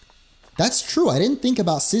 That's true, I didn't think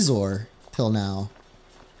about Scizor till now.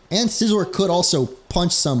 And Scizor could also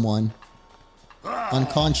punch someone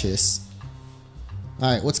unconscious.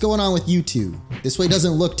 Alright, what's going on with you two? This way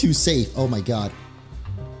doesn't look too safe. Oh my god.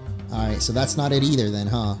 Alright, so that's not it either then,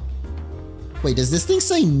 huh? Wait, does this thing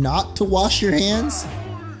say not to wash your hands?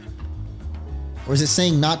 Or is it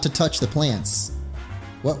saying not to touch the plants?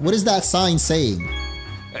 What is that sign saying?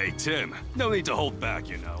 Hey, Tim, no need to hold back,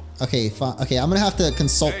 you know. Okay, fine. Okay, I'm gonna have to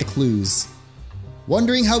consult the clues.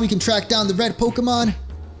 Wondering how we can track down the red Pokemon?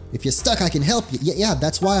 If you're stuck, I can help you. Yeah,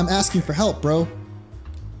 that's why I'm asking for help, bro.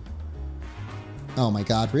 Oh my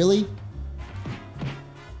god, really?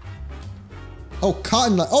 Oh,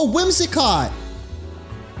 Cottonee. Oh, Whimsicott!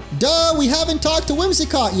 Duh, we haven't talked to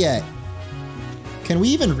Whimsicott yet. Can we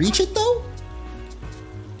even reach it though?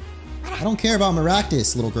 I don't care about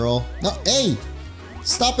Maractus, little girl. No, hey!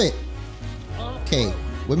 Stop it! Okay,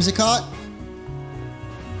 Whimsicott?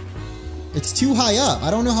 It's too high up. I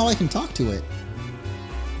don't know how I can talk to it.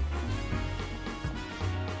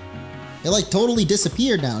 It like totally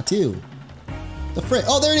disappeared now too. The frick.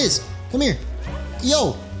 Oh, there it is! Come here!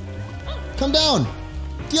 Yo! Come down!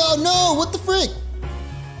 Yo, no! What the frick?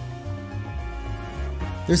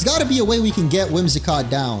 There's gotta be a way we can get Whimsicott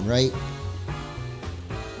down, right?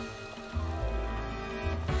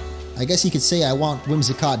 I guess you could say I want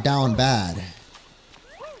Whimsicott down bad.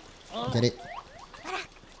 Get it?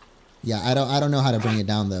 Yeah, I don't know how to bring it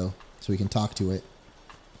down though, so we can talk to it.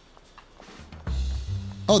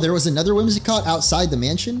 Oh, there was another Whimsicott outside the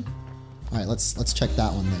mansion? Alright, let's check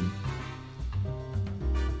that one then.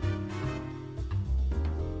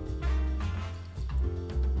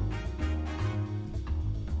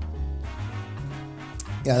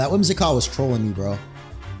 Yeah, that Whimsicott was trolling me, bro.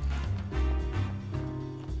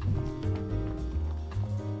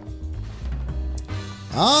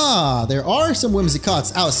 Ah, there are some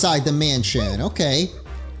Whimsicotts outside the mansion. Okay.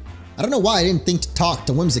 I don't know why I didn't think to talk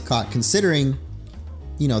to Whimsicott, considering,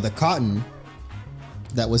 you know, the cotton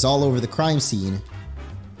that was all over the crime scene.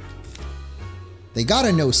 They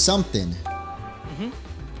gotta know something.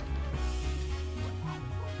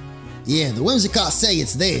 Yeah, the Whimsicott say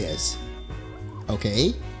it's theirs.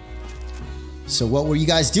 Okay. So what were you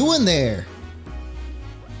guys doing there?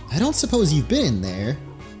 I don't suppose you've been in there.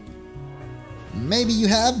 Maybe you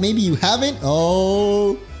have, maybe you haven't.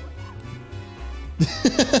 Oh.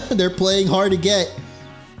 They're playing hard to get.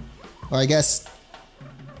 Or I guess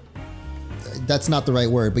that's not the right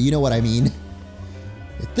word, but you know what I mean.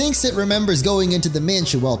 It thinks it remembers going into the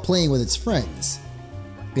mansion while playing with its friends.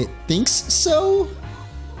 It thinks so?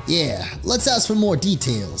 Yeah, let's ask for more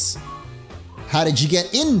details. How did you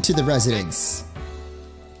get into the residence?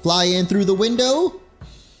 Fly in through the window?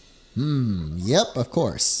 Yep, of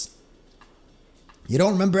course. You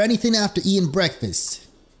don't remember anything after eating breakfast.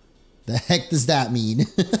 The heck does that mean?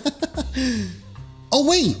 Oh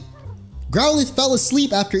wait! Growlithe fell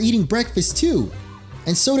asleep after eating breakfast too.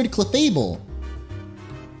 And so did Clefable.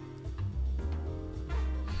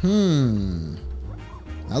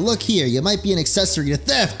 Now look here, you might be an accessory to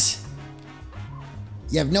theft.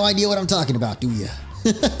 You have no idea what I'm talking about, do you?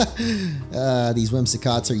 These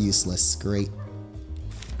Whimsicotts are useless. Great.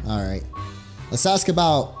 Alright. Let's ask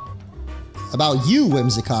about you,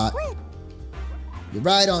 Whimsicott. You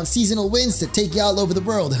ride on seasonal winds that take you all over the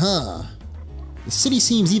world, huh? The city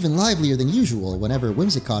seems even livelier than usual whenever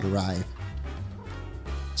Whimsicott arrive.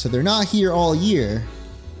 So they're not here all year.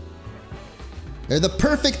 They're the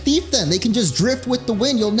perfect thief then. They can just drift with the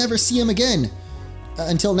wind. You'll never see them again.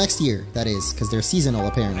 Until next year, that is, because they're seasonal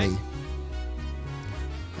apparently.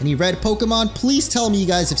 Any red Pokemon? Please tell me you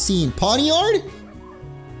guys have seen Pawniard?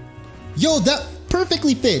 Yo, that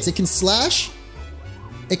perfectly fits. It can slash.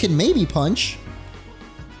 It can maybe punch.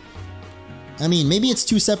 I mean, maybe it's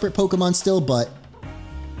two separate Pokemon still, but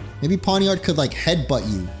maybe Pawniard could like headbutt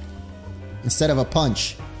you instead of a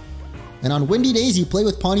punch. And on windy days, you play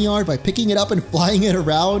with Pawniard by picking it up and flying it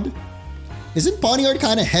around. Isn't Pawniard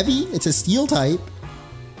kind of heavy? It's a steel type.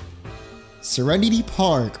 Serenity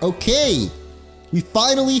Park. Okay. We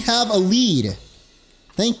finally have a lead.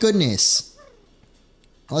 Thank goodness.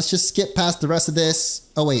 Let's just skip past the rest of this.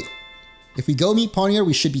 Oh wait. If we go meet Pawniard,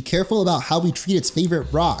 we should be careful about how we treat its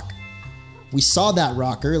favorite rock. We saw that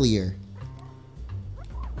rock earlier.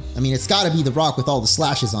 I mean, it's gotta be the rock with all the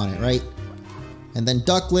slashes on it, right? And then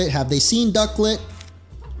Ducklet. Have they seen Ducklet?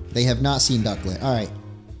 They have not seen Ducklet. Alright.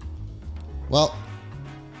 Well,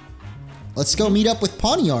 let's go meet up with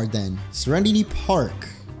Pawniard then. Serenity Park.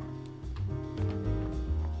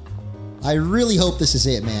 I really hope this is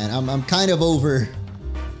it, man. I'm kind of over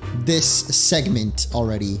this segment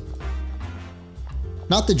already.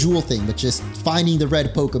 Not the jewel thing, but just finding the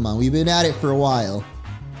red Pokemon. We've been at it for a while.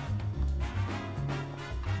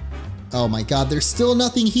 Oh my god, there's still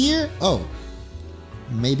nothing here? Oh.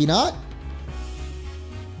 Maybe not?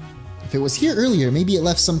 If it was here earlier, maybe it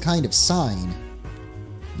left some kind of sign.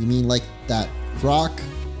 You mean like that rock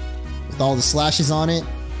with all the slashes on it?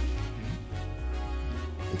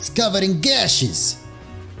 It's covered in gashes.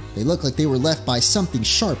 They look like they were left by something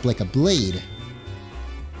sharp like a blade.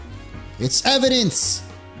 It's evidence!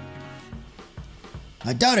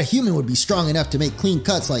 I doubt a human would be strong enough to make clean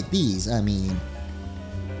cuts like these. I mean,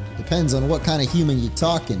 depends on what kind of human you're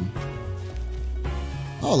talking.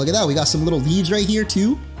 Oh, look at that. We got some little leaves right here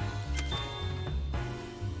too.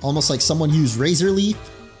 Almost like someone used razor leaf.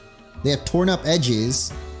 They have torn up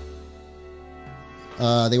edges.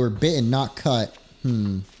 They were bitten, not cut.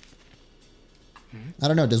 I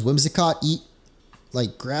don't know. Does Whimsicott eat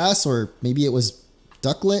like grass, or maybe it was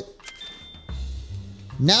Ducklet?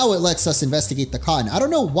 Now it lets us investigate the cotton. I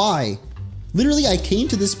don't know why. Literally, I came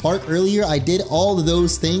to this park earlier. I did all of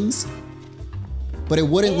those things, but it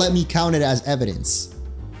wouldn't let me count it as evidence.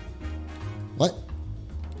 What?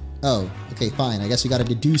 Oh, okay, fine. I guess we gotta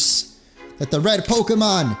deduce that the red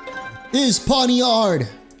Pokemon is Pawniard.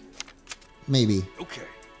 Maybe. Okay.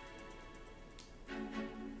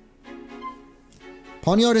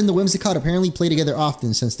 Pawniard and the Whimsicott apparently play together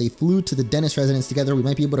often. Since they flew to the dentist residence together, we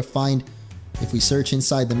might be able to find if we search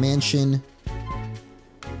inside the mansion.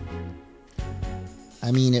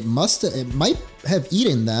 I mean, it might have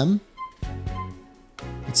eaten them.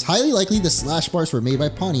 It's highly likely the slash bars were made by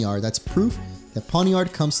Pawniard. That's proof that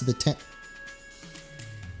Pawniard comes to the tent.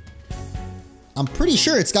 I'm pretty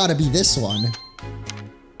sure it's gotta be this one.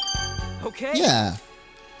 Okay. Yeah.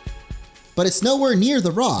 But it's nowhere near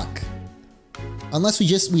the rock. Unless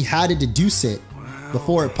we had to deduce it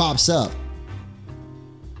before it pops up.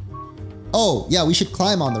 Oh, yeah, we should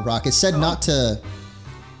climb on the rock. It said not to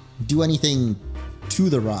do anything to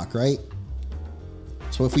the rock, right?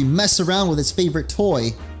 So if we mess around with its favorite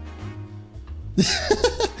toy,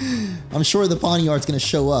 I'm sure the Pawniard's gonna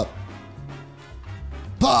show up.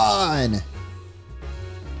 Pawn!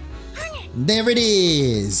 There it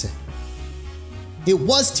is! It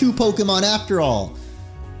was two Pokemon after all.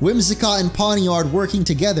 Whimsicott and Pawniard working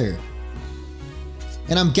together.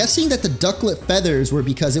 And I'm guessing that the Ducklet feathers were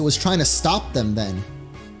because it was trying to stop them then.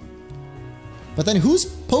 But then whose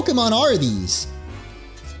Pokemon are these?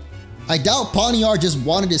 I doubt Pawniard just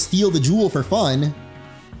wanted to steal the jewel for fun.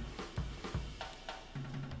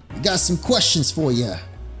 We got some questions for you.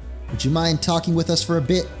 Would you mind talking with us for a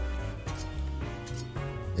bit?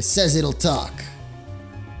 It says it'll talk.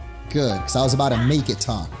 Good, because I was about to make it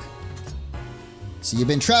talk. So you've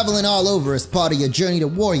been traveling all over as part of your journey to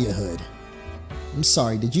warriorhood. I'm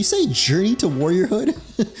sorry, did you say journey to warriorhood?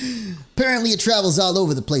 Apparently it travels all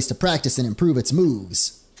over the place to practice and improve its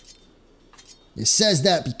moves. It says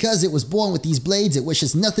that because it was born with these blades, it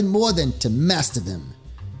wishes nothing more than to master them.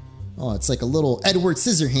 Oh, it's like a little Edward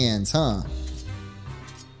Scissorhands, huh?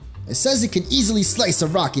 It says it can easily slice a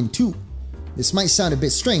rock in two. This might sound a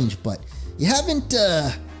bit strange, but you haven't,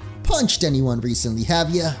 punched anyone recently,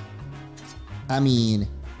 have you? I mean,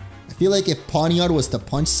 I feel like if Pawniard was to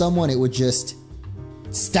punch someone, it would just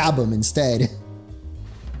stab him instead.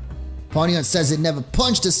 Pawniard says it never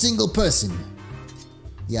punched a single person.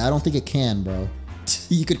 Yeah, I don't think it can, bro.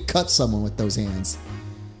 You could cut someone with those hands.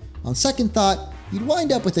 On second thought, you'd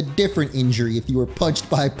wind up with a different injury if you were punched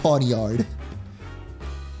by Pawniard.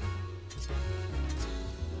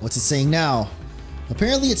 What's it saying now?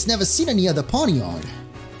 Apparently it's never seen any other Pawniard.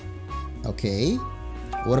 Okay.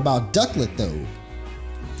 What about Ducklet though?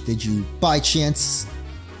 Did you by chance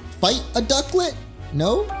fight a Ducklet?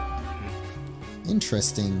 No?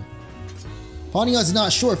 Interesting. Pawniard's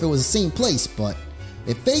not sure if it was the same place, but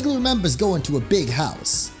it vaguely remembers going to a big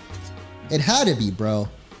house. It had to be, bro.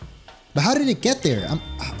 But how did it get there? I'm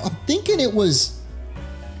thinking it was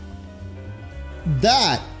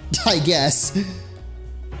that, I guess.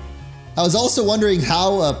 I was also wondering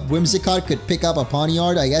how a Whimsicott could pick up a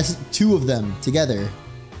Pawniard. I guess two of them together.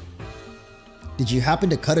 Did you happen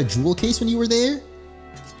to cut a jewel case when you were there?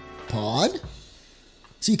 Pod?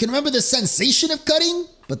 So you can remember the sensation of cutting,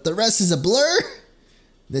 but the rest is a blur?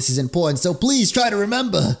 This is important, so please try to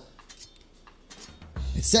remember.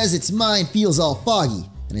 It says its mind feels all foggy,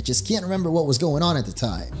 and it just can't remember what was going on at the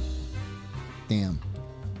time. Damn.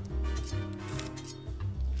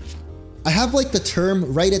 I have like the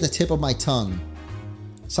term right at the tip of my tongue.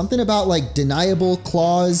 Something about like deniable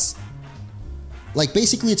clause. Like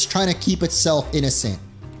basically it's trying to keep itself innocent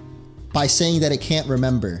by saying that it can't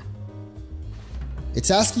remember.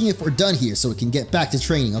 It's asking if we're done here so it can get back to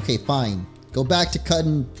training. Okay, fine. Go back to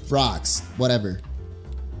cutting rocks. Whatever.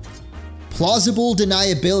 Plausible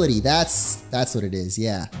deniability. That's what it is,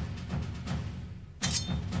 yeah.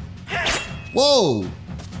 Whoa!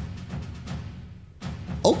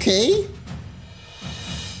 Okay.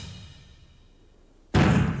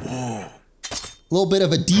 A little bit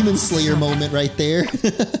of a Demon Slayer moment right there.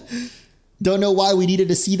 Don't know why we needed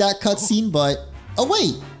to see that cutscene, but... Oh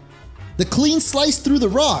wait! The clean slice through the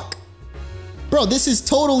rock! Bro, this is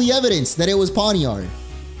totally evidence that it was Pawniard.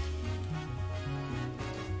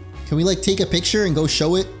 Can we like take a picture and go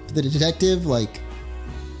show it to the detective? Like,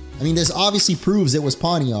 I mean, this obviously proves it was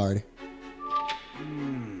Pawniard.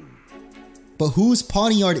 But whose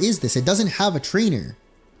Pawniard is this? It doesn't have a trainer.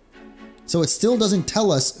 So it still doesn't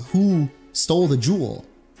tell us who stole the jewel.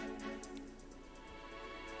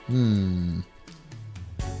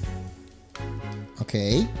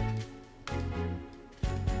 Okay.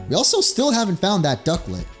 We also still haven't found that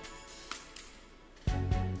ducklet.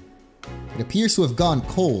 It appears to have gone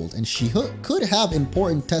cold, and she could have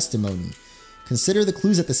important testimony. Consider the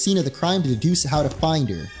clues at the scene of the crime to deduce how to find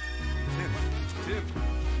her. Tim.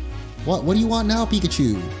 What do you want now,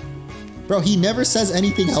 Pikachu? Bro, he never says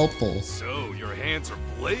anything helpful. So, your hands are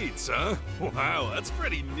blades, huh? Wow, that's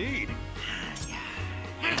pretty neat.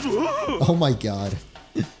 Oh my god.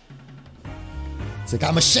 It's like,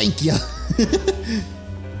 I'ma shank ya.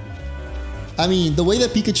 I mean, the way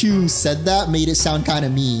that Pikachu said that made it sound kind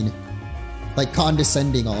of mean. Like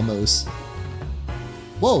condescending almost.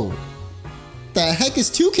 Whoa. The heck is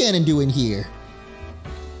Toucannon doing here?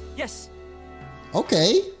 Yes.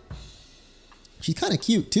 Okay. She's kind of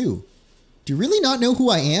cute too. Do you really not know who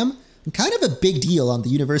I am? I'm kind of a big deal on the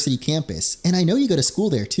university campus, and I know you go to school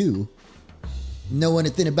there too. Know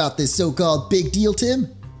anything about this so-called big deal,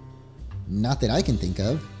 Tim? Not that I can think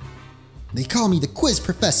of. They call me the quiz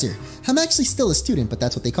professor. I'm actually still a student, but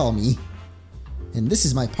that's what they call me. And this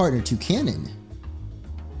is my partner, Toucannon.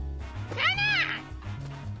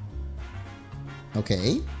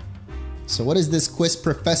 Okay. So what is this quiz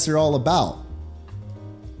professor all about?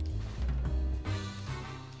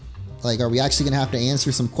 Like, are we actually gonna have to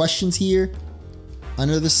answer some questions here?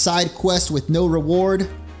 Another side quest with no reward?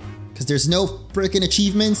 Because there's no frickin'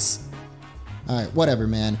 achievements? Alright, whatever,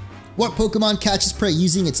 man. What Pokemon catches prey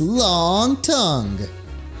using its long tongue?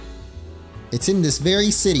 It's in this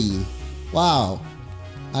very city. Wow.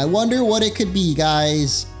 I wonder what it could be,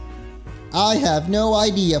 guys. I have no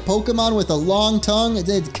idea. Pokemon with a long tongue? Is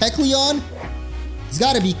it Kecleon? It's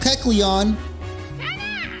gotta be Kecleon.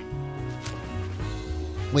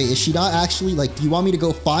 Wait, is she not actually, like, do you want me to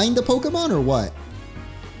go find the Pokemon or what?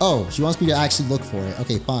 Oh, she wants me to actually look for it.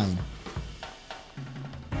 Okay, fine.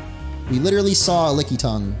 We literally saw a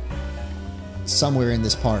Lickitung somewhere in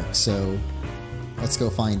this park, so let's go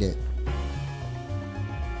find it.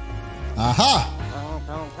 Aha!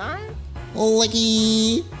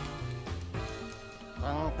 Licky!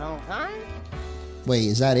 Wait,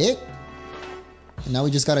 is that it? And now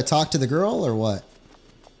we just gotta talk to the girl, or what?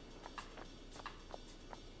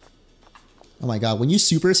 Oh my god, when you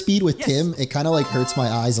super speed with Tim, it kind of like hurts my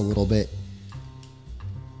eyes a little bit.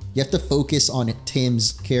 You have to focus on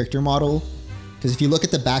Tim's character model. Because if you look at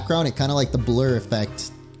the background, it kind of like the blur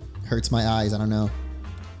effect hurts my eyes, I don't know.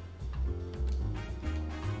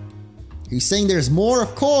 Are you saying there's more?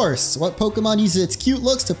 Of course! What Pokemon uses its cute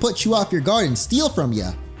looks to put you off your guard and steal from you?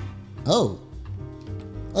 Oh.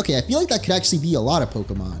 Okay, I feel like that could actually be a lot of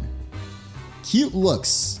Pokemon. Cute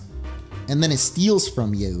looks. And then it steals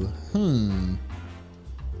from you.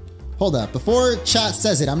 Hold up. Before chat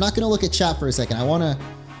says it, I'm not going to look at chat for a second. I want to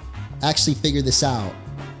actually figure this out.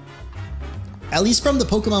 At least from the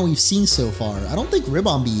Pokemon we've seen so far. I don't think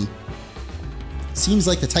Ribombee seems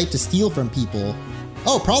like the type to steal from people.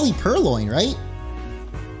 Oh, probably Purloin, right?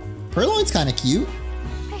 Purloin's kind of cute.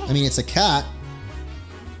 I mean, it's a cat.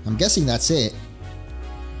 I'm guessing that's it.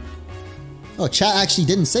 Oh, chat actually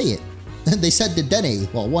didn't say it. They said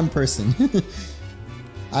Dedenne. Well, one person.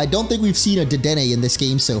 I don't think we've seen a Dedenne in this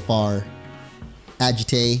game so far.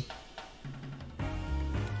 Agite.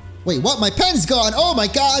 Wait, what? My pen's gone! Oh my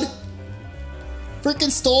god!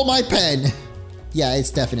 Frickin' stole my pen! Yeah,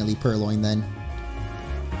 it's definitely Purloin then.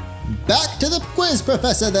 Back to the quiz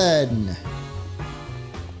professor then!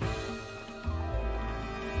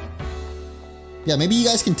 Yeah, maybe you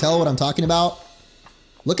guys can tell what I'm talking about.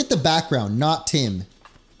 Look at the background, not Tim.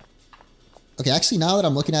 Okay, actually now that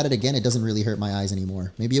I'm looking at it again, it doesn't really hurt my eyes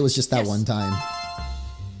anymore. Maybe it was just that one time.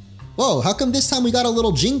 Whoa, how come this time we got a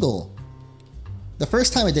little jingle? The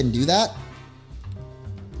first time it didn't do that.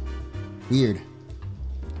 Weird.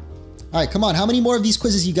 Alright, come on, how many more of these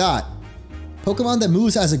quizzes you got? Pokemon that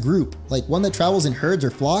moves as a group, like one that travels in herds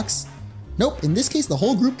or flocks? Nope, in this case the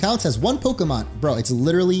whole group counts as one Pokemon. Bro, it's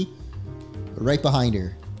literally right behind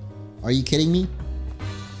her. Are you kidding me?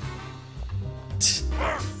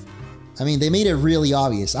 I mean, they made it really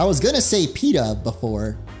obvious. I was gonna say PETA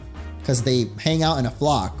before, because they hang out in a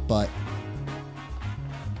flock, but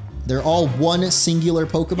they're all one singular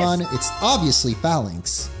Pokemon. Yes. It's obviously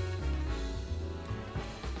Phalanx.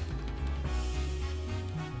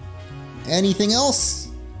 Anything else?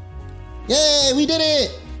 Yay, we did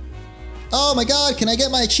it! Oh my god, can I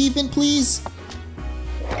get my achievement, please?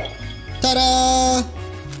 Ta-da!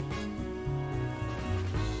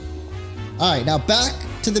 Alright, now back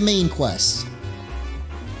to the main quest.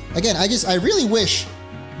 Again, I really wish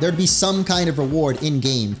there'd be some kind of reward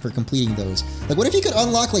in-game for completing those. Like, what if you could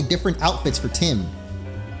unlock, like, different outfits for Tim?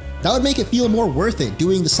 That would make it feel more worth it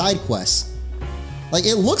doing the side quests. Like,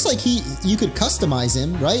 it looks like you could customize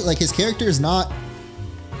him, right? Like, his character is not...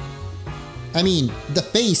 I mean, the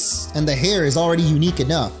face and the hair is already unique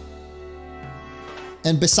enough.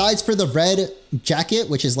 And besides for the red jacket,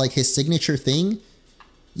 which is like his signature thing,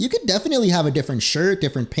 you could definitely have a different shirt,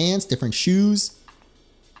 different pants, different shoes.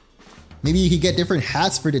 Maybe you could get different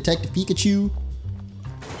hats for Detective Pikachu.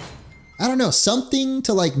 I don't know, something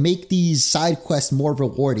to like make these side quests more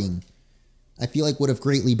rewarding. I feel like would have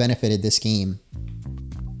greatly benefited this game.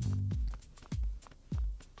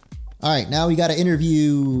 Alright, now we gotta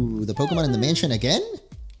interview the Pokemon in the mansion again?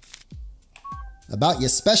 About your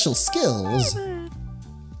special skills.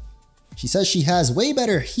 She says she has way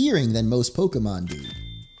better hearing than most Pokemon do.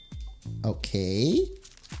 Okay.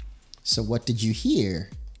 So what did you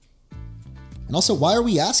hear? And also, why are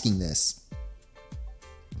we asking this?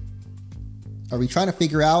 Are we trying to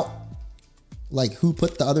figure out, like, who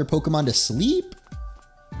put the other Pokemon to sleep?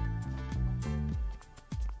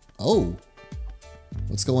 Oh.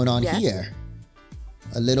 What's going on here?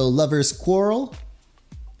 A little lover's quarrel?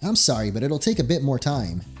 I'm sorry, but it'll take a bit more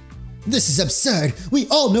time. This is absurd! We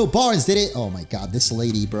all know Barnes did it! Oh my god, this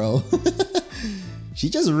lady, bro. She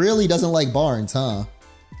just really doesn't like Barnes, huh?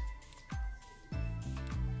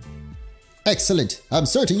 Excellent. I'm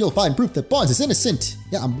certain you'll find proof that Barnes is innocent.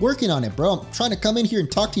 Yeah, I'm working on it, bro. I'm trying to come in here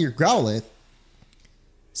and talk to your Growlithe.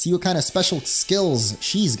 See what kind of special skills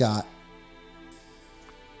she's got.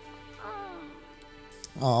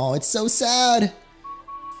 Oh, it's so sad.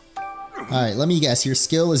 Alright, let me guess. Your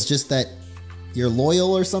skill is just that you're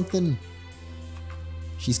loyal or something?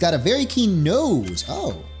 She's got a very keen nose.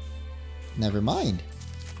 Oh, never mind.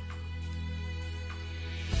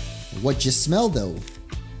 What'd you smell, though?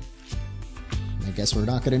 I guess we're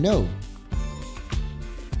not gonna know.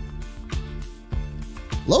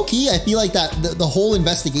 Low-key, I feel like that the whole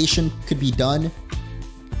investigation could be done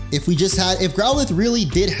if we just had... If Growlithe really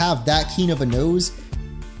did have that keen of a nose,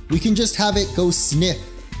 we can just have it go sniff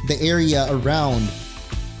the area around,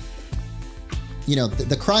 you know,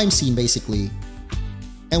 the crime scene, basically.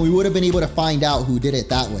 And we would have been able to find out who did it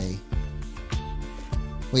that way.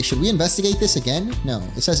 Wait, should we investigate this again? No,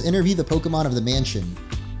 it says interview the Pokemon of the mansion.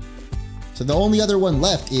 So the only other one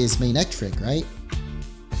left is Manectric, right?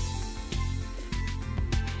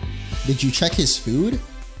 Did you check his food?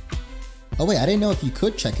 Oh wait, I didn't know if you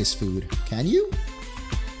could check his food. Can you?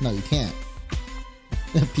 No, you can't.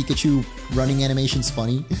 Pikachu running animation's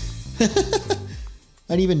funny. I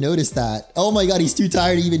didn't even notice that. Oh my god, he's too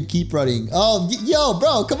tired to even keep running. Oh, yo,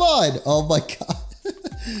 bro, come on. Oh my god.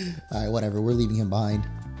 Alright, whatever. We're leaving him behind.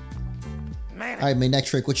 Alright,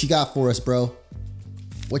 Manectric, what you got for us, bro?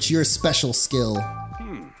 What's your special skill?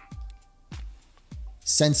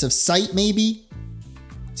 Sense of sight, maybe?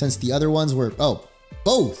 Since the other ones were... Oh,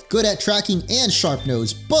 both good at tracking and sharp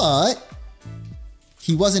nose, but...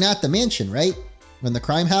 He wasn't at the mansion, right? When the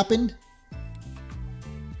crime happened?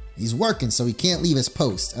 He's working, so he can't leave his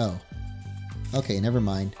post. Oh. Okay, never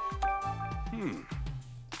mind.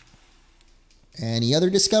 Any other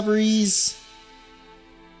discoveries?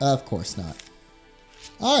 Of course not.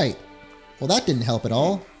 Alright. Well, that didn't help at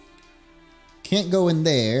all. Can't go in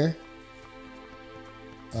there.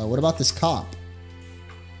 What about this cop?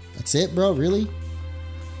 That's it, bro? Really?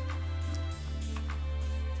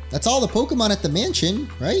 That's all the Pokemon at the mansion,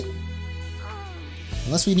 right?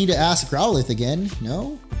 Unless we need to ask Growlithe again.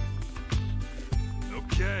 No?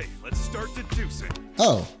 Okay, let's start deducing.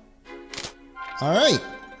 Oh. Alright.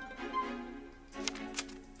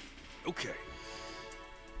 Okay.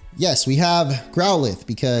 Yes, we have Growlithe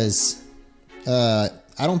because I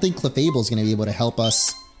don't think Clefable's going to be able to help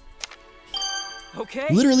us. Okay.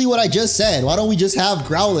 Literally what I just said. Why don't we just have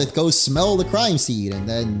Growlithe go smell the crime scene and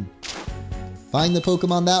then find the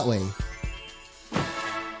Pokemon that way?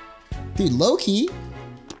 Dude, low-key.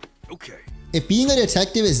 Okay. If being a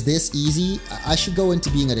detective is this easy, I should go into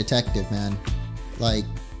being a detective, man. Like...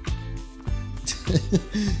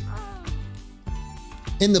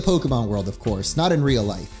 in the Pokemon world, of course. Not in real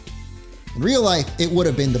life. In real life, it would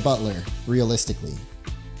have been the butler, realistically.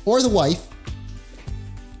 Or the wife.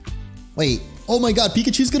 Wait. Oh my god,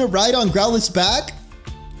 Pikachu's gonna ride on Growlithe's back?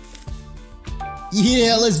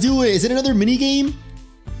 Yeah, let's do it. Is it another minigame?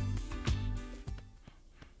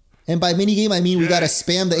 And by minigame, I mean we gotta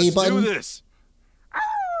spam the A button. Do this.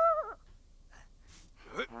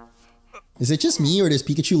 Is it just me, or does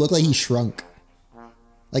Pikachu look like he shrunk?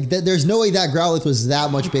 Like, there's no way that Growlithe was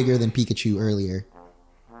that much bigger than Pikachu earlier.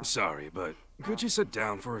 Sorry, but could you sit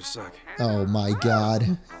down for a sec? Oh my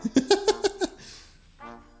god.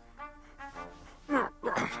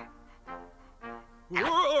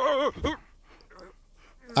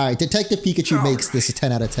 Alright, Detective Pikachu makes this a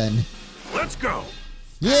 10 out of 10. Let's go!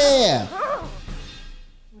 Yeah!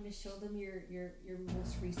 Want to show them your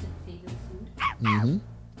most recent favorite food? Mm-hmm.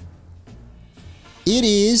 It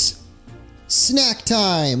is snack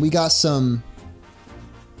time! We got some...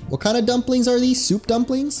 What kind of dumplings are these? Soup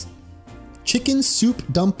dumplings? Chicken soup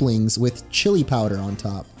dumplings with chili powder on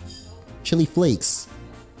top. Chili flakes.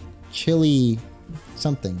 Chili...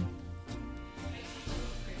 something.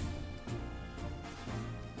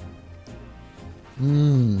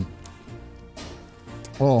 Mmm.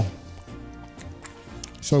 Oh.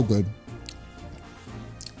 So good.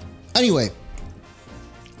 Anyway.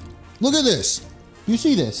 Look at this. You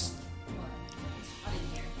see this?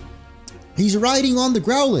 He's riding on the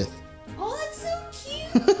Growlithe. Oh, that's so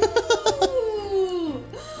cute!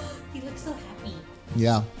 He looks so happy.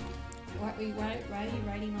 Yeah. Why are you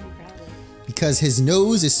riding on Growlithe? Because his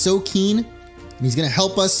nose is so keen, and he's gonna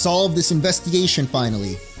help us solve this investigation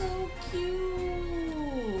finally. So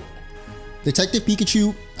cute. Detective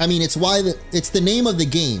Pikachu, I mean, it's the name of the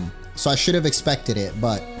game, so I should have expected it,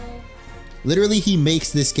 but literally he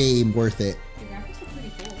makes this game worth it. The graphics are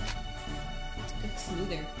pretty cool. It's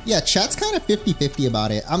smoother. Yeah, chat's kind of 50-50 about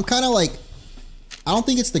it. I'm kind of like, I don't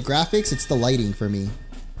think it's the graphics, it's the lighting for me.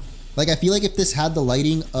 Like, I feel like if this had the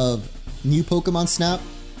lighting of new Pokemon Snap,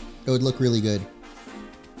 it would look really good.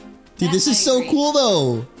 Dude, this is so cool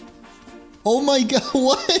though. Oh my god,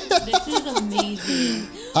 what? This is amazing.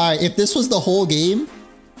 Alright, if this was the whole game,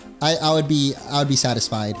 I would be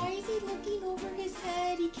satisfied. Why is he looking over his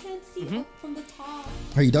head? He can't see up from the top.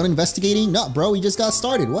 Are you done investigating? No, bro, we just got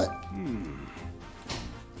started. What?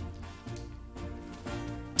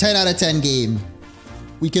 10 out of 10 game.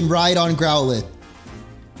 We can ride on Growlithe.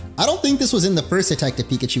 I don't think this was in the first Detective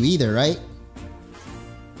Pikachu either, right?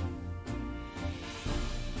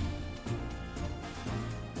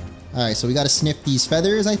 Alright, so we gotta sniff these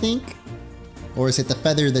feathers, I think? Or is it the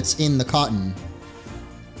feather that's in the cotton?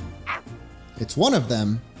 It's one of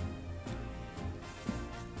them.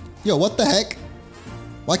 Yo, what the heck?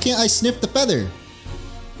 Why can't I sniff the feather?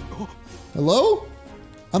 Hello?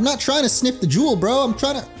 I'm not trying to sniff the jewel, bro. I'm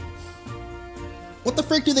trying to... What the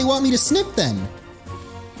frick do they want me to sniff then?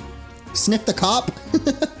 Sniff the cop?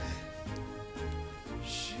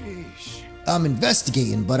 Sheesh. I'm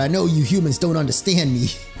investigating, but I know you humans don't understand me.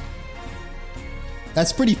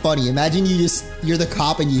 That's pretty funny. Imagine you're the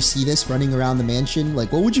cop and you see this running around the mansion.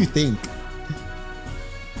 Like, what would you think?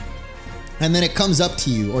 And then it comes up to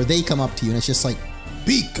you, or they come up to you, and it's just like,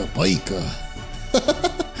 Pika Pika.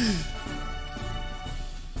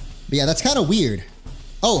 But yeah, that's kind of weird.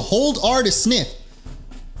 Oh, hold R to sniff.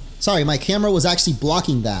 Sorry, my camera was actually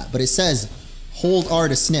blocking that, but it says hold R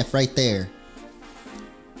to sniff right there.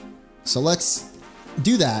 So let's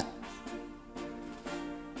do that.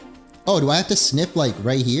 Oh, do I have to sniff like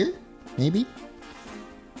right here? Maybe?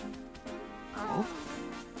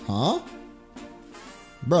 Huh?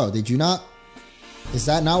 Bro, did you not? Is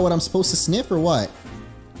that not what I'm supposed to sniff or what?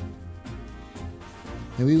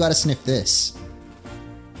 Maybe we gotta sniff this.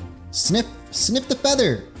 Sniff the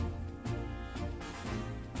feather.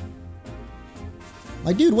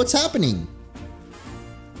 My dude, what's happening?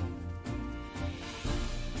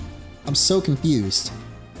 I'm so confused.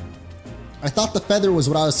 I thought the feather was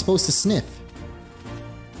what I was supposed to sniff.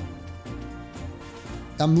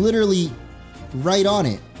 I'm literally right on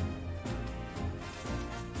it.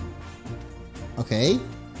 Okay.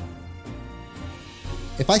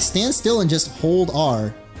 If I stand still and just hold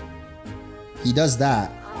R, he does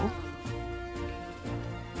that.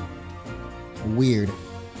 Weird.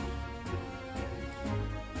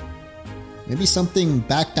 Maybe something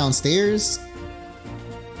back downstairs?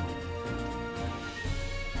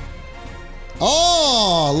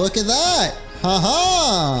 Oh, look at that!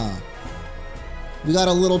 Haha! We got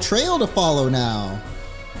a little trail to follow now.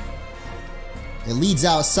 It leads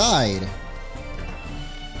outside.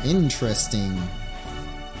 Interesting.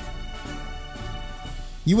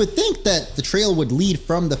 You would think that the trail would lead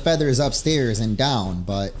from the feathers upstairs and down,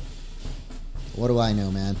 but what do I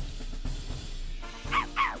know, man?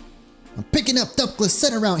 I'm picking up Ducklet's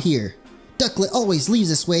scent around here. Ducklet always leaves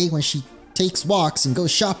this way when she takes walks and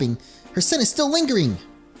goes shopping. Her scent is still lingering.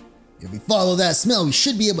 If we follow that smell, we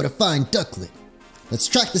should be able to find Ducklet. Let's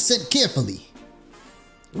track the scent carefully.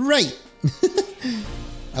 Right!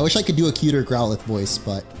 I wish I could do a cuter Growlithe voice,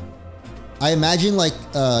 but I imagine like,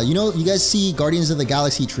 you know, you guys see Guardians of the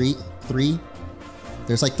Galaxy 3?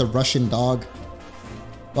 There's like the Russian dog.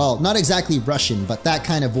 Well, not exactly Russian, but that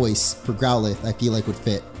kind of voice for Growlithe I feel like would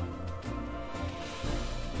fit.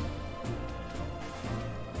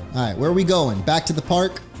 Alright, where are we going? Back to the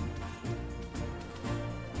park?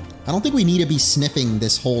 I don't think we need to be sniffing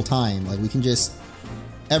this whole time. Like, we can just,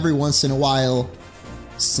 every once in a while,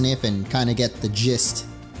 sniff and kind of get the gist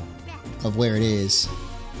of where it is.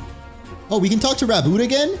 Oh, we can talk to Raboot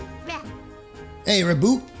again? Hey,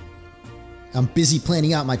 Raboot. I'm busy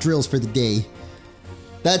planning out my drills for the day.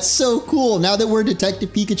 That's so cool. Now that we're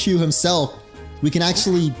Detective Pikachu himself, we can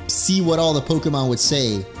actually see what all the Pokemon would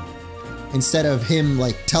say instead of him,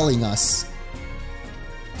 like, telling us.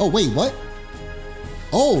 Oh, wait, what?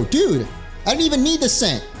 Oh, dude. I didn't even need the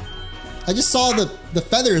scent. I just saw the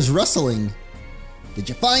feathers rustling. Did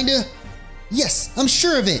you find her? Yes, I'm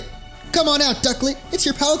sure of it. Come on out, Ducklet. It's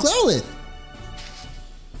your pal Growlithe.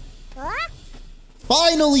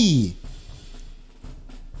 Finally!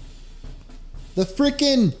 The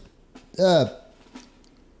frickin'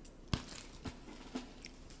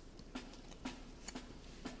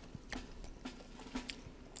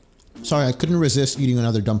 sorry, I couldn't resist eating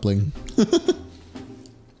another dumpling.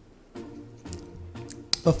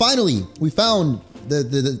 But finally, we found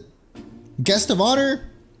the guest of honor.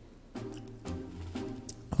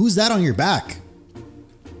 Who's that on your back?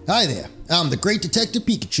 Hi there, I'm the great Detective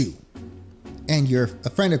Pikachu. And you're a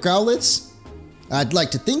friend of Growlithe's? I'd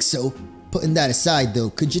like to think so. Putting that aside though,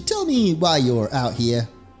 could you tell me why you're out here?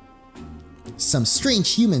 Some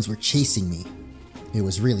strange humans were chasing me. It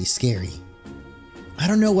was really scary. I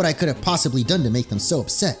don't know what I could have possibly done to make them so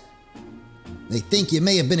upset. They think you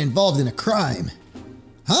may have been involved in a crime.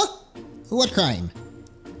 Huh? What crime?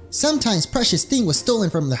 Sometimes precious thing was stolen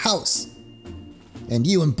from the house. And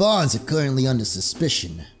you and Bonds are currently under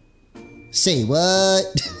suspicion. Say what?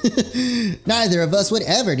 Neither of us would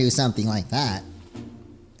ever do something like that.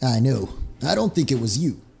 I know. I don't think it was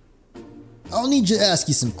you. I'll need to ask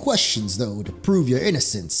you some questions, though, to prove your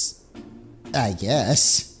innocence. I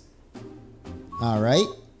guess. Alright.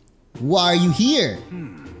 Why are you here?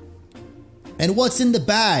 And what's in the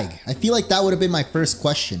bag? I feel like that would have been my first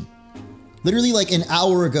question. Literally like an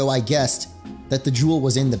hour ago, I guessed that the jewel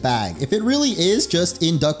was in the bag. If it really is just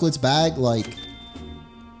in Ducklet's bag, like...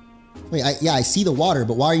 Wait, yeah, I see the water,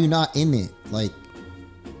 but why are you not in it? Like...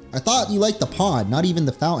 I thought you liked the pond, not even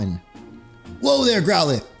the fountain. Whoa there,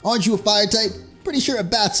 Growlithe. Aren't you a fire type? Pretty sure a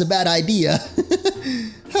bath's a bad idea.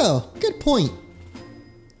 Oh, good point.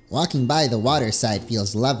 Walking by the water side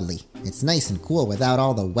feels lovely. It's nice and cool without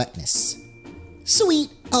all the wetness. Sweet,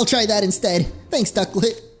 I'll try that instead. Thanks,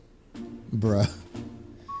 Ducklet. Bruh.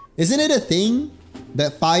 Isn't it a thing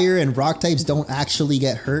that fire and rock types don't actually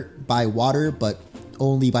get hurt by water, but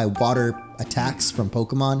only by water attacks from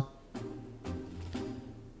Pokemon?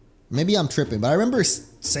 Maybe I'm tripping, but I remember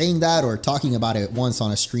saying that or talking about it once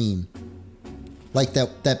on a stream. Like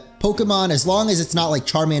that Pokemon, as long as it's not like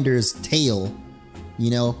Charmander's tail, you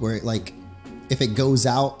know, where it, like, if it goes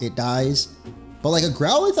out, it dies. But like a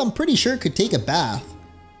Growlithe, I'm pretty sure could take a bath.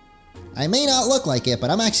 I may not look like it, but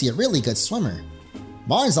I'm actually a really good swimmer.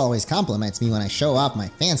 Barnes always compliments me when I show off my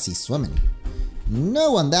fancy swimming.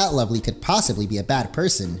 No one that lovely could possibly be a bad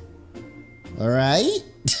person. Alright?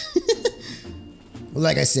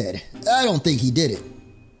 Like I said, I don't think he did it.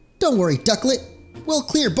 Don't worry, Ducklet. We'll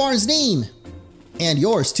clear Barnes' name. And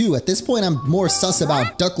yours too. At this point, I'm more sus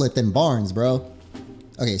about Ducklet than Barnes, bro.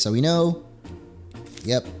 Okay, so we know.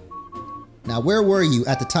 Yep. Now, where were you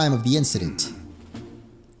at the time of the incident?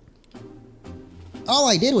 All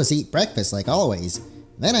I did was eat breakfast like always.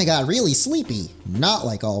 Then I got really sleepy. Not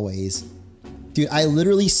like always. Dude, I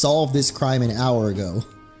literally solved this crime an hour ago.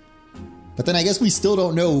 But then I guess we still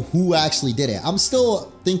don't know who actually did it. I'm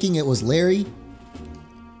still thinking it was Larry.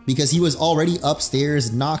 Because he was already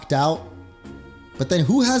upstairs, knocked out. But then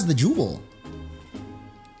who has the jewel?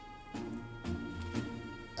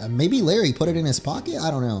 Maybe Larry put it in his pocket? I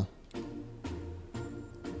don't know.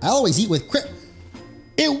 I always eat with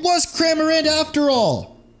It was Cramorant after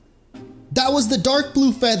all! That was the dark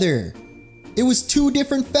blue feather. It was two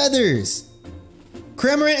different feathers.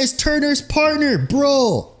 Cramorant is Turner's partner,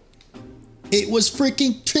 bro. It was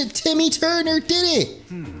freaking Timmy Turner did it.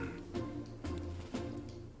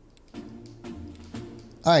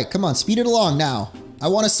 Alright, come on, speed it along now. I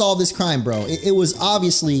want to solve this crime, bro. It was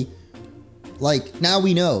obviously, like, now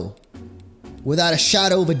we know. Without a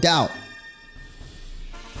shadow of a doubt.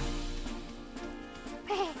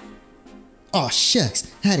 Aw,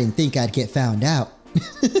 shucks. I didn't think I'd get found out.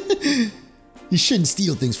 You shouldn't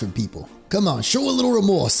steal things from people. Come on, show a little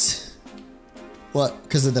remorse. What,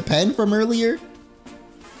 because of the pen from earlier?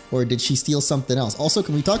 Or did she steal something else? Also,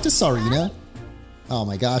 can we talk to Sarina? Oh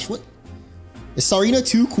my gosh, what? Is Sarina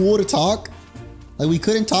too cool to talk? Like, we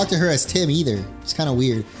couldn't talk to her as Tim either. It's kind of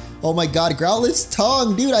weird. Oh my god, Growlithe's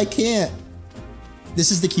tongue, dude, I can't.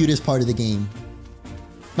 This is the cutest part of the game.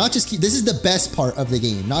 Not just cute, this is the best part of the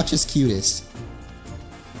game, not just cutest.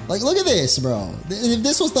 Like, look at this, bro. If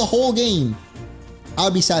this was the whole game, I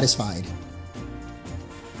would be satisfied.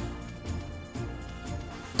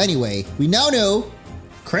 Anyway, we now know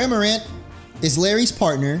Cramorant is Larry's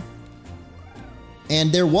partner.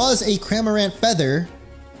 And there was a Cramorant feather.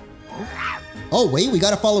 Oh wait, we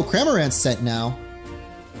gotta follow Cramorant's scent now.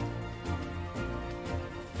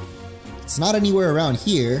 It's not anywhere around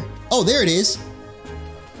here. Oh, there it is.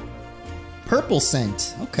 Purple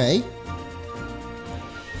scent, okay.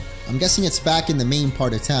 I'm guessing it's back in the main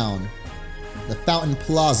part of town. The Fountain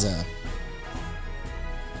Plaza.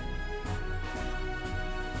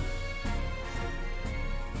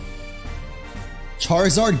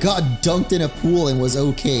 Charizard got dunked in a pool and was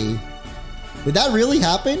okay. Did that really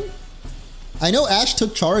happen? I know Ash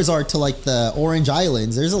took Charizard to like the Orange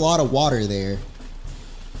Islands. There's a lot of water there.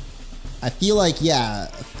 I feel like, yeah,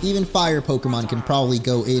 even fire Pokemon can probably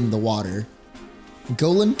go in the water.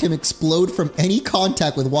 Golem can explode from any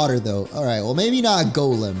contact with water though. Alright, well maybe not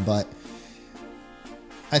Golem, but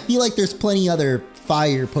I feel like there's plenty other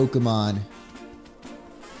fire Pokemon.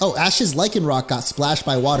 Oh, Ash's Lycanroc got splashed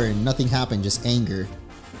by water and nothing happened, just anger.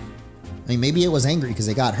 I mean, maybe it was angry because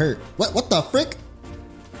it got hurt. What the frick?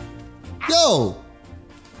 Yo!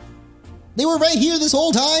 They were right here this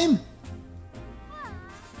whole time?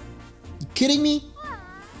 You kidding me?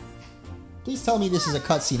 Please tell me this is a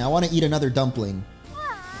cutscene. I want to eat another dumpling.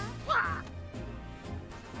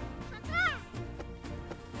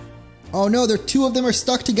 Oh no, two of them are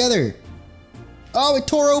stuck together. Oh, it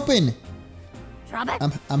tore open.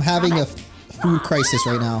 I'm having a food crisis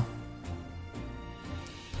right now.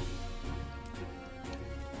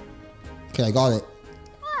 Okay, I got it.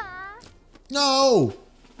 No!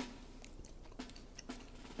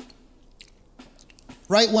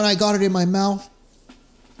 Right when I got it in my mouth,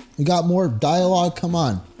 we got more dialogue. Come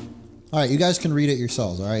on. Alright, you guys can read it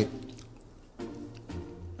yourselves, alright?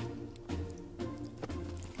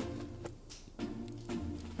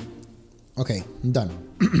 Okay, I'm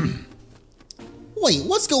done. Wait,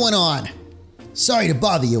 what's going on? Sorry to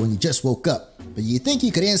bother you when you just woke up, but you think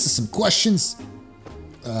you could answer some questions?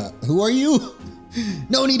 Who are you?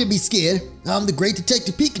 No need to be scared. I'm the Great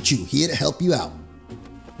Detective Pikachu, here to help you out.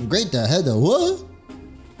 Great to head the what?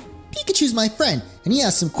 Pikachu's my friend, and he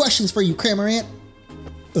has some questions for you, Cramorant.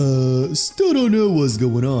 Still don't know what's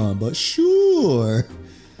going on, but sure.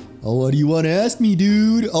 Oh, what do you want to ask me,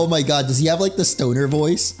 dude? Oh my god, does he have like the stoner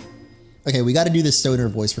voice? Okay, we gotta do the stoner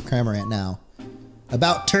voice for Cramorant now.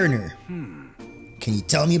 About Turner. Can you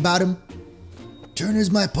tell me about him?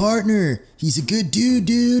 Turner's my partner. He's a good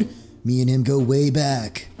dude. Me and him go way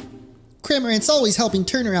back. Cramorant's always helping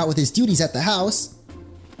Turner out with his duties at the house.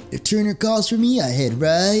 If Turner calls for me, I head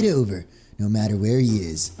right over, no matter where he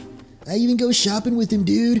is. I even go shopping with him,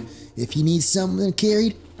 dude. If he needs something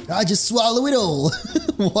carried, I just swallow it all.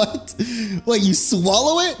 What? Wait, you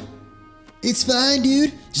swallow it? It's fine,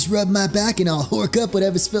 dude. Just rub my back and I'll hork up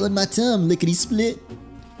whatever's filling my tum, lickety-split.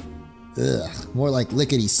 Ugh, more like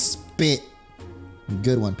lickety-spit.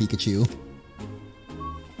 Good one, Pikachu.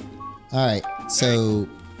 Alright, so...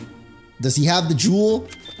 does he have the jewel?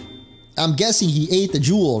 I'm guessing he ate the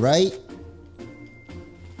jewel, right?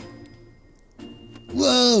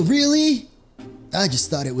 Whoa, really? I just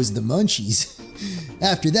thought it was the munchies.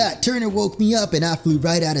 After that, Turner woke me up and I flew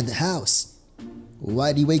right out of the house.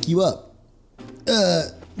 Why'd he wake you up?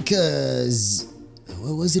 Cause...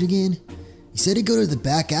 what was it again? He said to go to the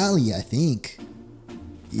back alley, I think.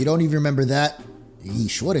 You don't even remember that?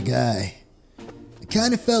 Yeesh, what a guy. I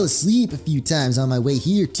kinda fell asleep a few times on my way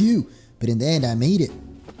here too, but in the end I made it.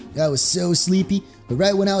 I was so sleepy, but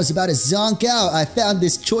right when I was about to zonk out, I found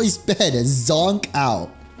this choice bed, a zonk out.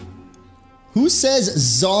 Who says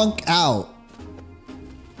zonk out?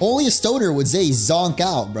 Only a stoner would say zonk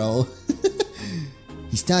out, bro.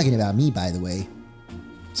 He's talking about me, by the way.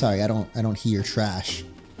 Sorry, I don't hear trash.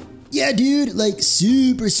 Yeah, dude, like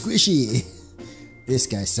super squishy. This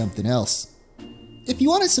guy's something else. If you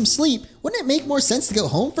wanted some sleep, wouldn't it make more sense to go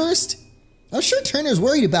home first? I'm sure Turner's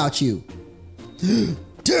worried about you.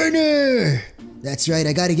 Turner! That's right,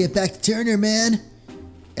 I gotta get back to Turner, man.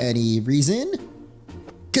 Any reason?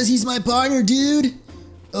 Cause he's my partner, dude.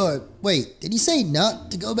 Oh, wait, did he say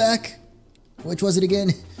not to go back? Which was it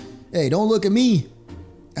again? Hey, don't look at me.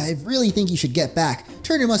 I really think you should get back.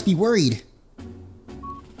 Turner must be worried.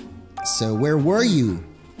 So where were you?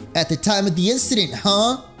 At the time of the incident,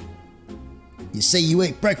 huh? You say you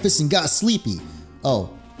ate breakfast and got sleepy. Oh,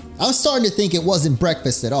 I'm starting to think it wasn't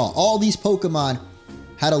breakfast at all. All these Pokemon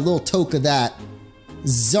had a little toke of that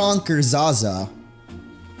Zonker Zaza.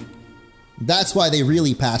 That's why they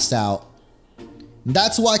really passed out.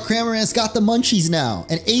 That's why Cramorant's got the munchies now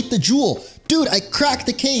and ate the jewel. Dude, I cracked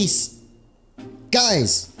the case.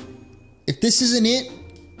 Guys, if If this isn't it,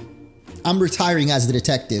 I'm retiring as the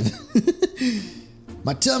detective.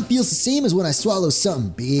 My tongue feels the same as when I swallow something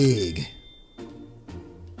big.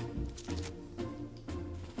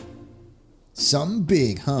 Something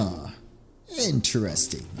big, huh?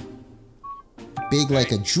 Interesting. Big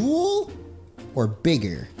like a jewel? Or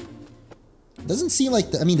bigger? Doesn't seem like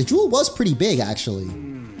I mean, the jewel was pretty big, actually.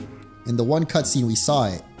 In the one cutscene we saw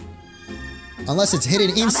it. Unless it's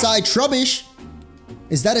hidden inside Trubbish.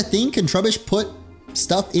 Is that a thing? Can Trubbish put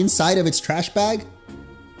stuff inside of its trash bag?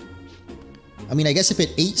 I mean, I guess if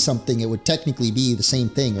it ate something, it would technically be the same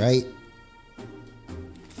thing, right?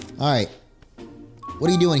 Alright. What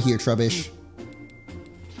are you doing here, Trubbish?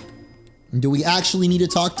 Do we actually need to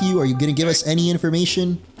talk to you? Are you going to give us any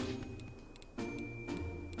information?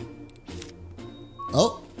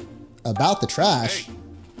 Oh, about the trash.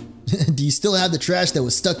 Do you still have the trash that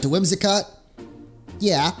was stuck to Whimsicott?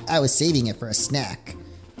 Yeah, I was saving it for a snack.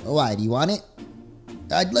 Why, do you want it?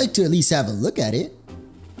 I'd like to at least have a look at it.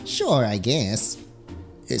 Sure, I guess.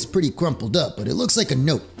 It's pretty crumpled up, but it looks like a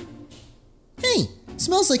note. Hey,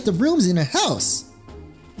 smells like the room's in a house.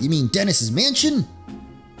 You mean Dennis's mansion?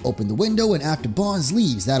 Open the window and after Barnes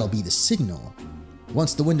leaves, that'll be the signal.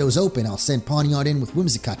 Once the window's open, I'll send Pawniard in with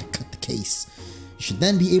Whimsicott to cut the case. You should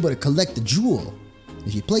then be able to collect the jewel.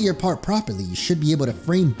 If you play your part properly, you should be able to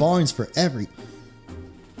frame Barnes for every...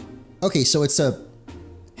 Okay, so it's a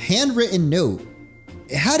handwritten note.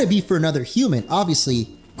 It had to be for another human.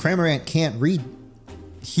 Obviously, Cramorant can't read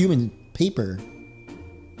human paper.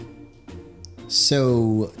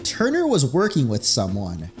 So, Turner was working with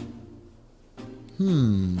someone.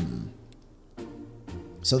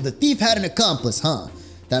 So the thief had an accomplice, huh?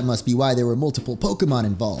 That must be why there were multiple Pokemon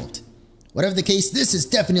involved. Whatever the case, this is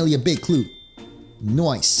definitely a big clue.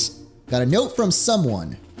 Nice. Got a note from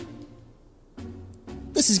someone.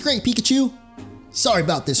 This is great, Pikachu. Sorry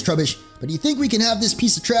about this, Trubbish, but do you think we can have this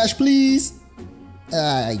piece of trash, please?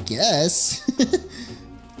 I guess.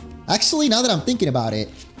 Actually, now that I'm thinking about it,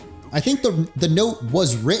 I think the note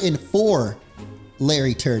was written for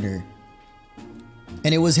Larry Turner.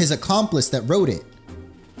 And it was his accomplice that wrote it.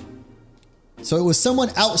 So it was someone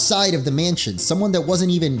outside of the mansion. Someone that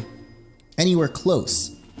wasn't even anywhere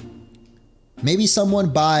close. Maybe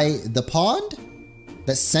someone by the pond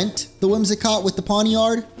that sent the Whimsicott with the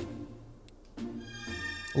Pawniard?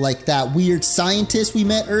 Like that weird scientist we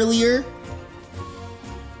met earlier?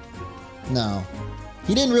 No.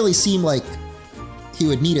 He didn't really seem like he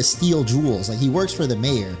would need to steal jewels. Like, he works for the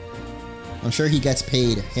mayor. I'm sure he gets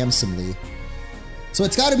paid handsomely. So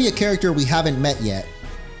it's got to be a character we haven't met yet.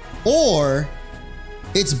 Or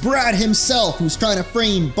it's Brad himself who's trying to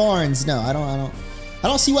frame Barnes. No, I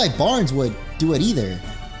don't see why Barnes would do it either.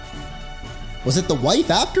 Was it the wife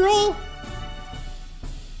after all?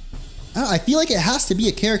 I feel like it has to be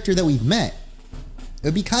a character that we've met. It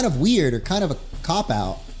would be kind of weird or kind of a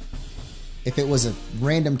cop-out if it was a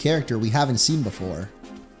random character we haven't seen before.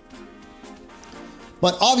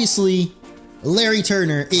 But obviously, Larry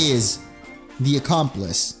Turner is the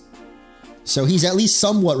accomplice. So he's at least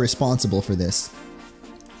somewhat responsible for this.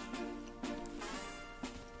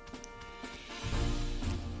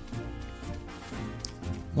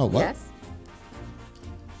 Oh, what? Yes?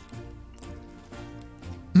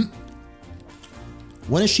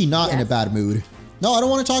 When is she not in a bad mood? No, I don't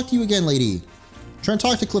want to talk to you again, lady. I'm trying to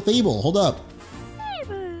talk to Clefable. Hold up.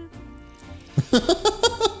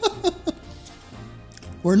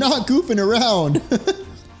 We're not goofing around.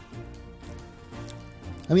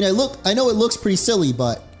 I mean, I know it looks pretty silly,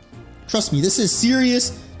 but trust me, this is serious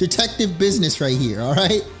detective business right here, all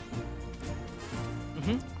right?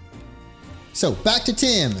 So, back to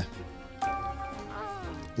Tim.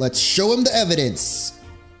 Let's show him the evidence.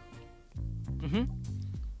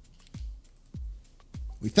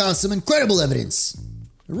 We found some incredible evidence.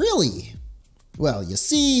 Really? Well, you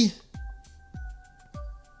see...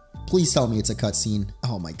 Please tell me it's a cutscene.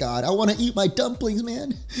 Oh my god, I want to eat my dumplings,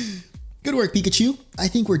 man. Good work, Pikachu. I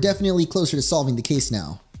think we're definitely closer to solving the case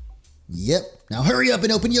now. Yep. Now hurry up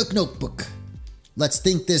and open your notebook. Let's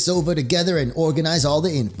think this over together and organize all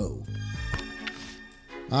the info.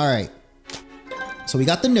 Alright. So we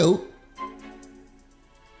got the note.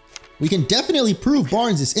 We can definitely prove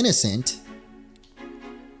Barnes is innocent.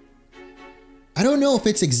 I don't know if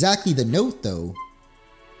it's exactly the note, though.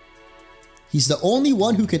 He's the only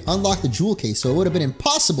one who can unlock the jewel case, so it would have been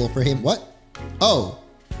impossible for him. What? Oh.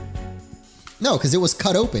 No, because it was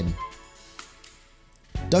cut open.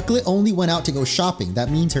 Ducklet only went out to go shopping. That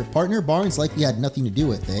means her partner Barnes likely had nothing to do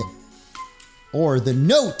with it. Or the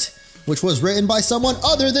note, which was written by someone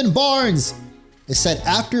other than Barnes. It said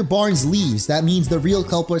after Barnes leaves. That means the real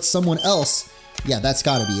culprit's someone else Yeah, that's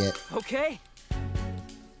gotta be it. Okay.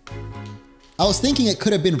 I was thinking it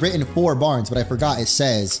could have been written for Barnes, but I forgot it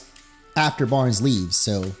says after Barnes leaves,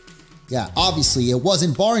 so yeah, obviously it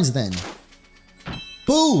wasn't Barnes then.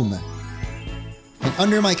 Boom! And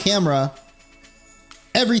under my camera,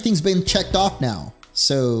 everything's been checked off now.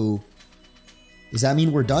 So, does that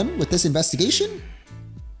mean we're done with this investigation?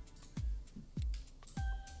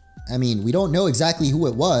 I mean, we don't know exactly who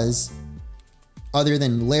it was, other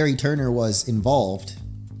than Larry Turner was involved.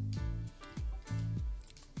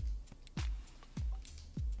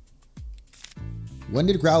 When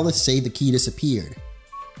did Growlithe say the key disappeared?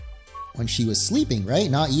 When she was sleeping, right?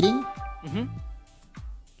 Not eating? Mm-hmm.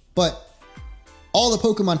 But all the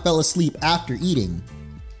Pokemon fell asleep after eating.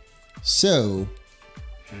 So,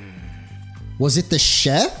 was it the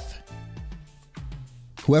chef?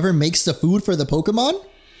 Whoever makes the food for the Pokemon?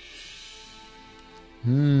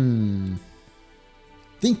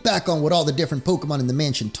 Think back on what all the different Pokemon in the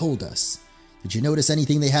mansion told us. Did you notice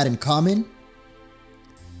anything they had in common?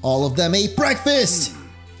 All of them ate breakfast!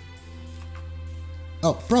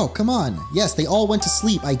 Oh, bro, come on. Yes, they all went to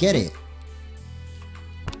sleep, I get it.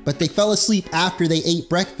 But they fell asleep after they ate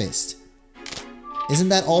breakfast. Isn't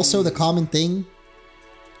that also the common thing?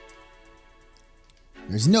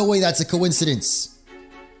 There's no way that's a coincidence.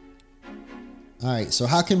 Alright, so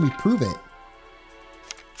how can we prove it?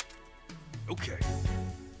 Okay.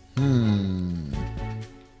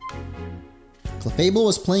 Clefable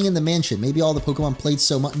was playing in the mansion. Maybe all the Pokemon played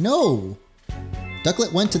so much. No!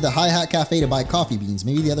 Ducklet went to the Hi Hat Cafe to buy coffee beans.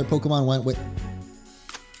 Maybe the other Pokemon went with...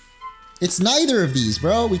 It's neither of these,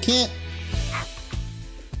 bro. We can't...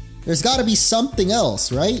 There's gotta be something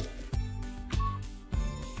else, right?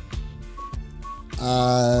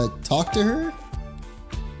 Talk to her?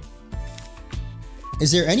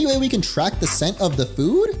 Is there any way we can track the scent of the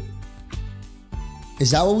food? Is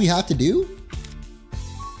that what we have to do?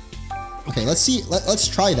 Okay, let's see. Let's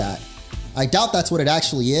try that. I doubt that's what it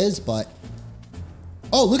actually is, but...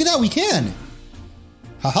 Oh, look at that, we can!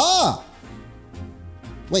 Haha!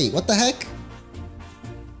 Wait, what the heck?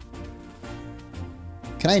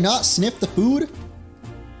 Can I not sniff the food?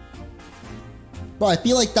 Bro, I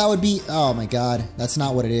feel like that would be... Oh my god, that's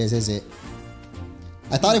not what it is it?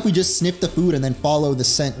 I thought if we just sniff the food and then follow the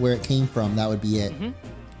scent where it came from, that would be it.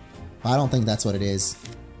 I don't think that's what it is.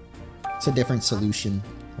 It's a different solution.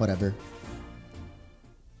 Whatever.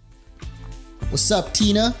 What's up,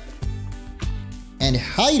 Tina? And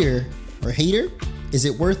Hater, or Hater, is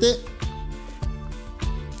it worth it?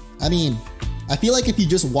 I mean, I feel like if you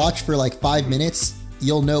just watch for like 5 minutes,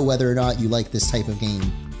 you'll know whether or not you like this type of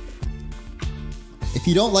game. If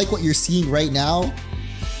you don't like what you're seeing right now,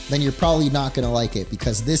 then you're probably not gonna like it,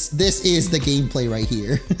 because this is the gameplay right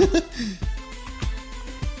here.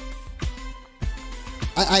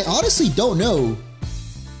 I honestly don't know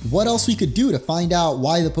what else we could do to find out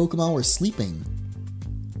why the Pokemon were sleeping.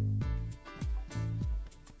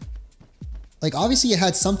 Like, obviously it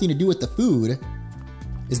had something to do with the food.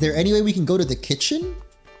 Is there any way we can go to the kitchen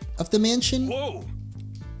of the mansion? Whoa!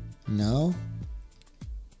 No?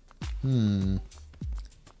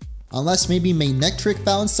 Unless maybe Manectric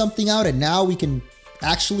found something out and now we can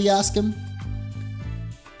actually ask him?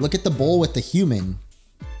 Look at the bowl with the human.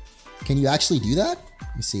 Can you actually do that?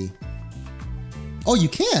 Let me see. Oh, you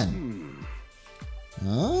can!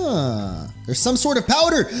 Ah, there's some sort of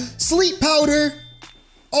powder! Sleep powder!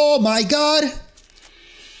 Oh my god!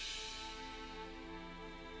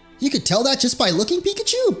 You could tell that just by looking,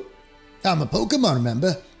 Pikachu? I'm a Pokemon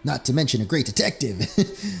member, not to mention a great detective.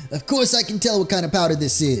 Of course I can tell what kind of powder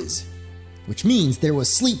this is. Which means there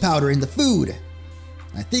was sleep powder in the food.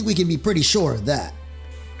 I think we can be pretty sure of that.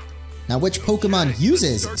 Now, which Pokemon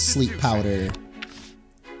uses sleep powder?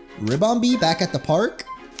 Ribombee back at the park?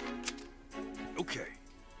 Okay.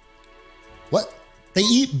 What? They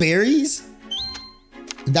eat berries?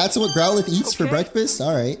 That's what Growlithe eats for breakfast?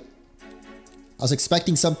 Alright. I was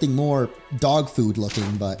expecting something more dog food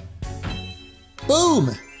looking, but...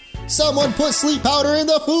 Boom! Someone put sleep powder in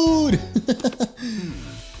the food!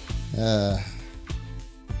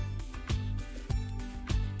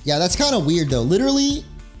 Yeah, that's kind of weird though. Literally,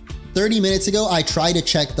 30 minutes ago, I tried to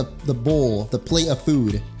check the bowl, the plate of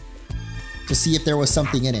food, to see if there was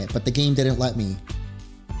something in it, but the game didn't let me.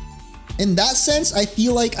 In that sense, I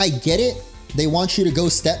feel like I get it. They want you to go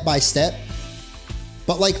step by step.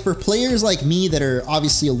 But like for players like me that are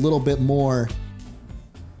obviously a little bit more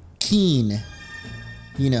keen,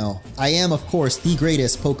 you know, I am of course the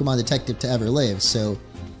greatest Pokemon detective to ever live, so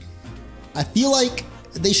I feel like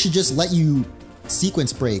they should just let you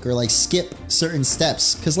sequence break or like skip certain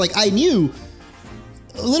steps, because like I knew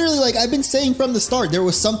Literally, like I've been saying from the start, there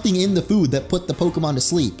was something in the food that put the Pokemon to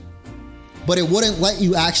sleep. But it wouldn't let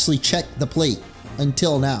you actually check the plate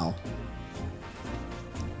until now.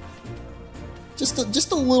 Just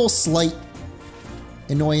a little slight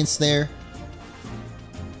annoyance there.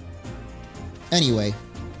 Anyway,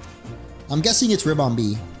 I'm guessing it's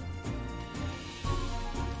Ribombee.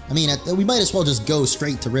 I mean, we might as well just go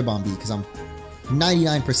straight to Ribombee because I'm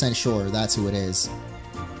 99% sure that's who it is.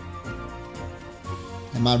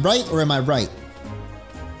 Am I right or am I right?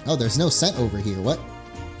 Oh, there's no scent over here. What?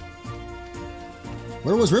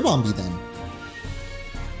 Where was Ribombee then?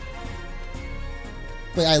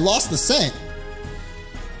 Wait, I lost the scent.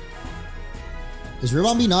 Is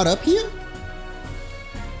Ribombee not up here?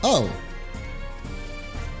 Oh.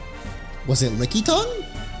 Was it Lickitung?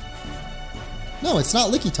 No, it's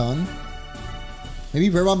not Lickitung. Maybe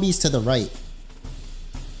Ribombee's to the right.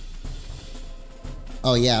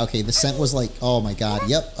 Oh yeah, okay, the scent was like, oh my god,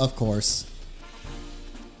 yep, of course.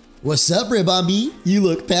 What's up, Ribombee? You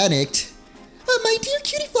look panicked. My dear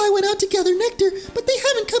Cutiefly went out to gather nectar, but they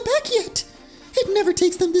haven't come back yet. It never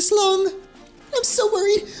takes them this long. I'm so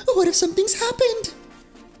worried. What if something's happened?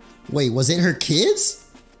 Wait, was it her kids?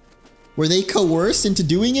 Were they coerced into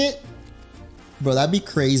doing it? Bro, that'd be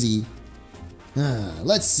crazy.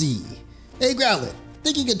 Let's see. Hey, Growlithe,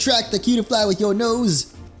 think you can track the Cutiefly with your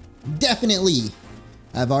nose? Definitely.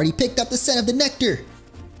 I've already picked up the scent of the nectar.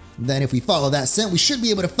 Then if we follow that scent, we should be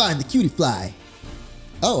able to find the Cutiefly.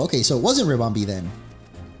 Oh, okay, so it wasn't Ribombee then.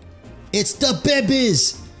 It's the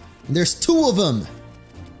Bebes! There's 2 of them.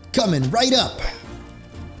 Coming right up.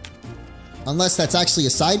 Unless that's actually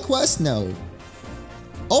a side quest? No.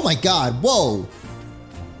 Oh my god, whoa.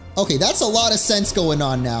 Okay, that's a lot of sense going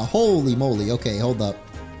on now. Holy moly. Okay, hold up.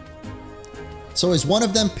 So is one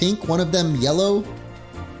of them pink, one of them yellow?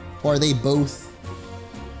 Or are they both,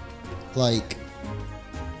 like...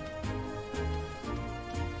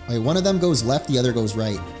 Wait, one of them goes left, the other goes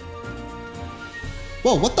right.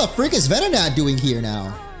 Whoa, what the frick is Venonat doing here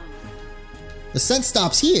now? The scent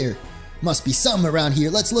stops here. Must be something around here.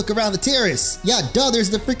 Let's look around the terrace. Yeah, duh, there's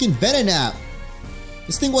the freaking Venonat.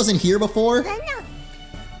 This thing wasn't here before.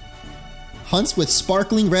 Hunts with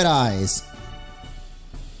sparkling red eyes.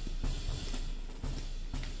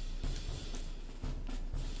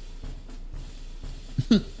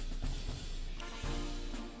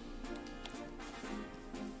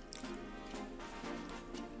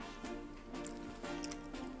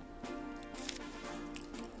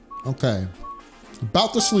 Okay.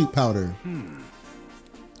 About the sleep powder.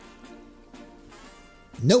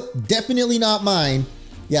 Nope, definitely not mine.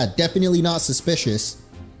 Yeah, definitely not suspicious.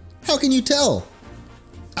 How can you tell?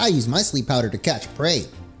 I use my sleep powder to catch prey.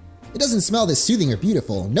 It doesn't smell this soothing or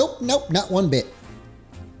beautiful. Nope, nope, not one bit.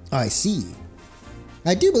 I see.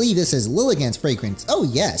 I do believe this is Lilligant's fragrance. Oh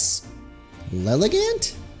yes.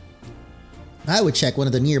 Lilligant? I would check one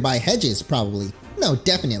of the nearby hedges, probably. No,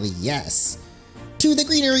 definitely, yes. To the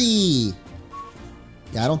greenery!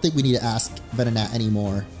 Yeah, I don't think we need to ask Venonat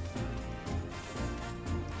anymore.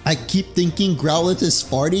 I keep thinking Growlithe is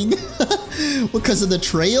farting because of the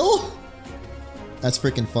trail? That's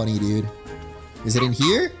freaking funny, dude. Is it in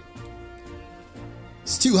here?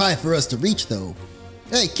 It's too high for us to reach, though.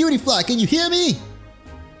 Hey, Cutiefly, can you hear me?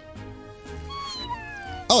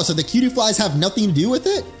 Oh, so the Cutieflies have nothing to do with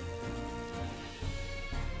it?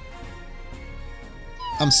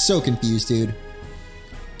 I'm so confused, dude.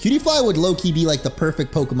 Cutiefly would low-key be like the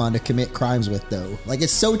perfect Pokemon to commit crimes with, though. Like,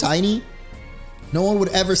 it's so tiny, no one would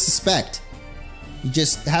ever suspect. You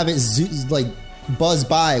just have it like buzz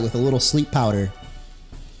by with a little sleep powder.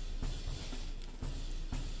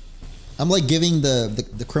 I'm like giving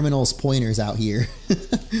the criminals pointers out here.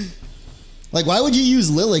 Like, why would you use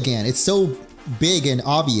Lilligant? It's so big and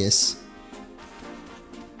obvious.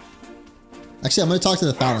 Actually, I'm gonna talk to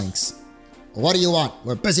the Phalanx. What do you want?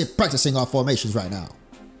 We're busy practicing our formations right now.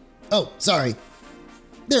 Oh, sorry.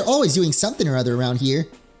 They're always doing something or other around here.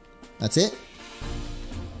 That's it?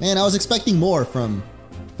 Man, I was expecting more from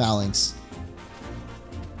Phalanx.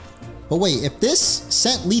 But wait, if this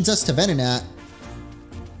scent leads us to Venonat,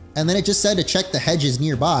 and then it just said to check the hedges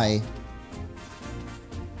nearby,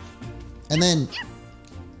 and then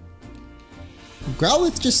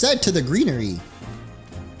Growlithe just said to the greenery.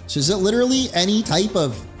 So is it literally any type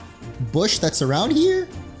of bush that's around here?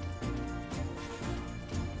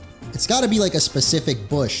 It's gotta be like a specific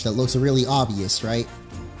bush that looks really obvious, right?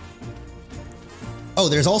 Oh,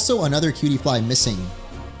 there's also another Cutiefly missing.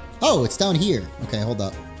 Oh, it's down here. Okay, hold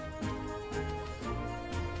up.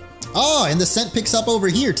 Oh, and the scent picks up over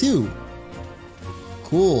here too.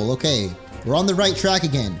 Cool, okay. We're on the right track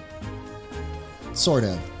again. Sort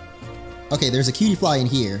of. Okay, there's a cutie fly in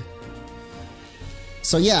here.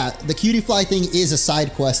 So yeah, the cutie fly thing is a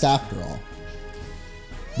side quest after all.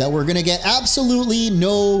 That we're gonna get absolutely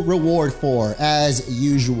no reward for, as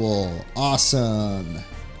usual. Awesome.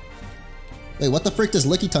 Wait, what the frick does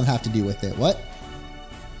Licky Tongue have to do with it? What?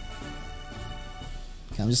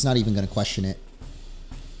 Okay, I'm just not even gonna question it.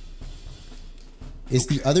 Is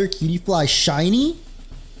the other cutie fly shiny?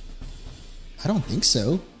 I don't think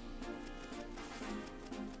so.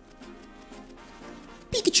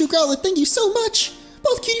 Pikachu Growler, thank you so much!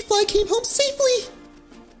 Both cutie fly came home safely!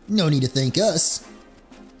 No need to thank us.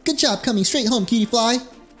 Good job coming straight home, cutie fly.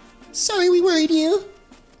 Sorry we worried you.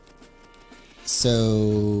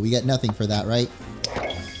 So, we got nothing for that, right?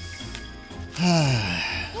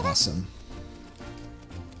 Awesome.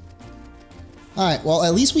 Alright, well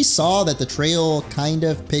at least we saw that the trail kind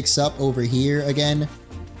of picks up over here again.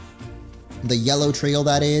 The yellow trail,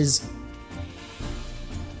 that is.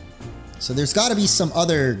 So there's got to be some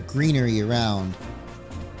other greenery around.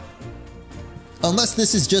 Unless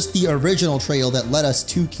this is just the original trail that led us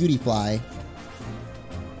to Cutie Fly.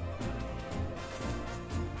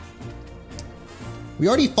 We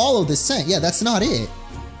already followed this scent. Yeah, that's not it.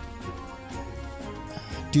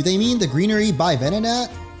 Do they mean the greenery by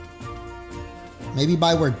Venonat? Maybe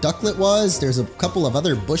by where Ducklet was? There's a couple of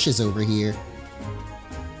other bushes over here.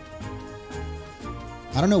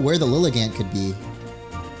 I don't know where the Lilligant could be.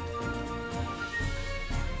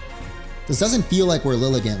 This doesn't feel like where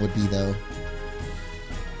Lilligant would be, though.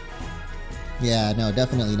 Yeah, no,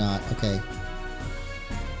 definitely not. Okay.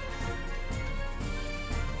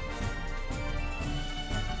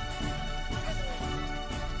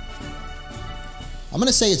 I'm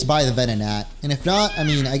gonna say it's by the Venonat. And if not, I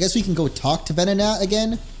mean, I guess we can go talk to Venonat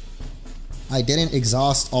again. I didn't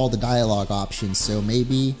exhaust all the dialogue options, so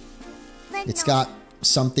maybe it's got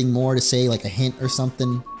something more to say, like a hint or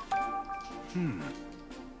something.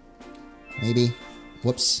 Maybe.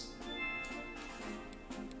 Whoops.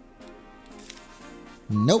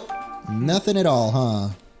 Nope. Nothing at all, huh?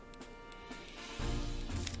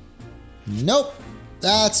 Nope.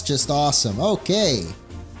 That's just awesome. Okay.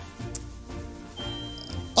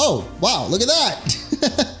 Oh, wow, look at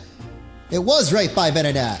that! It was right by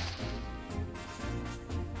Venonat.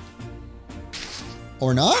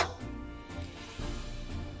 Or not?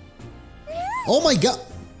 Oh my god.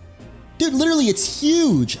 Dude, literally, it's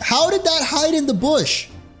huge. How did that hide in the bush?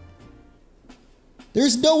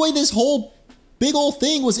 There's no way this whole big old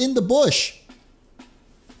thing was in the bush.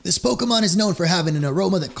 This Pokemon is known for having an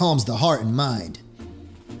aroma that calms the heart and mind.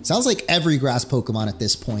 Sounds like every grass Pokemon at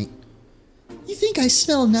this point. You think I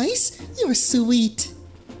smell nice? You're sweet.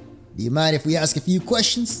 Do you mind if we ask a few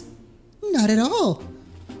questions? Not at all.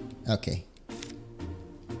 Okay.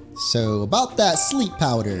 So, about that sleep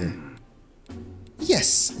powder.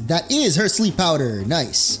 Yes, that is her sleep powder.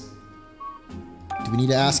 Nice. Do we need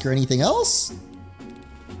to ask her anything else?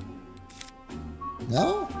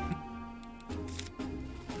 No?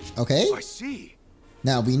 Okay. I see.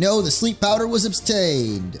 Now we know the sleep powder was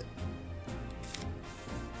obtained.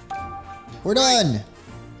 We're done.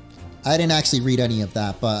 I didn't actually read any of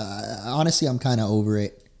that, but honestly, I'm kind of over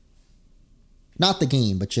it. Not the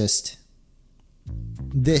game, but just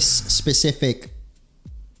this specific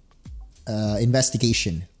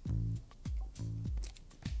investigation.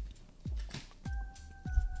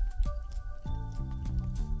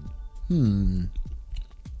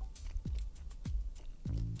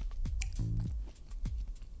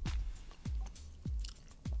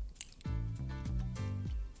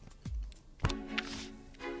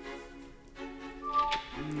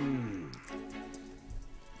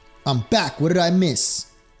 I'm back. What did I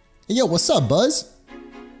miss? Hey, yo, what's up, Buzz?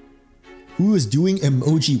 Who is doing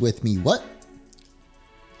emoji with me? What?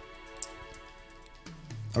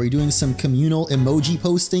 Are we doing some communal emoji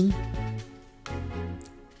posting?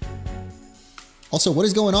 Also, what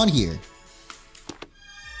is going on here?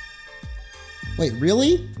 Wait,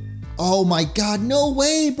 really? Oh my god, no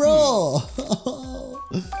way, bro!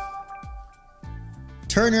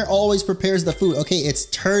 Turner always prepares the food. Okay, it's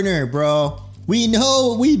Turner, bro. We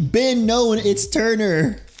know, we've been known it's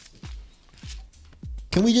Turner.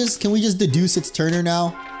 Can we just deduce it's Turner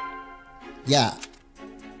now? Yeah.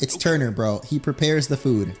 It's Turner, bro. He prepares the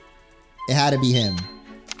food. It had to be him.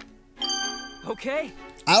 Okay.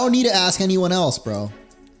 I don't need to ask anyone else, bro.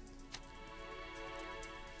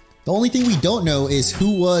 The only thing we don't know is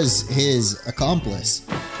who was his accomplice.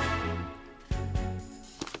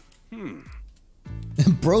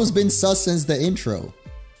 Bro's been sus since the intro.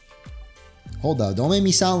 Hold up, don't make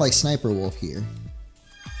me sound like Sniper Wolf here.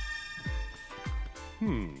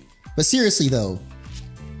 But seriously though,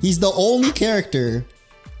 he's the only character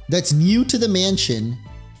that's new to the mansion.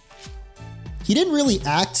 He didn't really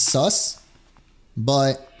act sus,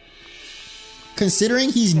 but considering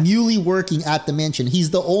he's newly working at the mansion,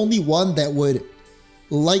 he's the only one that would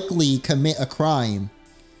likely commit a crime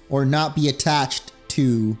or not be attached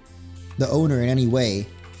to the owner in any way.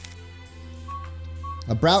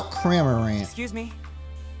 About Cramorant. Excuse me.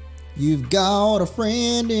 You've got a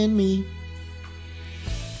friend in me.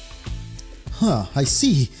 Huh, I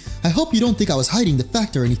see. I hope you don't think I was hiding the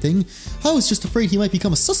fact or anything. I was just afraid he might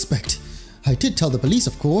become a suspect. I did tell the police,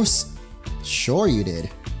 of course. Sure you did.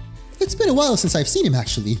 It's been a while since I've seen him,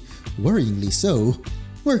 actually. Worryingly so.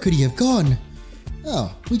 Where could he have gone?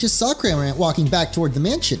 Oh, we just saw Cramorant walking back toward the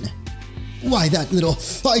mansion. Why, that little...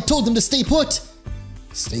 I told him to stay put!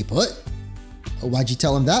 Stay put? Why'd you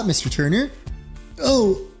tell him that, Mr. Turner?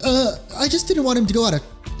 Oh, I just didn't want him to go out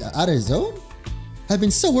of his zone? I've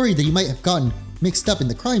been so worried that he might have gotten mixed up in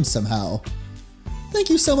the crime somehow. Thank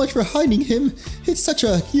you so much for hiding him. It's such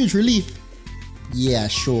a huge relief. Yeah,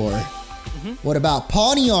 sure. What about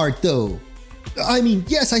Pawniard, though? I mean,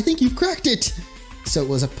 yes, I think you've cracked it. So it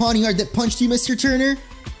was a Pawniard that punched you, Mr. Turner?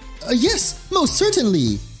 Yes, most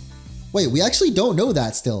certainly. Wait, we actually don't know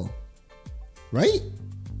that still. Right?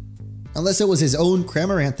 Unless it was his own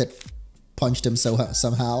Cramorant that punched him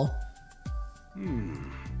somehow.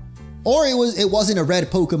 Or it wasn't a red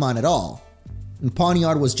Pokemon at all. And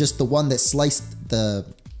Pawniard was just the one that sliced the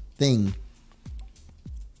thing.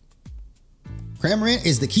 Cramorant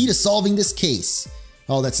is the key to solving this case.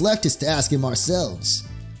 All that's left is to ask him ourselves.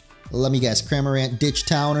 Let me guess, Cramorant ditched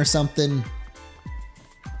town or something?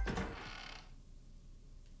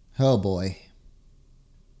 Oh boy.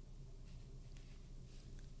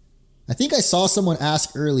 I think I saw someone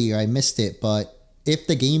ask earlier, I missed it, but if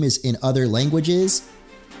the game is in other languages,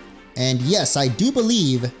 and yes, I do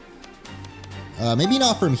believe, maybe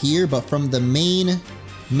not from here, but from the main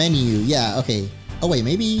menu. Yeah, okay. Oh wait,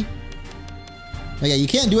 maybe... Oh yeah, you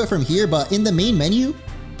can't do it from here, but in the main menu,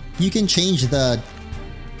 you can change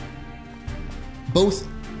both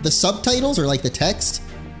the subtitles, or like the text,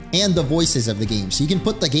 and the voices of the game. So you can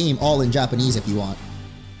put the game all in Japanese if you want.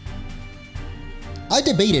 I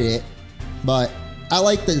debated it, but I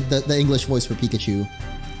like the English voice for Pikachu.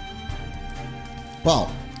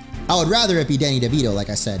 Well, I would rather it be Danny DeVito, like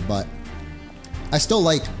I said, but I still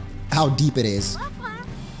like how deep it is.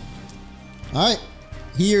 Alright,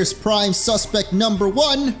 here's prime suspect number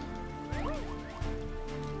 1.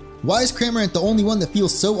 Why is Cramorant the only one that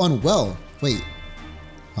feels so unwell? Wait,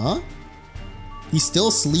 huh? He's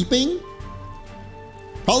still sleeping?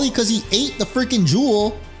 Probably because he ate the freaking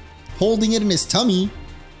jewel, holding it in his tummy.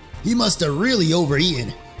 He must have really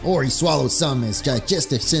overeaten, or he swallowed some his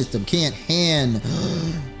digestive system can't handle.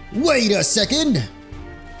 Wait a second!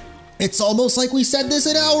 It's almost like we said this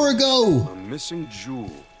an hour ago! A missing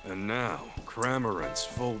jewel, and now Cramorant's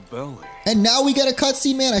full belly. And now we get a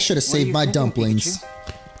cutscene, man. I should have saved my dumplings. Pikachu?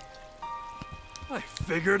 I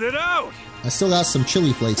figured it out! I still got some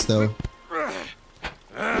chili flakes, though.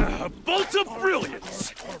 A bolt of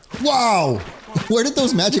brilliance! Wow! Where did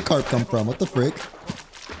those magic carp come from? What the frick?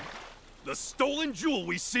 The stolen jewel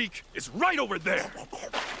we seek is right over there!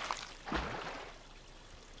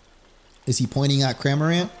 Is he pointing at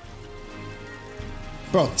Cramorant?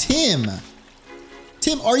 Bro, Tim!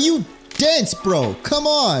 Tim, are you dense, bro? Come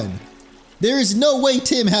on! There is no way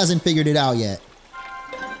Tim hasn't figured it out yet.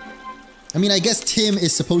 I mean, I guess Tim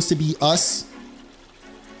is supposed to be us.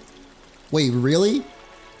 Wait, really?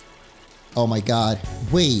 Oh my god.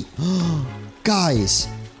 Wait. Guys.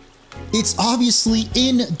 It's obviously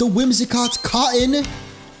in the Whimsicott's cotton.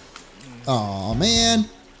 Aw, man.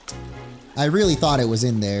 I really thought it was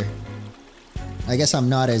in there. I guess I'm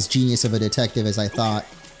not as genius of a detective as I thought.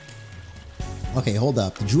 Okay, hold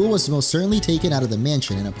up. The jewel was most certainly taken out of the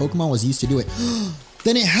mansion and a Pokemon was used to do it.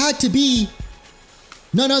 Then it had to be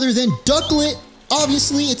none other than Ducklet.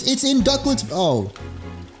 Obviously, it's in Ducklet's... Oh.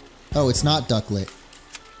 Oh, it's not Ducklet.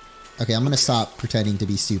 Okay, I'm gonna stop pretending to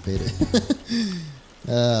be stupid.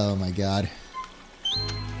 Oh my god.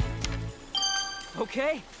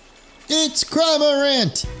 Okay. It's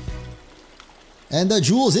Cramorant! And the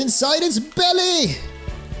jewel's inside its belly!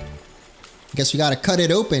 Guess we gotta cut it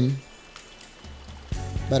open.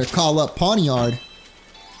 Better call up Pawniard.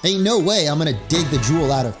 Ain't no way I'm gonna dig the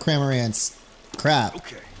jewel out of Cramorant's crap.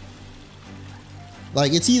 Okay.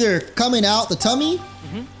 Like, it's either coming out the tummy,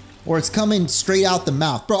 or it's coming straight out the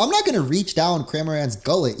mouth. Bro, I'm not gonna reach down Cramorant's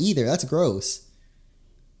gullet either. That's gross.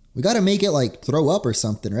 We gotta make it, like, throw up or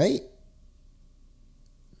something, right?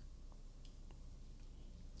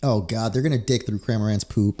 Oh god, they're gonna dig through Cramorant's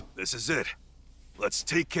poop. This is it. Let's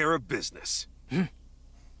take care of business.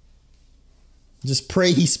 Just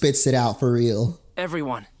pray he spits it out for real.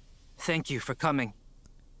 Everyone, thank you for coming.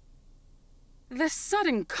 This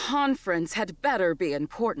sudden conference had better be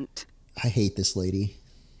important. I hate this lady.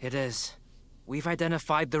 It is. We've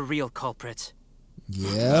identified the real culprit.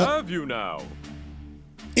 Yeah. Have you now?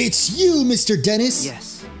 It's you, Mr. Dennis.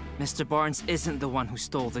 Yes. Mr. Barnes isn't the one who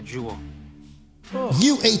stole the jewel.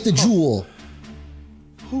 You ate the jewel.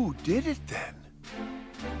 Who did it then?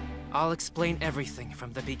 I'll explain everything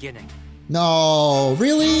from the beginning. No,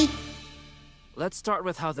 really? Let's start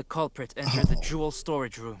with how the culprit entered the jewel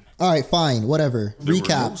storage room. Alright, fine, whatever. There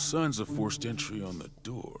Recap. were no signs of forced entry on the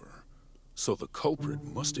door, so the culprit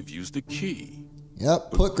must have used the key.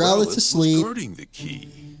 Yep, put Growlithe to sleep. Guarding the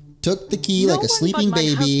key. Took the key like a sleeping No one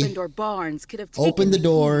but my baby. husband or Barnes could have taken Opened the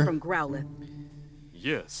door. key from Growlithe.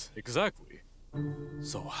 Yes, exactly.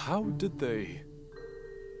 So how did they...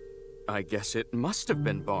 I guess it must have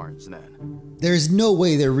been Barnes then. There's no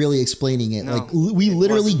way they're really explaining it. No, like, we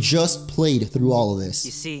literally wasn't. just played through all of this.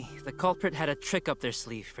 You see, the culprit had a trick up their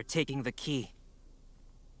sleeve for taking the key.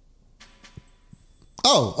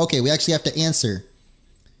 Oh, okay, we actually have to answer.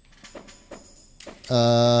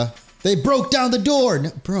 They broke down the door! No,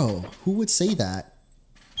 bro, who would say that?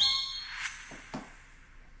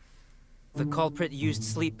 The culprit used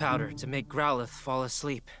sleep powder to make Growlithe fall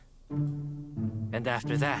asleep. And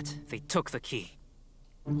after that, they took the key.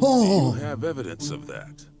 Oh! You have evidence of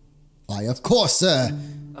that. Why, of course, sir.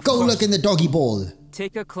 Of Go course. look in the doggy bowl.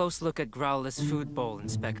 Take a close look at Growlithe's food bowl,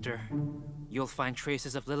 Inspector. You'll find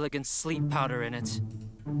traces of Lilligant's sleep powder in it.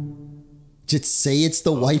 Just say it's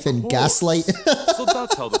the wife and gaslight. So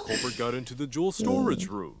that's how the culprit got into the jewel storage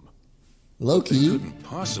room. Low-key. Couldn't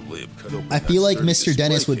possibly have cut open I feel that like sturdy Mr.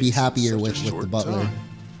 Dennis display would be case in happier such a with the short butler. time.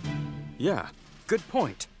 Yeah, good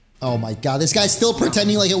point. Oh my god, this guy's still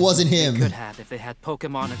pretending like it wasn't him. Could have if they had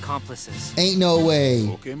Pokémon accomplices. Ain't no way.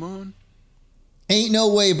 Pokémon? Ain't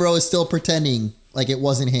no way, bro is still pretending like it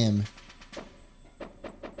wasn't him.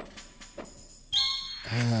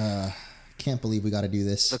 Can't believe we gotta do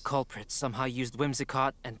this. The culprit somehow used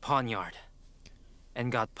Whimsicott and Poniard.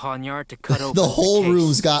 And got Poniard to cut open The whole case.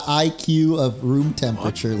 room's got IQ of room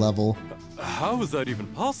temperature level. How is that even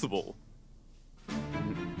possible?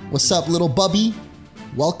 What's up, little bubby?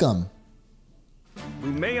 Welcome. We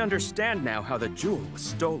may understand now how the jewel was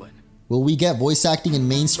stolen. Will we get voice acting in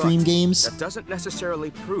mainstream But games? that doesn't necessarily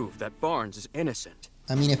prove that Barnes is innocent.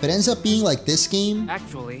 I mean, if it ends up being like this game...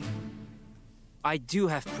 Actually, I do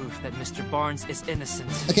have proof that Mr. Barnes is innocent.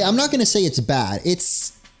 Okay, I'm not gonna say it's bad.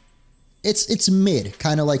 It's mid,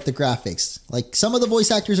 kind of like the graphics. Like, some of the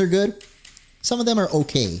voice actors are good. Some of them are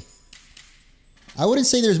okay. I wouldn't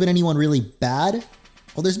say there's been anyone really bad.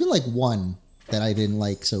 Well, there's been like one that I didn't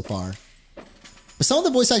like so far. But some of the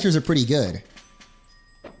voice actors are pretty good.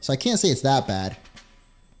 So I can't say it's that bad.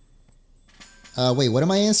 Wait, what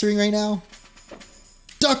am I answering right now?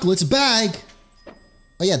 Ducklet's bag!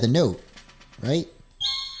 Oh yeah, the note, right?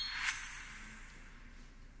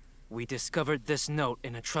 We discovered this note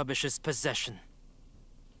in a Trubbish's possession.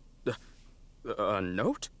 A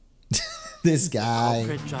note? This guy. The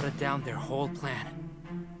culprit jotted down their whole plan.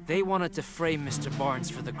 They wanted to frame Mr. Barnes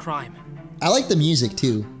for the crime. I like the music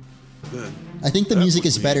too. Then I think the that music would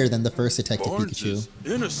is mean better than the first Detective Barnes Pikachu. is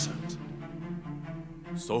innocent.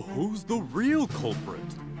 So who's the real culprit?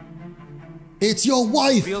 It's your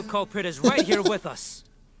wife! The real culprit is right here with us.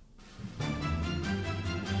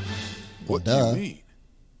 What do duh. you mean?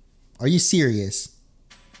 Are you serious?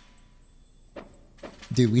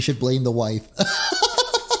 Dude, we should blame the wife.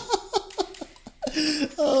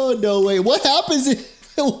 Oh, no way. What happens if...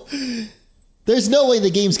 There's no way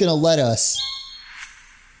the game's gonna let us.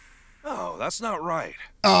 Oh, that's not right.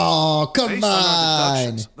 Oh, come Based on our on.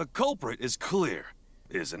 deductions, the culprit is clear,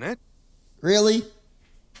 isn't it? Really?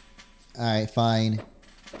 Alright, fine.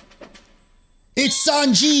 It's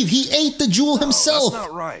Sanjeev! He ate the jewel himself! That's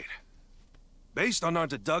not right. Based on our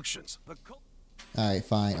deductions, the Alright,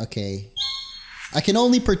 fine. Okay. I can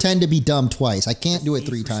only pretend to be dumb twice. I can't do it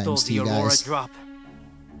 3 Stole times to the you Aurora guys. drop.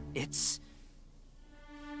 It's...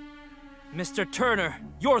 Mr. Turner,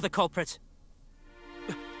 you're the culprit.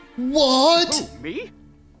 What? Who, me?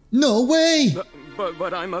 No way!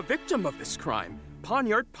 But I'm a victim of this crime.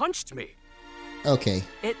 Poniard punched me. Okay.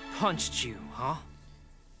 It punched you, huh?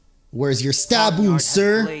 Where's your stab Poniard wound, has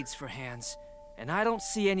sir? blades for hands, and I don't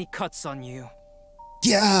see any cuts on you.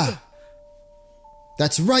 Yeah!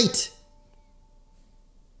 That's right!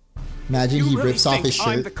 Imagine You he really rips off think his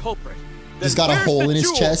I'm shirt. the culprit. He's Then got a where's hole the in his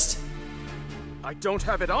jewel? chest. I don't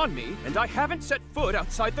have it on me, and I haven't set foot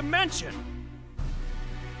outside the mansion.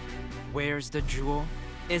 Where's the jewel?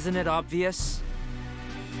 Isn't it obvious?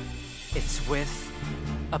 It's with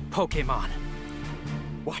a Pokémon.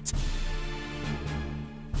 What?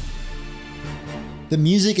 The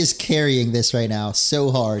music is carrying this right now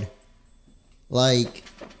so hard. Like,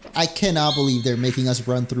 I cannot believe they're making us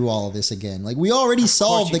run through all of this again. Like, we already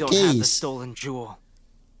solved the Of course you don't have the case. stolen jewel.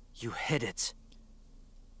 You hid it.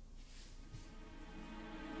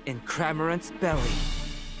 In Cramorant's belly.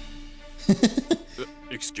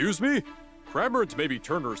 Excuse me? Cramorant may be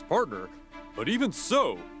Turner's partner, but even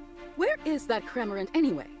so... Where is that Cramorant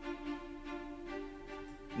anyway?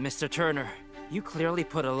 Mr. Turner, you clearly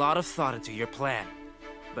put a lot of thought into your plan.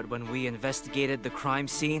 But when we investigated the crime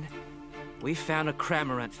scene, we found a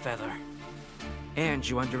Cramorant feather. And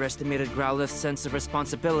you underestimated Growlithe's sense of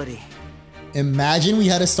responsibility. Imagine we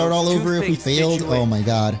had to start all over if we failed. Oh my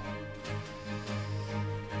god.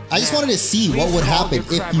 I just wanted to see what would happen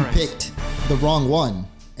if you picked the wrong one.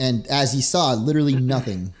 And as you saw, literally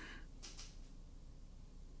nothing.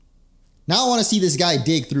 Now I want to see this guy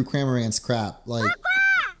dig through Cramorant's crap. Like,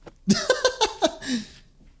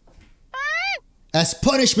 as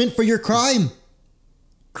punishment for your crime,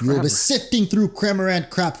 you'll be sifting through Cramorant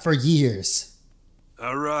crap for years.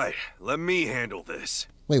 All right, let me handle this.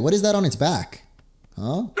 Wait, what is that on its back?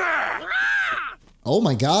 Huh? Oh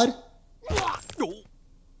my god.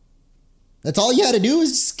 That's all you had to do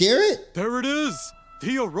is scare it? There it is!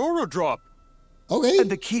 The Aurora Drop! Okay. And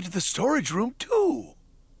the key to the storage room, too.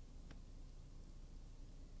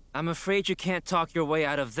 I'm afraid you can't talk your way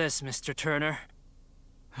out of this, Mr. Turner.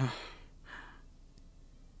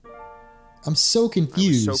 I'm so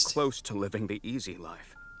confused. I was so close to living the easy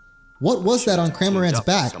life. What was that on Cramorant's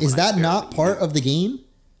back? Is that not part of the game?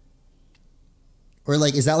 Or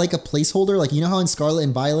like, is that like a placeholder? Like, you know how in Scarlet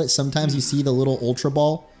and Violet, sometimes you see the little Ultra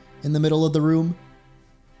Ball in the middle of the room?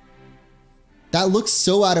 That looks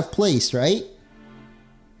so out of place, right?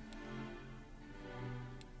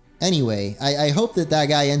 Anyway, I hope that that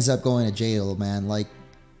guy ends up going to jail, man. Like,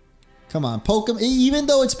 come on, Pokemon. Even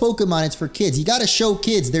though it's Pokemon, it's for kids. You gotta show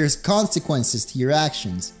kids there's consequences to your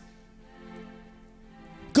actions.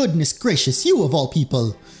 Goodness gracious, you of all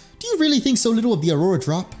people. Do you really think so little of the Aurora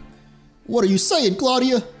Drop? What are you saying,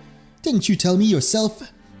 Claudia? Didn't you tell me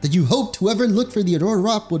yourself that you hoped whoever looked for the Aurora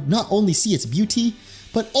Drop would not only see its beauty,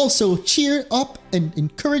 but also cheer up and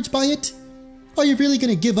encouraged by it? Are you really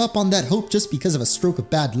gonna give up on that hope just because of a stroke of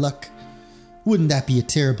bad luck? Wouldn't that be a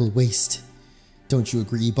terrible waste? Don't you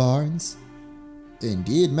agree, Barnes?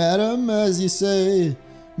 Indeed, madam, as you say.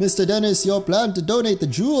 Mr. Dennis, your plan to donate the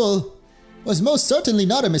jewel was most certainly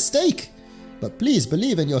not a mistake. But please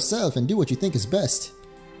believe in yourself and do what you think is best.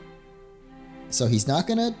 So he's not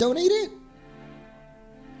gonna donate it?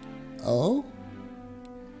 Oh?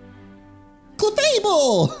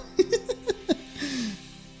 Clefable!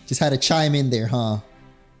 Just had to chime in there, huh?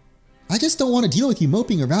 I just don't want to deal with you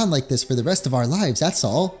moping around like this for the rest of our lives, that's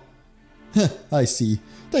all. I see.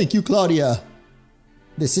 Thank you, Claudia.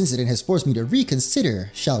 This incident has forced me to reconsider,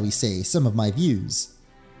 shall we say, some of my views.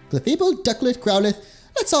 Clefable, Ducklet, Growlithe,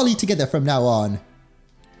 let's all eat together from now on.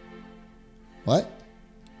 What?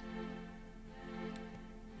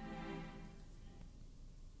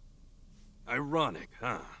 Ironic,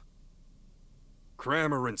 huh?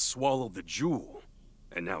 Cramorant swallowed the jewel,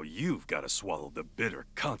 and now you've got to swallow the bitter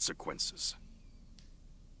consequences.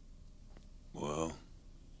 Well,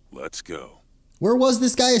 let's go. Where was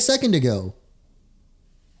this guy a second ago?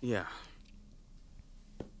 Yeah.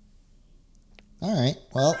 Alright,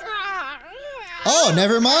 well. Oh,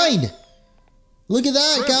 never mind! Look at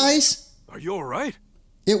that, guys! Are you alright?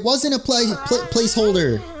 It wasn't a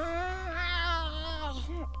placeholder.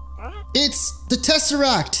 It's the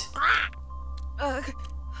Tesseract!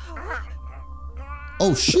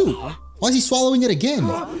 Oh shoot! Why is he swallowing it again?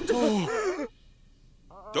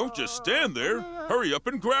 Don't just stand there. Hurry up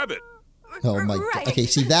and grab it. Oh my god. Okay,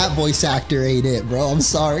 see, that voice actor ain't it, bro. I'm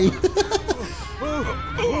sorry.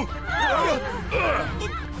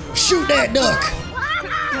 Shoot that duck!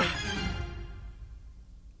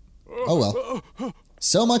 Oh well.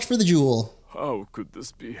 So much for the jewel. How could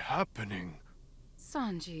this be happening?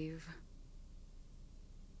 Sanjeev.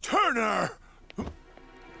 Turner!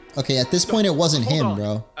 Okay, at this point it wasn't him,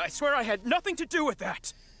 bro. I swear I had nothing to do with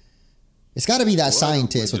that. It's gotta be that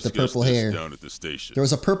scientist with the purple hair. Down at the station. There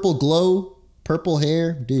was a purple glow, purple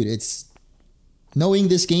hair. Dude, it's... Knowing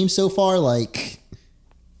this game so far, like...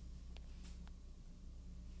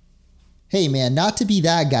 Hey man, not to be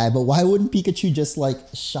that guy, but why wouldn't Pikachu just, like,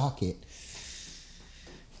 shock it?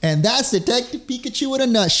 And that's Detective Pikachu in a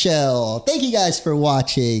nutshell. Thank you guys for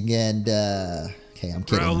watching, and, okay, I'm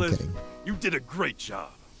kidding, I'm kidding. You did a great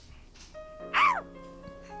job.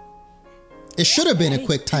 It should have been a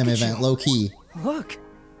quick time event, low-key. Look.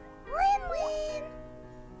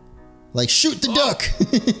 Like, shoot the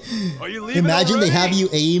duck! Are you leaving Imagine already? they have you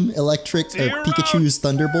aim electric or Pikachu's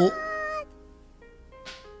Thunderbolt.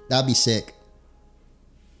 That'd be sick.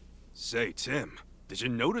 Say, Tim, did you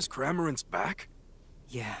notice Cramorant's back?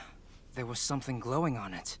 Yeah, there was something glowing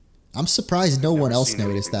on it. I'm surprised no one else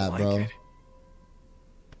noticed that, bro.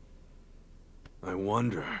 I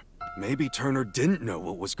wonder, maybe Turner didn't know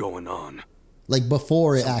what was going on. Like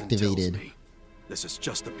before it Something tells activated. me this is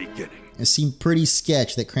just the beginning. It seemed pretty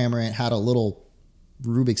sketch that Cramorant had a little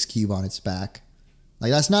Rubik's Cube on its back.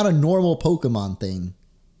 Like, that's not a normal Pokemon thing.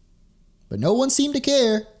 But no one seemed to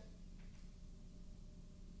care.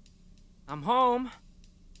 I'm home.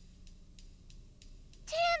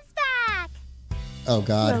 Tim's back! Oh,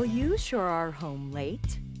 God. Well, you sure are home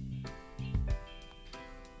late.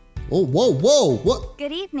 Oh, whoa, whoa, what?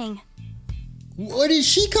 Good evening. Where did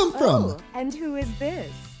she come from? Oh, and who is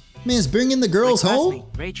this? Man's bringing the girls home?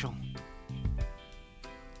 Rachel.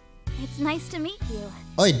 It's nice to meet you.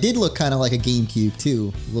 Oh, it did look kind of like a GameCube,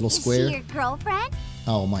 too. A little square. Is she your girlfriend?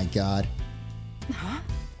 Oh, my God. Huh?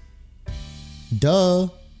 Duh.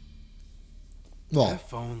 Well,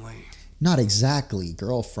 If only. not exactly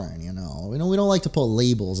girlfriend, you know. We don't like to put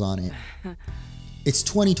labels on it. It's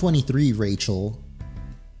 2023, Rachel.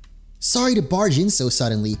 Sorry to barge in so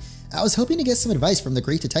suddenly. I was hoping to get some advice from the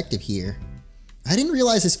great detective here. I didn't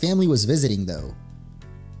realize his family was visiting, though.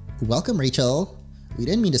 Welcome, Rachel. We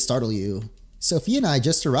didn't mean to startle you. Sophia and I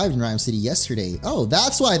just arrived in Rhyme City yesterday. Oh,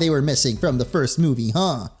 that's why they were missing from the first movie,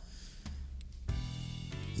 huh?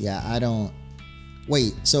 Yeah, I don't...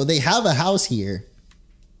 Wait, so they have a house here,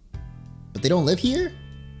 but they don't live here?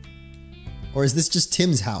 Or is this just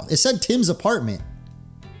Tim's house? It said Tim's apartment.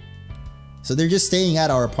 So they're just staying at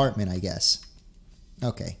our apartment, I guess.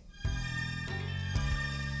 Okay.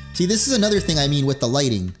 See, this is another thing I mean with the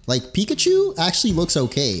lighting. Like, Pikachu actually looks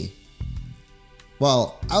okay.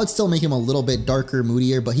 Well, I would still make him a little bit darker,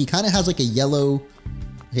 moodier, but he kind of has like a yellow...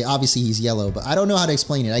 Okay, obviously he's yellow, but I don't know how to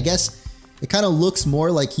explain it. I guess it kind of looks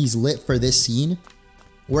more like he's lit for this scene.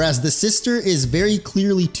 Whereas the sister is very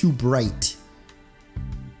clearly too bright.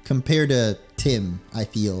 Compared to Tim, I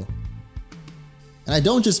feel. And I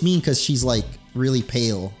don't just mean because she's like really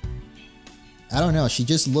pale. I don't know, she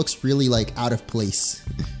just looks really like out of place.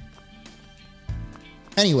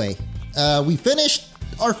 Anyway, we finished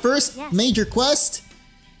our first major quest.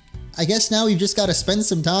 I guess now we've just got to spend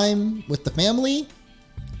some time with the family.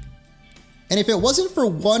 And if it wasn't for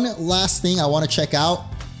one last thing I want to check out,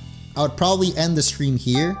 I would probably end the stream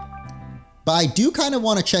here. But I do kind of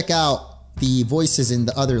want to check out the voices in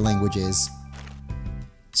the other languages.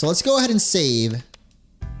 So let's go ahead and save.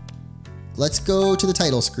 Let's go to the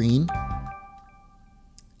title screen.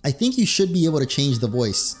 I think you should be able to change the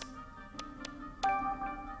voice.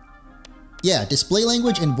 Yeah, display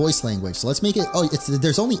language and voice language. So let's make it... Oh,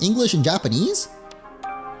 there's only English and Japanese?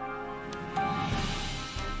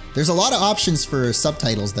 There's a lot of options for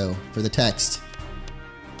subtitles, though, for the text.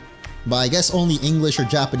 But I guess only English or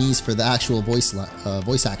Japanese for the actual voice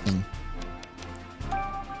acting.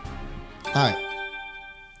 Alright.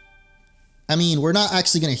 I mean, we're not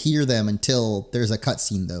actually going to hear them until there's a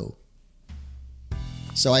cutscene, though.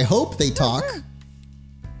 So I hope they talk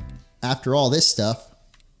after all this stuff.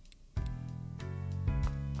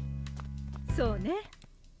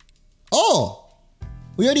 Oh!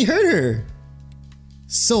 We already heard her!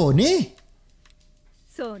 So ne?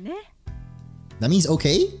 That means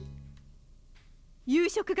okay? 夕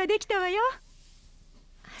食ができたわよ。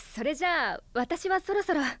それじゃあ、私はそろ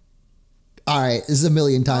そろ。Alright, this is a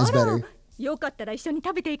million times better. よかったら一緒に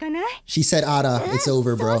食べていかない？ She said, Ada, it's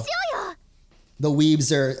over, bro. The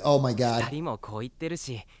weebs are, oh my god. 二人もこう言ってる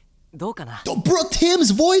し、どうかな？ Oh, bro,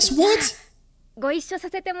 Tim's voice? What? ご一緒さ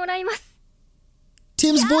せてもらいます。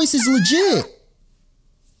 Tim's voice is legit.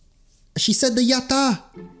 She said the yatta. さ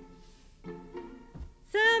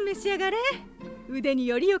あ召し上がれ。腕に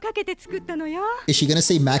よりをかけて作ったのよ。 Is she gonna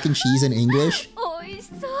say mac and cheese in English? おいし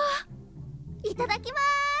そう。いただきま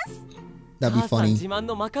す。 That'd be funny. 自慢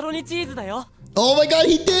のマカロニチーズだよ。 Oh my god,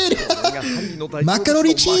 he did!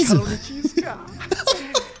 Macaroni cheese!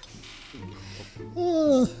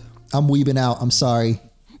 I'm weebing out, I'm sorry.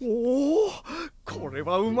 おお、これ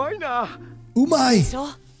はうまいな。うまい!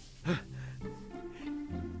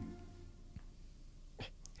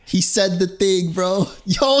 He said the thing, bro.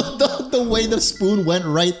 Yo, the way the spoon went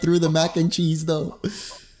right through the mac and cheese, though.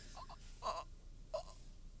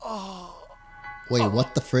 Wait,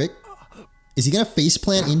 what the frick? Is he gonna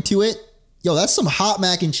faceplant into it? Yo, that's some hot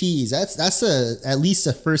mac and cheese. That's at least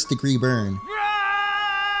a first degree burn.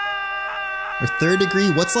 Or third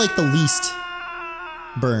degree? What's like the least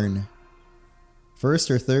burn?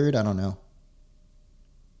 First or third? I don't know.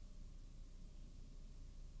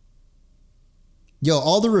 Yo,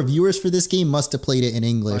 all the reviewers for this game must have played it in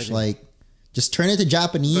English. Like, just turn it to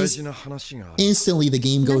Japanese, instantly the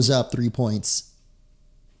game goes up 3 points.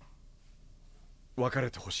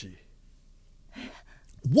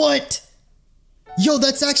 What? Yo,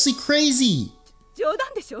 that's actually crazy.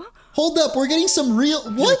 Hold up, we're getting some real...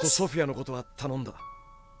 What?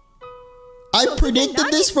 I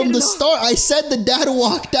predicted this from the start. I said the dad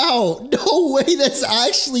walked out. No way, that's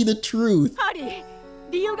actually the truth.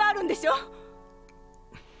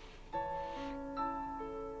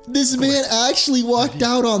 This man actually walked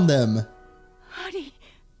out on them.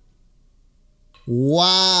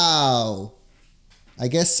 Wow. I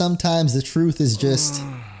guess sometimes the truth is just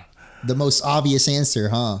the most obvious answer,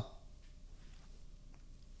 huh?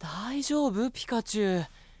 大丈夫、ピカチュウ。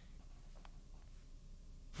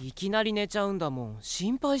いきなり寝ちゃうんだもん。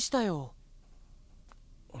心配したよ。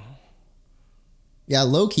Yeah,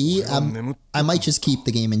 low-key, I might just keep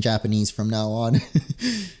the game in Japanese from now on.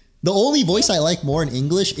 The only voice I like more in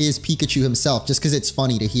English is Pikachu himself, just because it's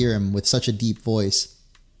funny to hear him with such a deep voice.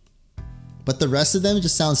 But the rest of them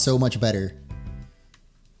just sound so much better.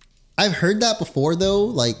 I've heard that before though,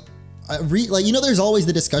 like you know, there's always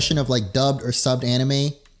the discussion of like dubbed or subbed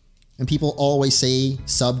anime, and people always say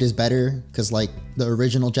subbed is better because like the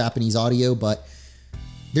original Japanese audio, but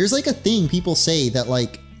there's like a thing people say that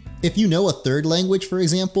like if you know a third language, for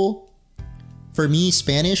example, for me,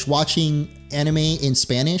 Spanish, watching anime in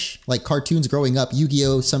Spanish, like cartoons growing up,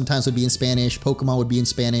 Yu-Gi-Oh! Sometimes would be in Spanish, Pokémon would be in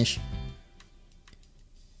Spanish.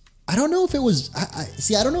 I don't know if it was,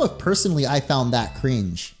 I don't know if personally I found that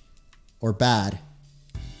cringe or bad.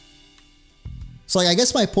 So like, I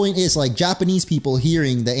guess my point is like Japanese people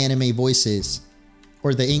hearing the anime voices,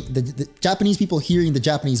 or the Japanese people hearing the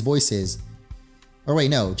Japanese voices, or wait,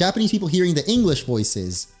 no, Japanese people hearing the English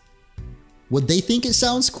voices, would they think it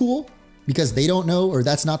sounds cool because they don't know or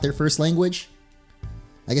that's not their first language?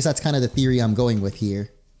 I guess that's kind of the theory I'm going with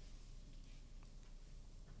here.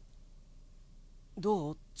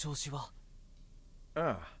 どう調子は？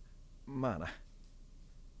ああ、まあな。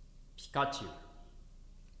ピカチュウ。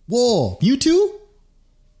Whoa, Mewtwo?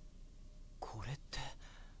 これって。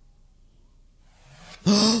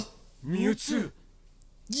ミュウツー。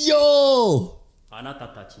Yo! あなた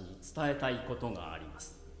たちに伝えたいことがありま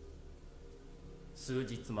す。数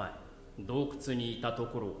日前、洞窟にいたと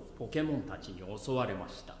ころをポケモンたちに襲われま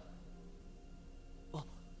した。あ、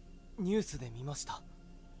ニュースで見ました。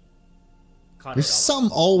There's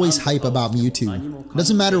some always hype about Mewtwo.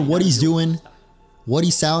 Doesn't matter what he's doing, what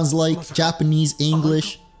he sounds like, Japanese,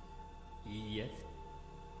 English. いいえ、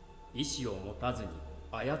意志を持たずに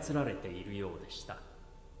操られているようでした。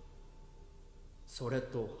それ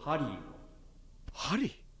とハリーも。ハリ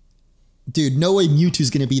ー? Dude, no way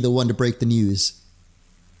Mewtwo's gonna be the one to break the news.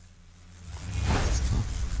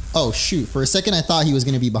 Oh shoot, for a second I thought he was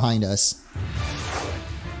gonna be behind us.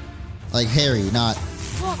 Like Harry, not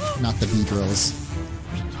the Beedrills.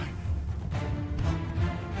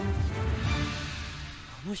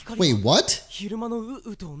 Wait, what?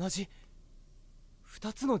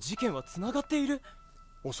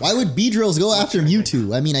 Why would Beedrills go after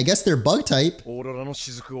Mewtwo? I mean, I guess they're bug type. Even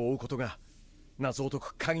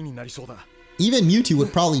Mewtwo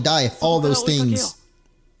would probably die if all those things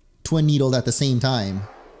twin needled at the same time.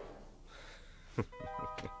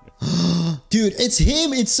 Dude, it's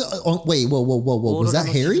him! It's... oh, wait, whoa. Was that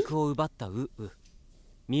Harry?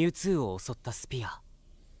 ミュウツーを襲ったスピア。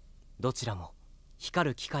どちらも光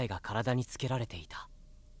る機械が体につけられていた。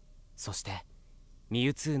そして、ミ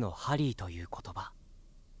ュウツーのハリーという言葉。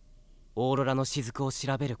オーロラの雫を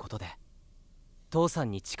調べることで、父さ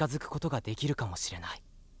んに近づくことができるかもしれない。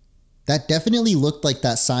That definitely looked like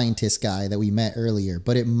that scientist guy that we met earlier,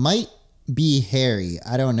 but it might be Harry.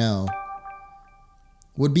 I don't know.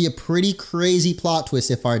 Would be a pretty crazy plot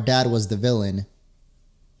twist if our dad was the villain.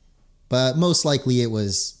 But most likely it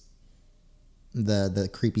was the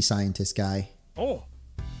creepy scientist guy. Oh.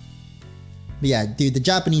 But yeah, dude, the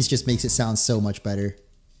Japanese just makes it sound so much better.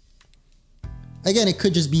 Again, it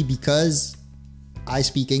could just be because I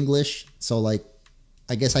speak English, so like,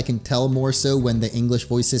 I guess I can tell more so when the English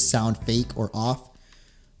voices sound fake or off.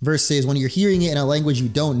 Versus when you're hearing it in a language you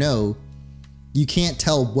don't know, you can't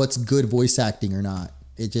tell what's good voice acting or not.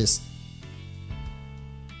 It just...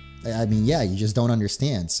 I mean, yeah, you just don't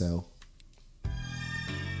understand, so...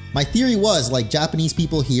 My theory was, like, Japanese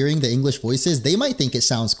people hearing the English voices, they might think it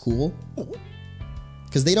sounds cool.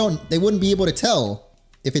 Because they wouldn't be able to tell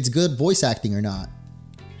if it's good voice acting or not.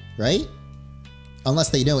 Right? Unless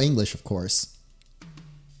they know English, of course.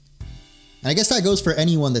 And I guess that goes for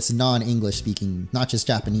anyone that's non-English speaking, not just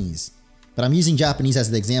Japanese. But I'm using Japanese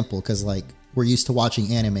as the example because, like, we're used to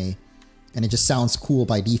watching anime. and it just sounds cool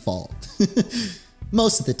by default.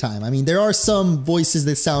 Most of the time. I mean, there are some voices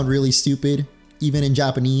that sound really stupid, even in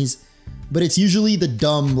Japanese, but it's usually the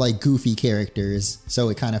dumb, like, goofy characters, so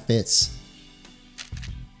it kind of fits.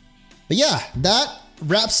 But yeah, that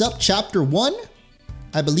wraps up chapter 1,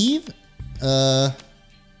 I believe. I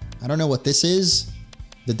don't know what this is.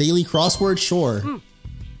 The daily crossword? Sure.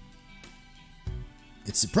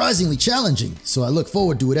 It's surprisingly challenging, so I look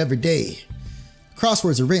forward to it every day.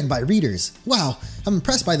 Crosswords are written by readers. Wow, I'm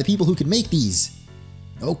impressed by the people who can make these.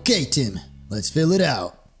 Okay, Tim, let's fill it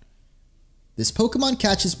out. This Pokemon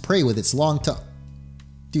catches prey with its long tongue.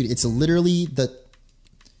 Dude, it's literally the...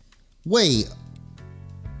 Wait.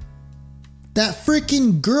 That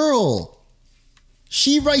freaking girl!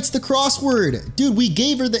 She writes the crossword! Dude, we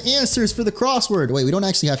gave her the answers for the crossword. Wait, we don't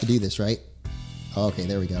actually have to do this, right? Oh, okay,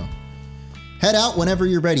 there we go. Head out whenever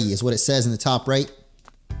you're ready is what it says in the top right.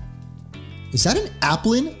 Is that an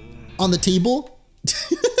applin on the table?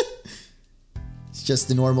 It's just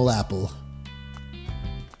the normal apple.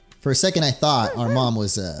 For a second, I thought our mom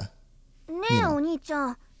was, you know.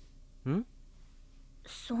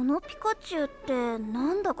 そのピカチュウって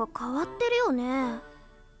なんだか変わってるよね。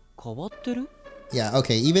変わってる? Yeah,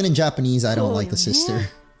 okay, even in Japanese, I don't like the sister.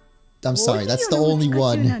 I'm sorry, that's the only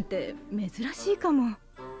one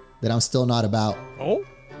that I'm still not about. Oh?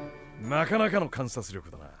 なかなかの観察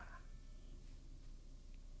力だな。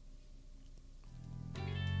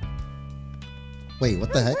Wait,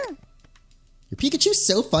 what the heck? Your Pikachu's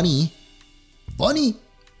so funny. Funny?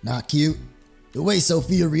 Not cute. The way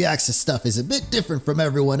Sophia reacts to stuff is a bit different from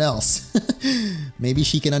everyone else. Maybe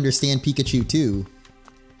she can understand Pikachu too.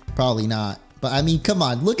 Probably not. But I mean, come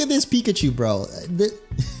on, look at this Pikachu, bro.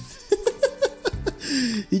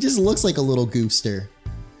 He just looks like a little goofster.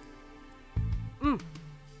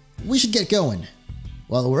 We should get going.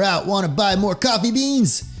 While we're out, want to buy more coffee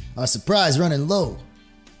beans? Our supply's running low.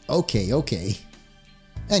 Okay, okay.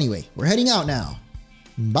 Anyway, we're heading out now.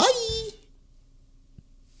 Bye!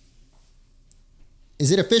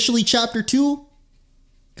 Is it officially chapter 2?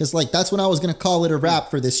 Because, like, that's when I was going to call it a wrap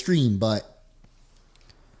for this stream, but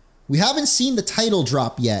we haven't seen the title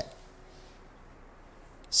drop yet.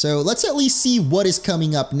 So let's at least see what is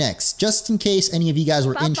coming up next, just in case any of you guys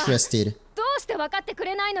were interested. Oh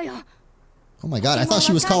my god, I thought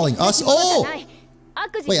she was calling us. Oh!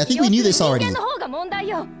 Wait, I think we knew this already.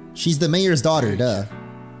 She's the mayor's daughter, duh.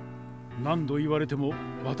 I'll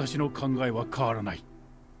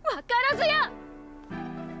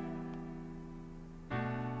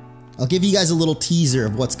give you guys a little teaser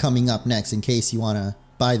of what's coming up next in case you want to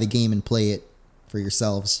buy the game and play it for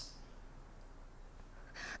yourselves.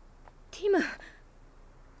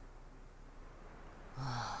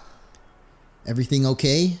 Everything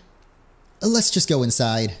okay? Let's just go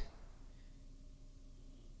inside.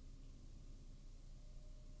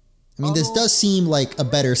 I mean, this does seem like a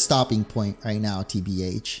better stopping point right now,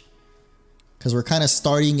 TBH. Because we're kind of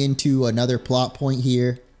starting into another plot point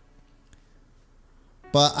here.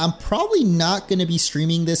 But I'm probably not going to be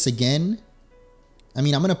streaming this again. I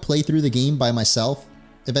mean, I'm going to play through the game by myself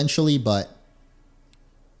eventually, but...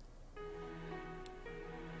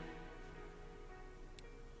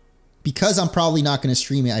 because I'm probably not going to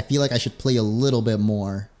stream it, I feel like I should play a little bit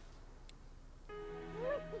more.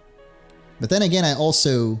 But then again, I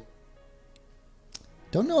also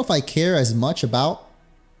don't know if I care as much about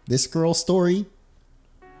this girl's story.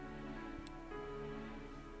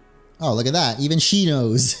 Oh, look at that. Even she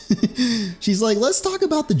knows. She's like, let's talk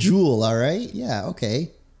about the jewel, alright? Yeah, okay.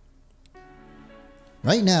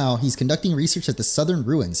 Right now, he's conducting research at the southern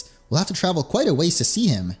ruins. We'll have to travel quite a ways to see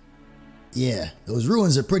him. Yeah, those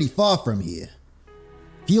ruins are pretty far from here.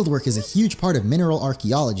 Fieldwork is a huge part of mineral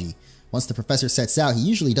archaeology. Once the professor sets out, he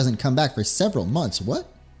usually doesn't come back for several months. What?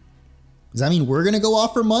 Does that mean we're gonna go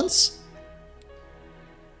off for months?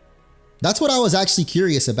 That's what I was actually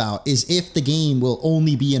curious about, is if the game will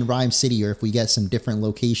only be in Rhyme City or if we get some different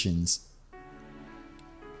locations.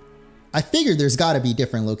 I figured there's gotta be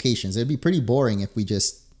different locations. It'd be pretty boring if we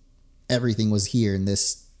just... everything was here in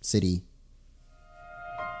this city.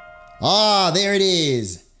 Ah, there it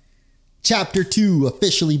is. Chapter 2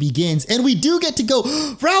 officially begins, and we do get to go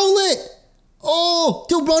Rowlet! Oh,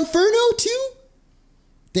 do Ronferno too?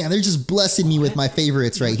 Damn, they're just blessing me with my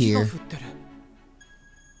favorites right here.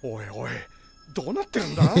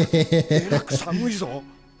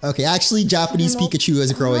 Okay, actually, Japanese Pikachu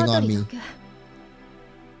is growing on me.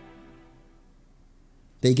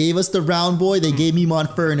 They gave us the round boy, they gave me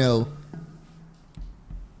Monferno.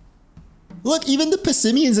 Look, even the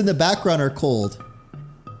Passimians in the background are cold.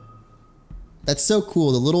 That's so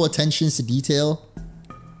cool, the little attentions to detail.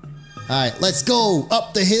 Alright, let's go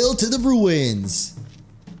up the hill to the ruins.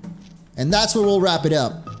 And that's where we'll wrap it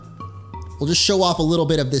up. We'll just show off a little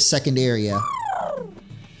bit of this second area.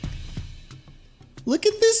 Look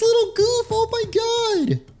at this little goof, oh my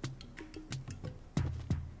god!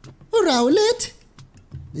 Rowlet!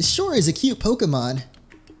 This sure is a cute Pokemon.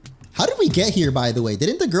 How did we get here, by the way?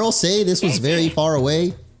 Didn't the girl say this was very far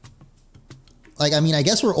away? Like, I mean, I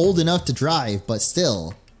guess we're old enough to drive, but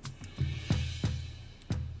still.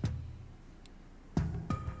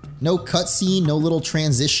 No cutscene, no little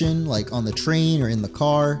transition, like on the train or in the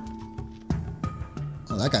car.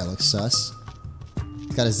 Oh, that guy looks sus.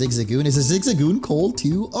 He's got a Zigzagoon. Is a Zigzagoon cold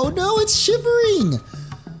too? Oh no, it's shivering!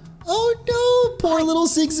 Oh no, poor little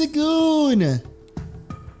Zigzagoon!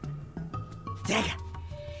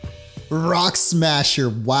 Rock Smasher,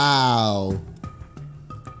 wow.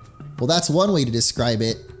 Well, that's one way to describe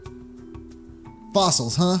it.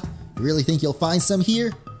 Fossils, huh? You really think you'll find some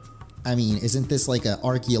here? I mean, isn't this like an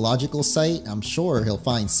archaeological site? I'm sure he'll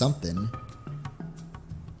find something.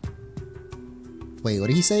 Wait, what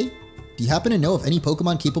did he say? Do you happen to know of any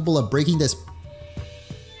Pokemon capable of breaking this?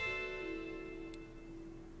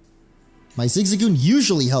 My Zigzagoon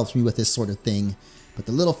usually helps me with this sort of thing, but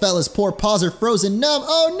the little fella's poor paws are frozen numb.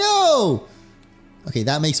 Oh no! Okay,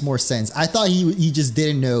 that makes more sense. I thought he just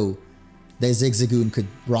didn't know that Zigzagoon could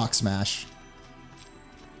rock smash.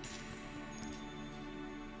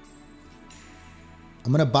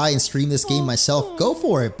 I'm gonna buy and stream this game myself. Go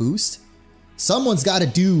for it, Boost. Someone's gotta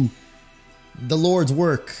do the Lord's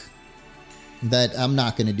work that I'm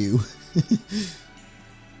not gonna do. It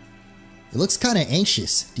looks kinda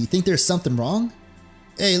anxious. Do you think there's something wrong?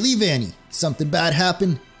 Hey, leave Annie. Something bad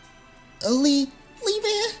happened? Leave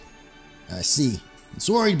Annie? I see. It's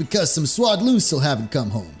worried because some Swadloons still haven't come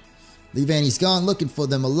home. Leave Annie's gone looking for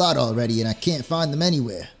them a lot already and I can't find them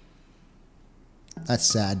anywhere. That's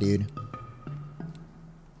sad, dude.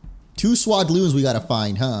 2 Swadloons we gotta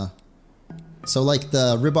find, huh? So like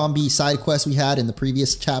the Ribombee side quest we had in the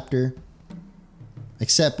previous chapter.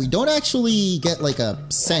 Except we don't actually get like a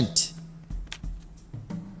scent.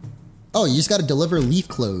 Oh, you just gotta deliver leaf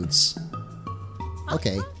clothes.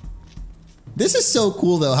 Okay. This is so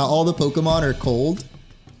cool though, how all the Pokemon are cold.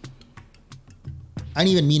 I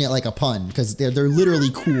didn't even mean it like a pun, because they're literally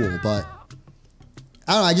cool, but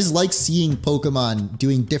I don't know, I just like seeing Pokemon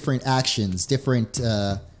doing different actions, different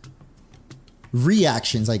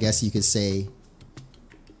reactions, I guess you could say.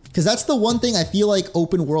 Because that's the one thing I feel like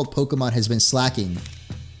open world Pokemon has been slacking.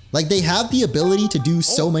 Like, they have the ability to do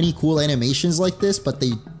so many cool animations like this, but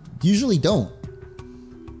they usually don't.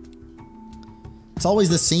 It's always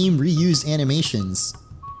the same reused animations.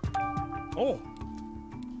 Oh.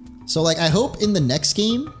 So like, I hope in the next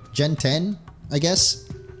game, Gen 10, I guess,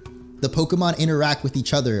 the Pokemon interact with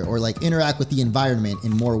each other or like interact with the environment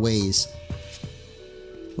in more ways.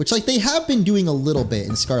 Which like they have been doing a little bit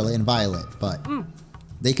in Scarlet and Violet, but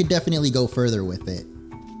they could definitely go further with it.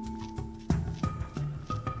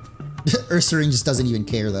 Ursaring just doesn't even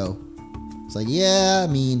care though. It's like, yeah,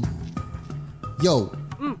 I mean, yo,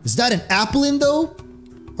 is that an Applin though?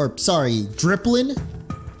 Or sorry, Dripplin?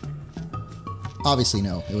 Obviously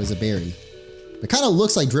no, it was a berry. It kind of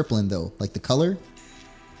looks like Dripplin though, like the color.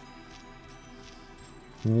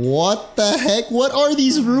 What the heck? What are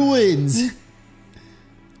these ruins?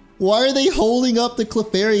 Why are they holding up the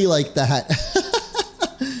Clefairy like that?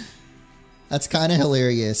 That's kind of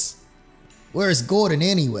hilarious. Where's Gordon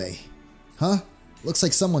anyway? Huh? Looks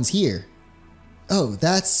like someone's here. Oh,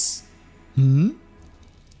 that's... That's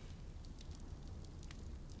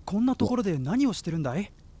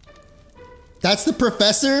the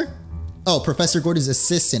professor? Oh, Professor Gordon's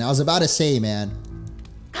assistant. I was about to say, man.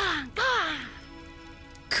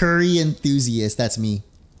 Curry enthusiast, that's me.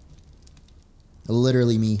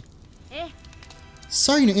 Literally me.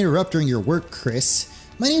 Sorry to interrupt during your work, Chris.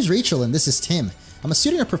 My name's Rachel and this is Tim. I'm a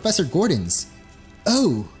student of Professor Gordon's.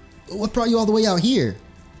 Oh, what brought you all the way out here?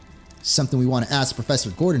 Something we want to ask Professor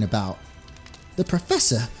Gordon about. The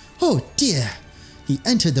professor? Oh dear. He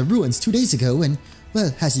entered the ruins 2 days ago and,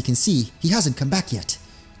 well, as you can see, he hasn't come back yet.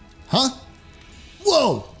 Huh?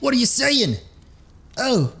 Whoa! What are you saying?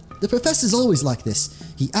 Oh, the professor's always like this.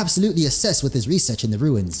 He absolutely obsessed with his research in the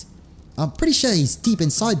ruins. I'm pretty sure he's deep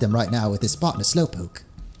inside them right now with his partner Slowpoke.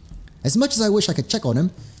 As much as I wish I could check on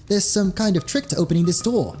him, there's some kind of trick to opening this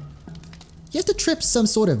door. You have to trip some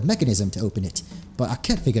sort of mechanism to open it, but I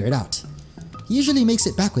can't figure it out. He usually makes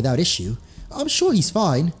it back without issue. I'm sure he's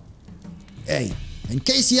fine. Hey, in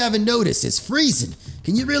case you haven't noticed, it's freezing.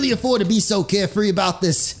 Can you really afford to be so carefree about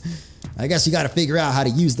this? I guess you gotta figure out how to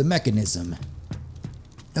use the mechanism.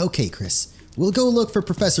 Okay, Chris. We'll go look for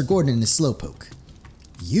Professor Gordon and his Slowpoke.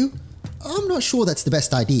 You? I'm not sure that's the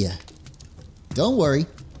best idea. Don't worry,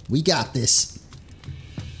 we got this.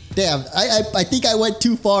 Damn, I think I went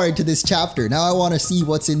too far into this chapter. Now I want to see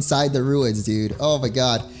what's inside the ruins, dude. Oh my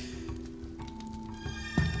god.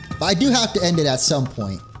 But I do have to end it at some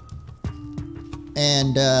point.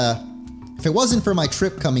 And if it wasn't for my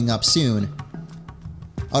trip coming up soon,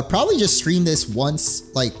 I'd probably just stream this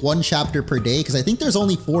once, like 1 chapter per day, because I think there's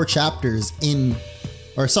only 4 chapters in,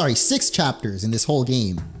 or sorry, 6 chapters in this whole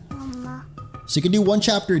game. So you can do 1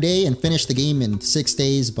 chapter a day and finish the game in 6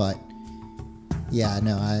 days, but yeah,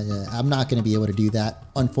 no, I'm not going to be able to do that,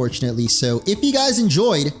 unfortunately. So if you guys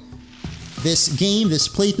enjoyed this game, this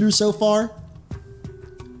playthrough so far,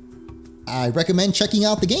 I recommend checking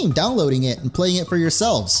out the game, downloading it, and playing it for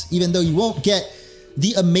yourselves, even though you won't get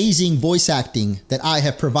the amazing voice acting that I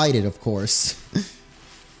have provided, of course.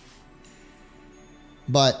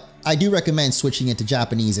 But I do recommend switching it to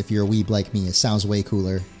Japanese if you're a weeb like me. It sounds way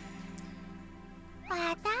cooler.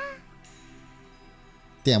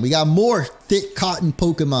 Damn, we got more thick cotton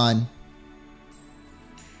Pokemon.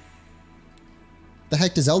 The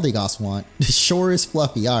heck does Eldegoss want? Sure is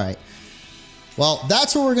fluffy. Alright. Well,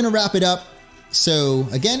 that's where we're going to wrap it up. So,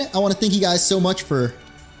 again, I want to thank you guys so much for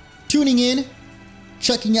tuning in,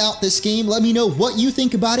 checking out this game. Let me know what you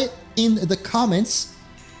think about it in the comments.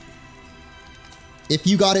 If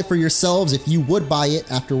you got it for yourselves, if you would buy it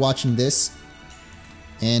after watching this.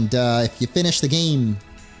 And if you finish the game,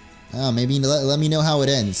 maybe let me know how it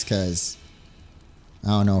ends, because I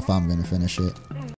don't know if I'm going to finish it.